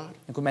run to God,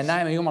 Ja kui me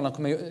näeme Jumalat,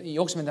 kui me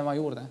jookseme tema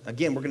juurde,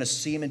 again, we're going to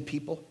see him in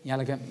people.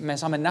 jällegi me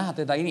saame näha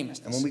teda And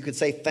inimestes. when we could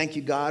say, thank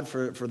you, God,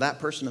 for that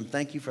person, and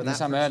thank you for Me that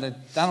saame person. öelda,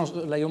 et tänu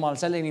sulle Jumal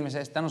selle inimese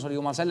eest, tänu sulle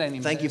Jumal selle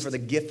inimese Thank you for eest.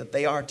 the gift that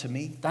they are to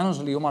me. Tänu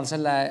sulle Jumal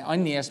selle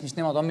anni eest, mis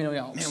nemad on minu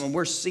jaoks. Man, when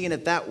we're seeing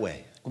it that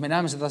way, Kui me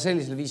näeme seda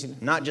sellisel viisil.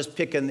 not just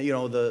picking,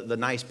 the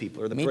nice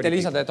people or the Mitte pretty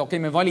lisada, people, et okei,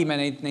 me valime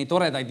neid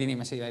toredaid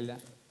inimesi välja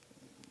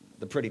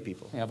the pretty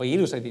people ja, või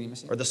ilusaid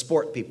inimesi or the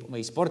sport people.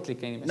 või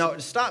sportlikke inimesi. No,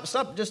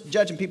 stop just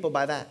judging people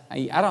by that.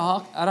 Ei, ära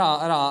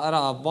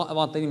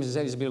vaata inimesi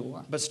sellise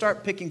pilguga. But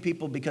start picking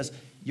people because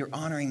you're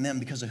honoring them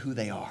because of who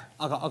they are.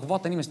 Aga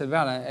vaata inimestele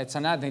peale, et sa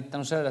näed neid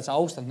tänu sellele, et sa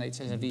austad neid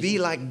sellisel Be viisil.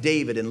 like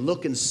David and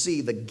look and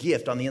see the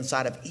gift on the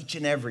inside of each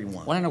and every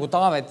one. Ole nagu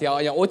Taavet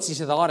ja otsi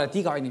seda aaret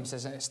iga inimese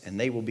seest. And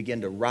they will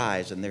begin to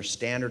rise in their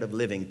standard of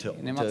living to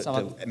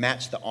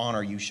match the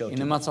honor you show Ja to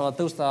them. nemad saavad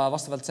tõusta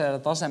vastavalt sellele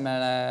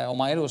tasemele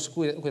oma elus,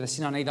 kuidas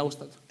sina neid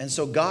austad. And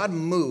so God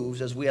moves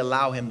as we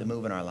allow him to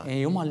move in our life.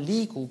 Ja Jumal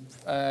liigub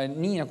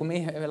nii, nagu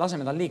me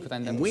laseme tal liikuda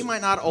enda And we elus.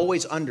 might not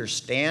always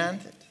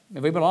understand it, Me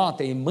võib-olla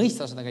alati ei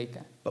mõista seda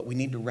kõike, but we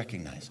need to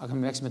recognize it. aga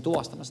me peaksime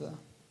tuvastama seda.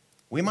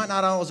 We might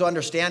not always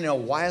understand,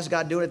 why is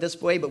God doing it this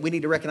way, but we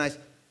need to recognize,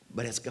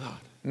 but it's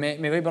God. Me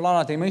võib-olla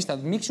alati ei mõista,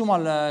 et miks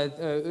Jumal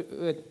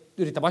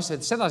üritab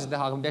asjadest sedasi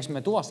teha, aga me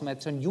peaksime tuvastama,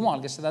 et see on Jumal,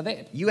 kes seda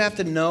teeb. You have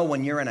to know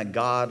when you're in a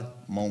God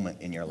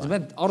moment in your Sa life.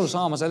 pead aru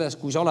saama sellest,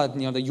 kui sa oled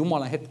nii-öelda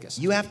Jumala hetkes.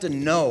 You have to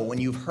know when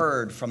you've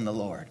heard from the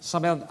Lord.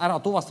 Sa pead ära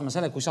tuvastama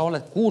selle, kui sa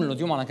oled kuulnud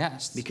Jumala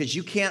käest. Because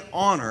you can't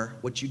honor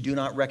what you do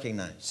not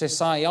recognize. Sest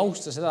sa ei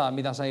austa seda,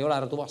 mida sa ei ole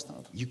ära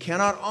tuvastanud. You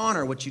cannot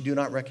honor what you do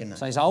not recognize.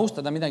 Sa ei saa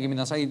austada midagi,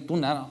 mida sa ei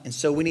tunne ära. And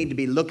so we need to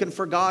be looking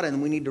for God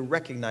and we need to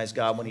recognize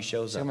God when he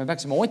shows Seega up. me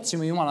peaksime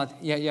otsima Jumalat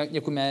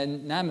ja kui me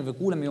näeme või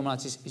kuuleme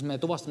Jumalat, siis me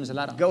tuvastame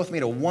selle ära. Go with me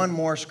to one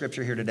more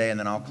scripture here today and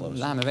then I'll close.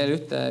 Läheme veel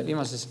ühte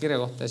viimasesse kirja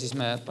kohta ja siis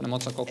me paneme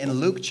otsad kokku. In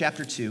Luke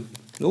chapter 2,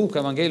 Luuka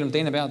evangeelium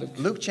 2. peatükk.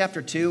 Luke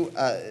chapter 2,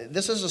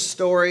 this is a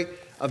story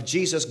of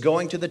Jesus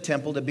going to the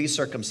temple to be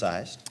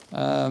circumcised.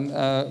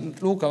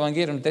 Luuka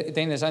evangeelium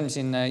 2. salm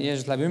siin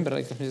Jeesus läheb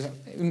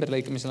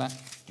ümberlõikamisele.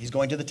 He's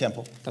going to the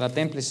temple. Ta läheb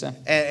templisse.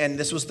 And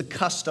this was the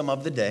custom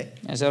of the day.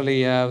 Ja see oli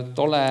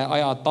tolle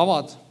aja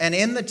tavad. And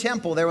in the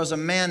temple there was a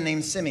man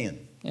named Simeon.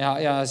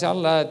 Ja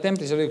seal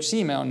templis oli üks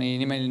Simeoni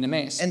nimeline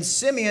mees. And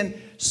Simeon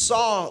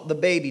saw the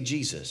baby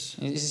Jesus.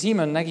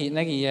 Simeon nägi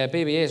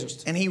beebi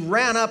Jeesust. And he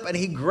ran up and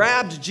he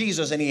grabbed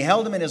Jesus and he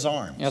held him in his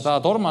arms. Ja ta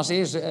tormas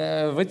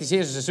võttis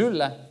Jeesuse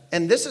sülle.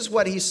 And this is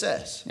what he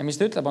says. Ja mis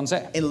ta ütleb on see.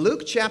 In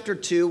Luke chapter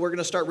 2, we're going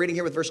to start reading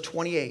here with verse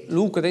 28.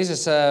 Luuka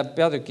 2.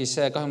 peatükis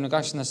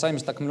 28.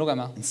 salmist hakkame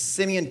lugema. And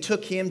Simeon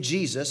took him,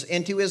 Jesus,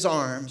 into his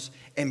arms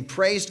and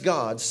praised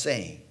God,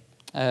 saying,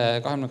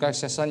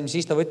 28. salm,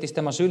 siis ta võttis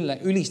tema sülle,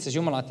 ülistas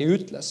Jumalat ja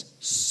ütles.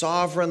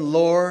 Sovereign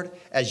Lord,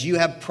 as you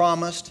have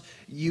promised,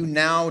 you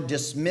now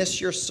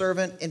dismiss your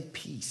servant in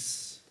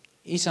peace.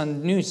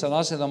 Isand, nüüd sa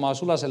lased oma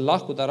sulasel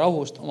lahkuda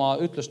rahust oma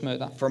ütlust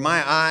mööda. For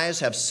my eyes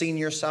have seen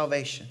your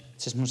salvation,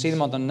 Sest mu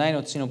silmad on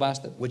näinud sinu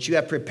päästet, which you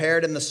have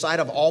prepared in the sight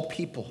of all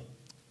people,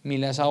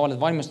 mille sa oled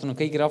valmistunud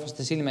kõigi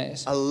rahvaste silme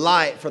ees. a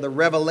light for the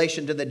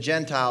revelation to the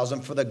Gentiles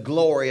and for the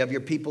glory of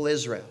your people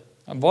Israel.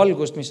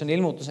 Valgust, mis on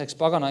ilmutuseks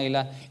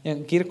paganaile ja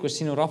kirkus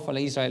sinu rahvale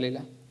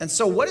Iisraelile. And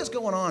so what is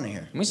going on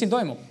here? Mis siin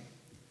toimub?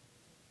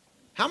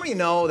 How many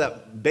know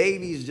that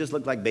babies just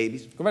look like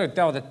babies? Kui paljud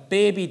teavad, et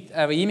beebid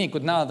või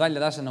imikud näevad välja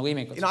täpselt nagu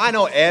imikud? I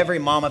know every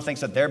mama thinks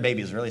that their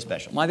baby is really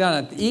special. Ma tean,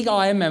 et iga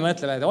emme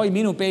mõtleb, et oi,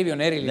 minu beebi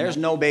on eriline. There's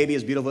no baby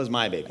as beautiful as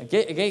my baby.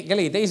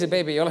 Kellegi teise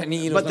beebi ei ole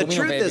nii ilus But the nagu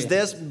minu truth is beebi.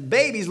 this,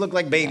 babies look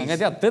like babies. Aga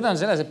tead, tõde on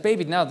selles, et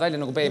beebid näevad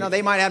välja nagu beebid.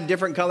 They might have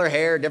different color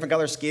hair, different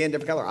color skin,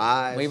 different color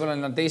eyes. Võib-olla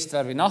on teist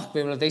värvi nahk,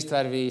 võib-olla teist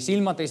värvi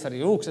silmad, teist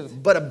värvi juuksed.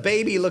 But a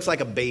baby looks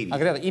like a baby.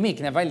 Aga tead,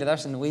 imik näeb välja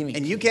täpselt nagu imik.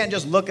 And you can't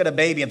just look at a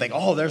baby and think,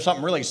 oh, there's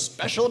something really special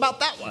special about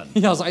that one?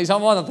 Ja sa ei saa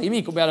vaadata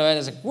imiku peale ja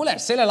öelda, kuule,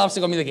 selle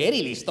lapsega on midagi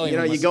erilist You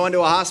toimumas. go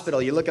into a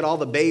hospital, you look at all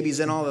the babies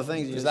and all the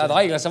things. Kui sa lähed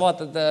haiglasse,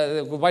 vaatad,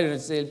 kui palju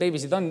nüüd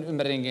beebisid on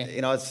ümberringi.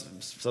 It's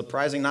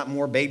surprising not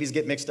more babies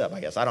get mixed up, I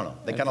guess. I don't know.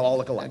 They kind of all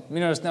look alike.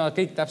 Minu arust näevad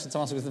kõik täpselt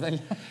samasugused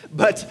välja.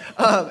 But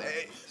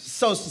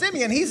so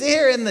Simeon, he's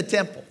here in the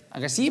temple.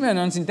 Aga Simeon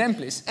on siin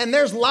templis. And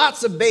there's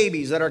lots of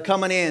babies that are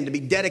coming in to be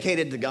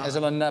dedicated to Ja God.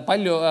 seal on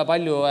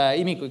palju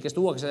imikuid, kes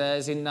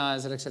tuuakse sinna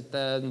selleks, et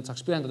nad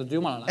saaks pühendatud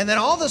Jumalale. And then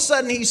all of a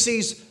sudden he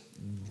sees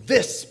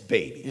this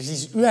baby. Ja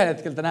siis ühel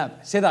hetkel ta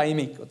näeb seda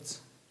imikut.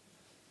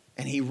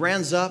 And he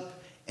runs up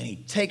and he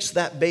takes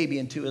that baby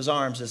into his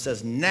arms and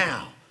says,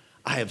 now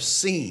I have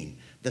seen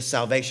the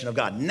salvation of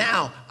God.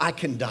 Now I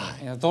can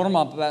die. Ja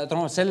tormab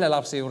selle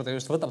lapse juurde,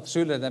 just võtab ta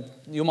sülle,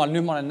 et Jumal,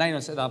 nüüd ma olen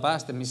näinud seda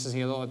päästet, mis sa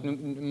siia tood.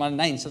 Ma olen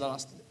näinud seda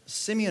last.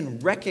 Simeon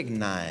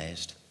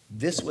recognized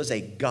this was a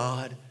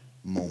God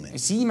moment.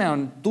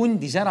 Simeon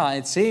tundis ära,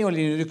 et see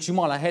oli üks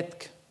Jumala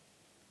hetk.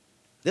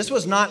 This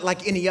was not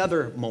like any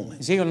other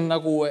moment. See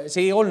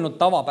ei olnud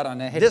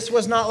tavapärane hetk. This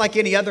was not like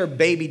any other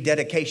baby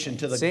dedication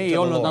to the See ei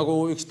olnud nagu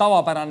üks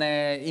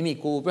tavapärane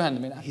imiku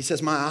pühendamine. He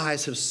says, my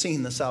eyes have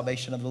seen the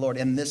salvation of the Lord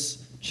in this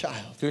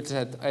child. Ta ütles,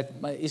 et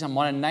isa,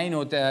 ma olen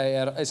näinud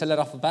selle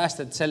rahva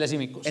päästet selles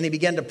imikus. And he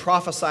began to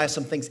prophesy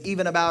some things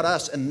even about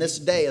us in this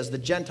day as the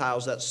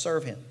Gentiles that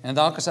serve him. Ja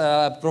ta hakkas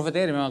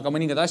profeteerima ka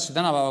mõningad asju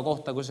tänapäeva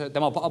kohta, kus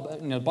tema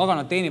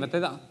paganad teenivad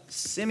teda.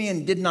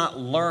 Simeon did not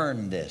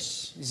learn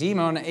this.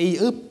 Simeon ei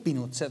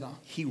õppinud seda.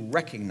 He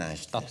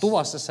recognized Ta this.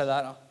 tuvastas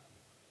seda ära.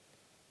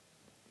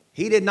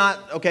 He did not,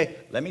 okay,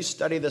 let me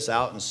study this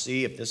out and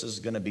see if this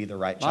is going to be the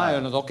right Ma ei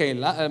child.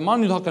 öelnud, ma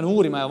nüüd hakkan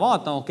uurima ja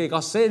vaatama,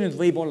 kas see nüüd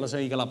võib olla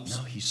see õige laps.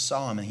 No, he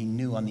saw him and he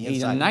knew on the Ei,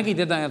 ta inside. nägi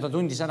teda ja ta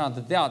tundis ära,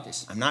 ta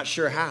teadis. I'm not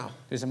sure how.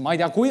 Ma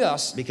ei tea,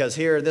 kuidas. Because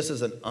here, this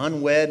is an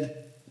unwed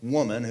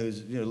woman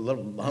who's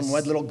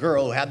unwed little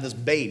girl who had this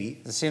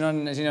baby. Siin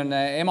on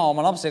ema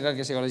oma lapsega,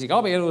 kes ei ole isegi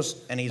abielus.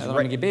 And he's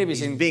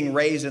Siin. being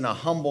raised in a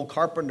humble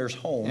carpenter's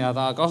home. Ja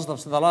ta kasutab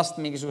seda last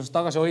mingisugust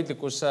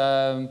tagasihoidlikus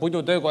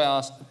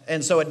puidutöökojas.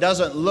 And so it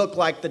doesn't look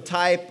like the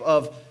type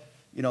of,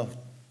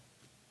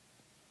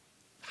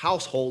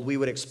 household we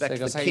would expect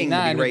the king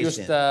to be raised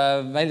in.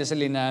 Välja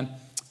selline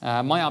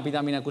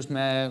majapidamine, kus me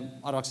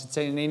arvaks, et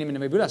selline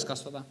inimene võib üles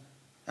kasvada.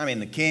 I mean,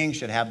 the king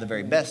should have the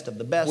very best of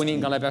the best.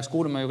 Kuningale peaks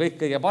kuulma ju kõik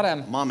kõige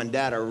parem. Mom and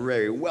dad are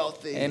very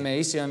wealthy. Emme ja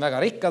issi on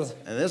väga rikkad.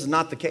 And this is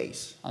not the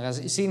case. Aga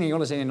siin ei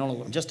ole selline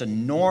olukord. Just a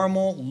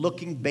normal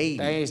looking baby.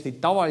 Täiesti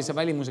tavalise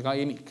välimusega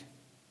imik.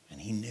 And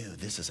he knew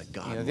this is a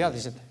God. Ja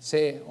teadis, et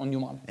see on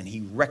Jumal. And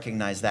he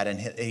recognized that and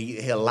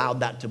he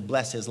allowed that to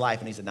bless his life.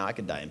 And he said, now I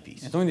can die in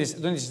peace. Ja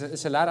tundis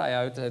selle ära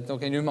ja ütles, et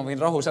okei, nüüd ma võin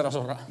rahus ära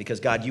surra.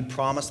 Because God, you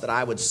promised that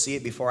I would see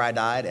it before I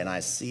died, and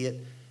I see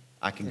it.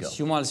 I can go.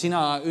 Jumal,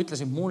 sina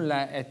ütlesid mulle,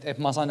 et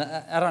ma saan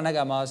ära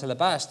nägema selle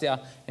päästja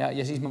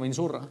ja siis ma võin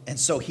surra.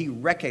 And so he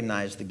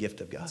recognized the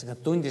gift of God. Ta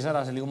tundis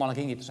ära selle Jumala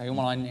kingituse,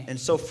 Jumala anni.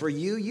 And so for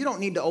you, you don't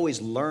need to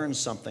always learn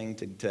something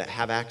to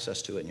have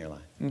access to it in your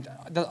life.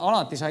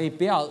 Alati sa ei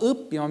pea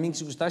õppima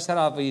mingisugust asja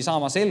ära või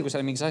saama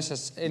selgusele mingis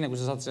asjas, enne kui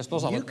sa saad sellest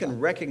osa You võtta. can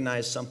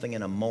recognize something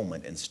in a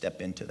moment and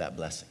step into that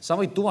blessing. Sa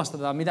võid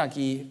tuvastada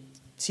midagi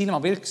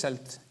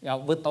silmapilkselt ja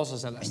võtta osa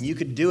sellest. And you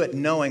could do it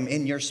knowing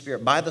in your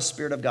spirit, by the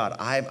Spirit of God,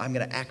 I'm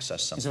going to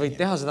access Sa something. võid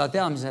teha seda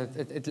teadmise,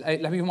 et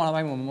läbi Jumala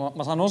vaimu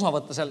ma saan osa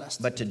võtta sellest.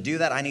 But to do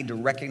that, I need to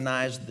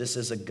recognize this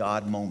is a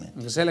God moment.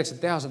 Aga selleks, et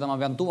teha seda, ma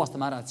pean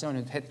tuvastama ära, et see on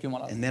nüüd hetk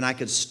Jumalale. And then I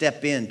could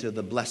step into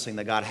the blessing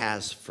that God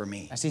has for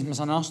me. Ja siis ma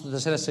saan astuda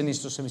sellesse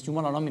õnnistusse, mis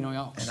Jumalal on minu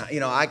jaoks. And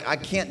I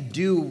can't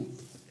do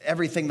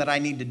everything that I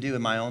need to do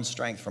in my own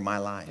strength for my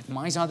life.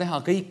 Ma ei saa teha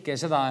kõike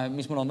seda,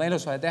 mis mul on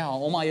elus vaja teha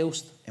oma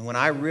jõust. And when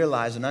I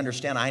realize and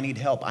understand I need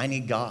help, I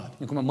need God.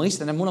 Ja kui ma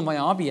mõistan, et mul on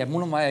vaja abi, et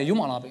mul on vaja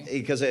Jumala abi.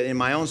 Because in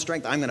my own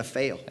strength, I'm going to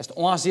fail. Sest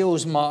omas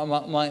jõus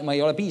ma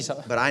ei ole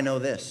piisav. But I know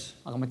this.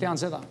 Aga ma tean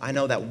seda. I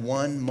know that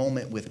one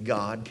moment with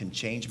God can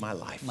change my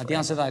life. Ma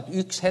tean seda, et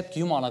üks hetk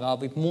Jumalaga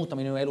võib muuta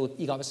minu elu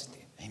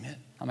igavesti. Amen.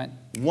 Amen.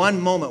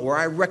 One moment where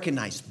I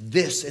recognize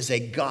this is a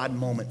God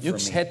moment for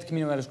Üks me. hetk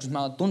minu elus, kus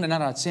ma tunnen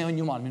ära, et see on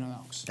Jumal minu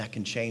jaoks. That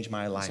can change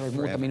my life See võib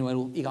muuta forever. minu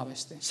elu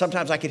igavesti.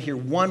 Sometimes I could hear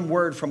one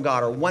word from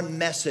God or one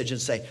message and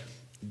say,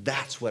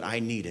 that's what I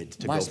needed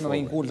to go Vahest ma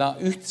võin forward. kuulda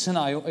üht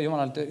sõna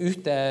Jumalalt,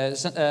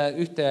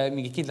 ühte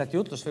mingi kindlat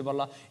jutlust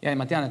võib-olla ja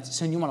ma tean, et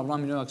see on Jumala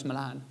plaan minu jaoks, ma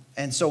lähen.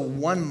 And so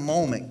one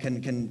moment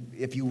can,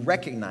 if you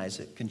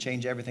recognize it, can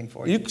change everything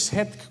for you. Üks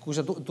hetk, kui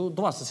sa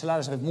tuvastad selle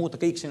ära, see võib muuta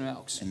kõik sinu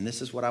jaoks. And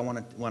this is what I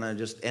want to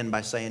just end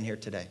by saying here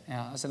today.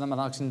 Ja seda ma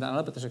tahaksin täna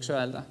lõpetuseks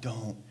öelda.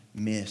 Don't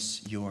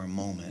miss your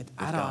moment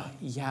with Ära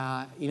God.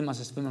 jää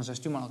ilmasest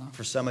võimalusest Jumalaga.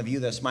 For some of you,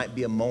 this might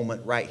be a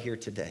moment right here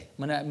today.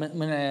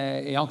 Mõne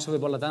jaoks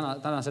võib olla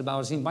tänasel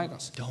päeval siin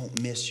paigas. Don't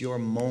miss your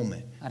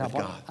moment with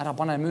God. Ära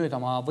pane mööda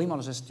oma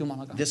võimalusest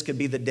Jumalaga. This could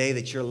be the day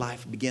that your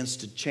life begins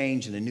to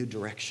change in a new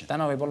direction.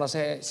 Täna võib olla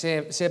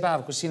see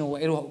päev, kus sinu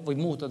elu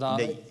võib muutuda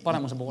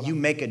paremuse You poole.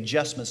 make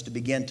adjustments to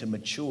begin to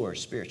mature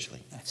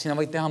spiritually. Sina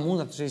võid teha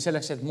muudatusi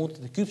selleks, et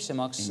muutuda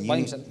küpsemaks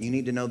vaimselt. You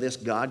need to know this.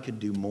 God could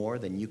do more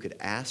than you could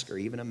ask or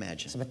even imagine.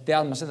 imagine. Sa pead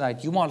teadma seda,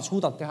 et Jumal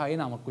suudab teha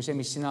enamat kui see,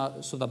 mis sina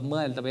suudab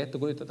mõelda või ette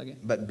kujutadagi.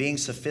 But being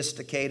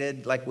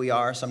sophisticated like we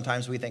are,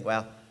 sometimes we think,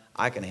 well,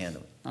 I can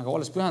handle it. Aga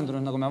olles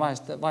pühendunud, nagu me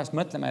vahest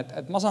mõtleme,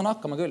 et ma saan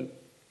hakkama küll.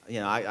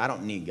 I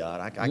don't need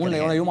God. I can Mul ei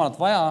ole handle it. Jumalat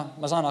vaja,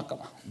 ma saan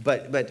hakkama.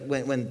 But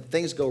when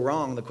things go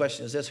wrong, the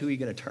question is this, who are you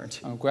going to turn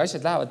to? Kui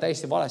asjad lähevad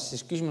täiesti valesti,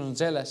 siis küsimus on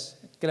selles,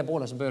 et kelle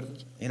poole sa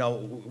pöördud.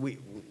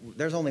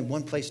 There's only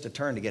one place to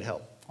turn to get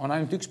help. On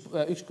ainult üks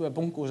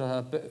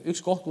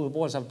koht, kuhu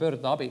poole saab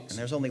pöörduda abiks. And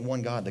there's only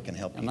one God that can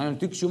help On you.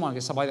 ainult üks Jumal,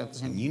 kes saab aidata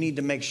sind. And you need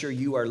to make sure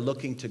you are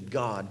looking to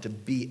God to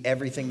be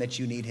everything that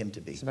you need him to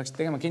be. Sa peaks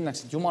tegema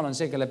kindlaks, et Jumal on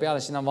see, kelle peale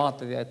sina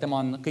vaatad ja tema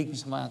on kõik,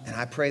 mis on vaja. And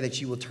I pray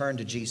that you will turn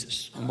to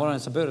Jesus Ma olen,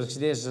 et sa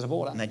pöörduksid Jeesuse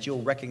poole. and that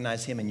you'll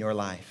recognize him in your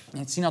life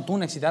Et sina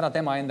tunneksid ära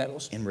tema enda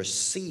elus. and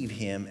receive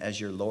him as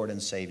your Lord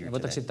and Savior Ja today.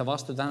 võtaksid ta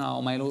vastu täna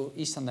oma elu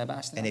issanda ja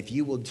päästjana. And if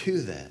you will do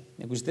that,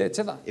 Ja kui sa teed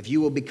seda, if you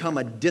will become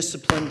a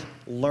disciplined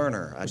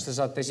learner, kui sa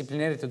saad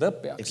distsiplineeritud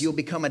õppijaks, if you'll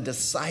become a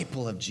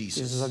disciple of kui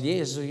Jesus, sa saad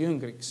Jeesuse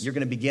jüngriks, you're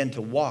going to begin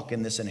to walk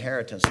in this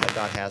inheritance that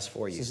God has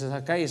for you. siis sa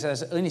saad käia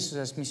selles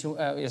õnnistuses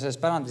ja selles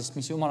pärandist,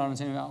 mis Jumal on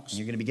sinu jaoks.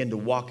 You're going to begin to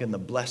walk in the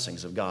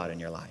blessings of God in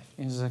your life.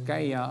 Ja sa saad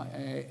käia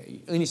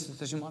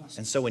õnnistades Jumalast.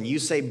 And so when you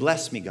say,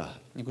 bless me, God,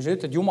 Ja kui sa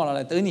ütled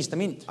Jumalale, et õnnista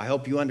mind, I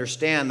hope you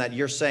understand that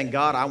you're saying,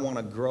 God, I want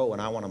to grow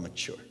and I want to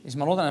mature. siis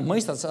ma loodan, et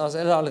mõistad sa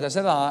selle all ka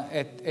seda,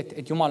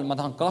 et Jumal, ma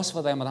tahan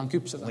kasvada ja ma tahan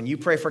küpseda. When you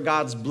pray for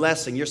God's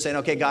blessing, you're saying,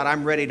 okay, God,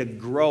 I'm ready to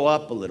grow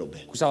up a little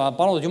bit. Kui sa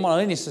palud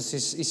Jumala õnnistust,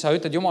 siis sa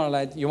ütled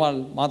Jumalale, et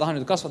Jumal, ma tahan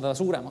nüüd kasvada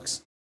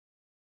suuremaks.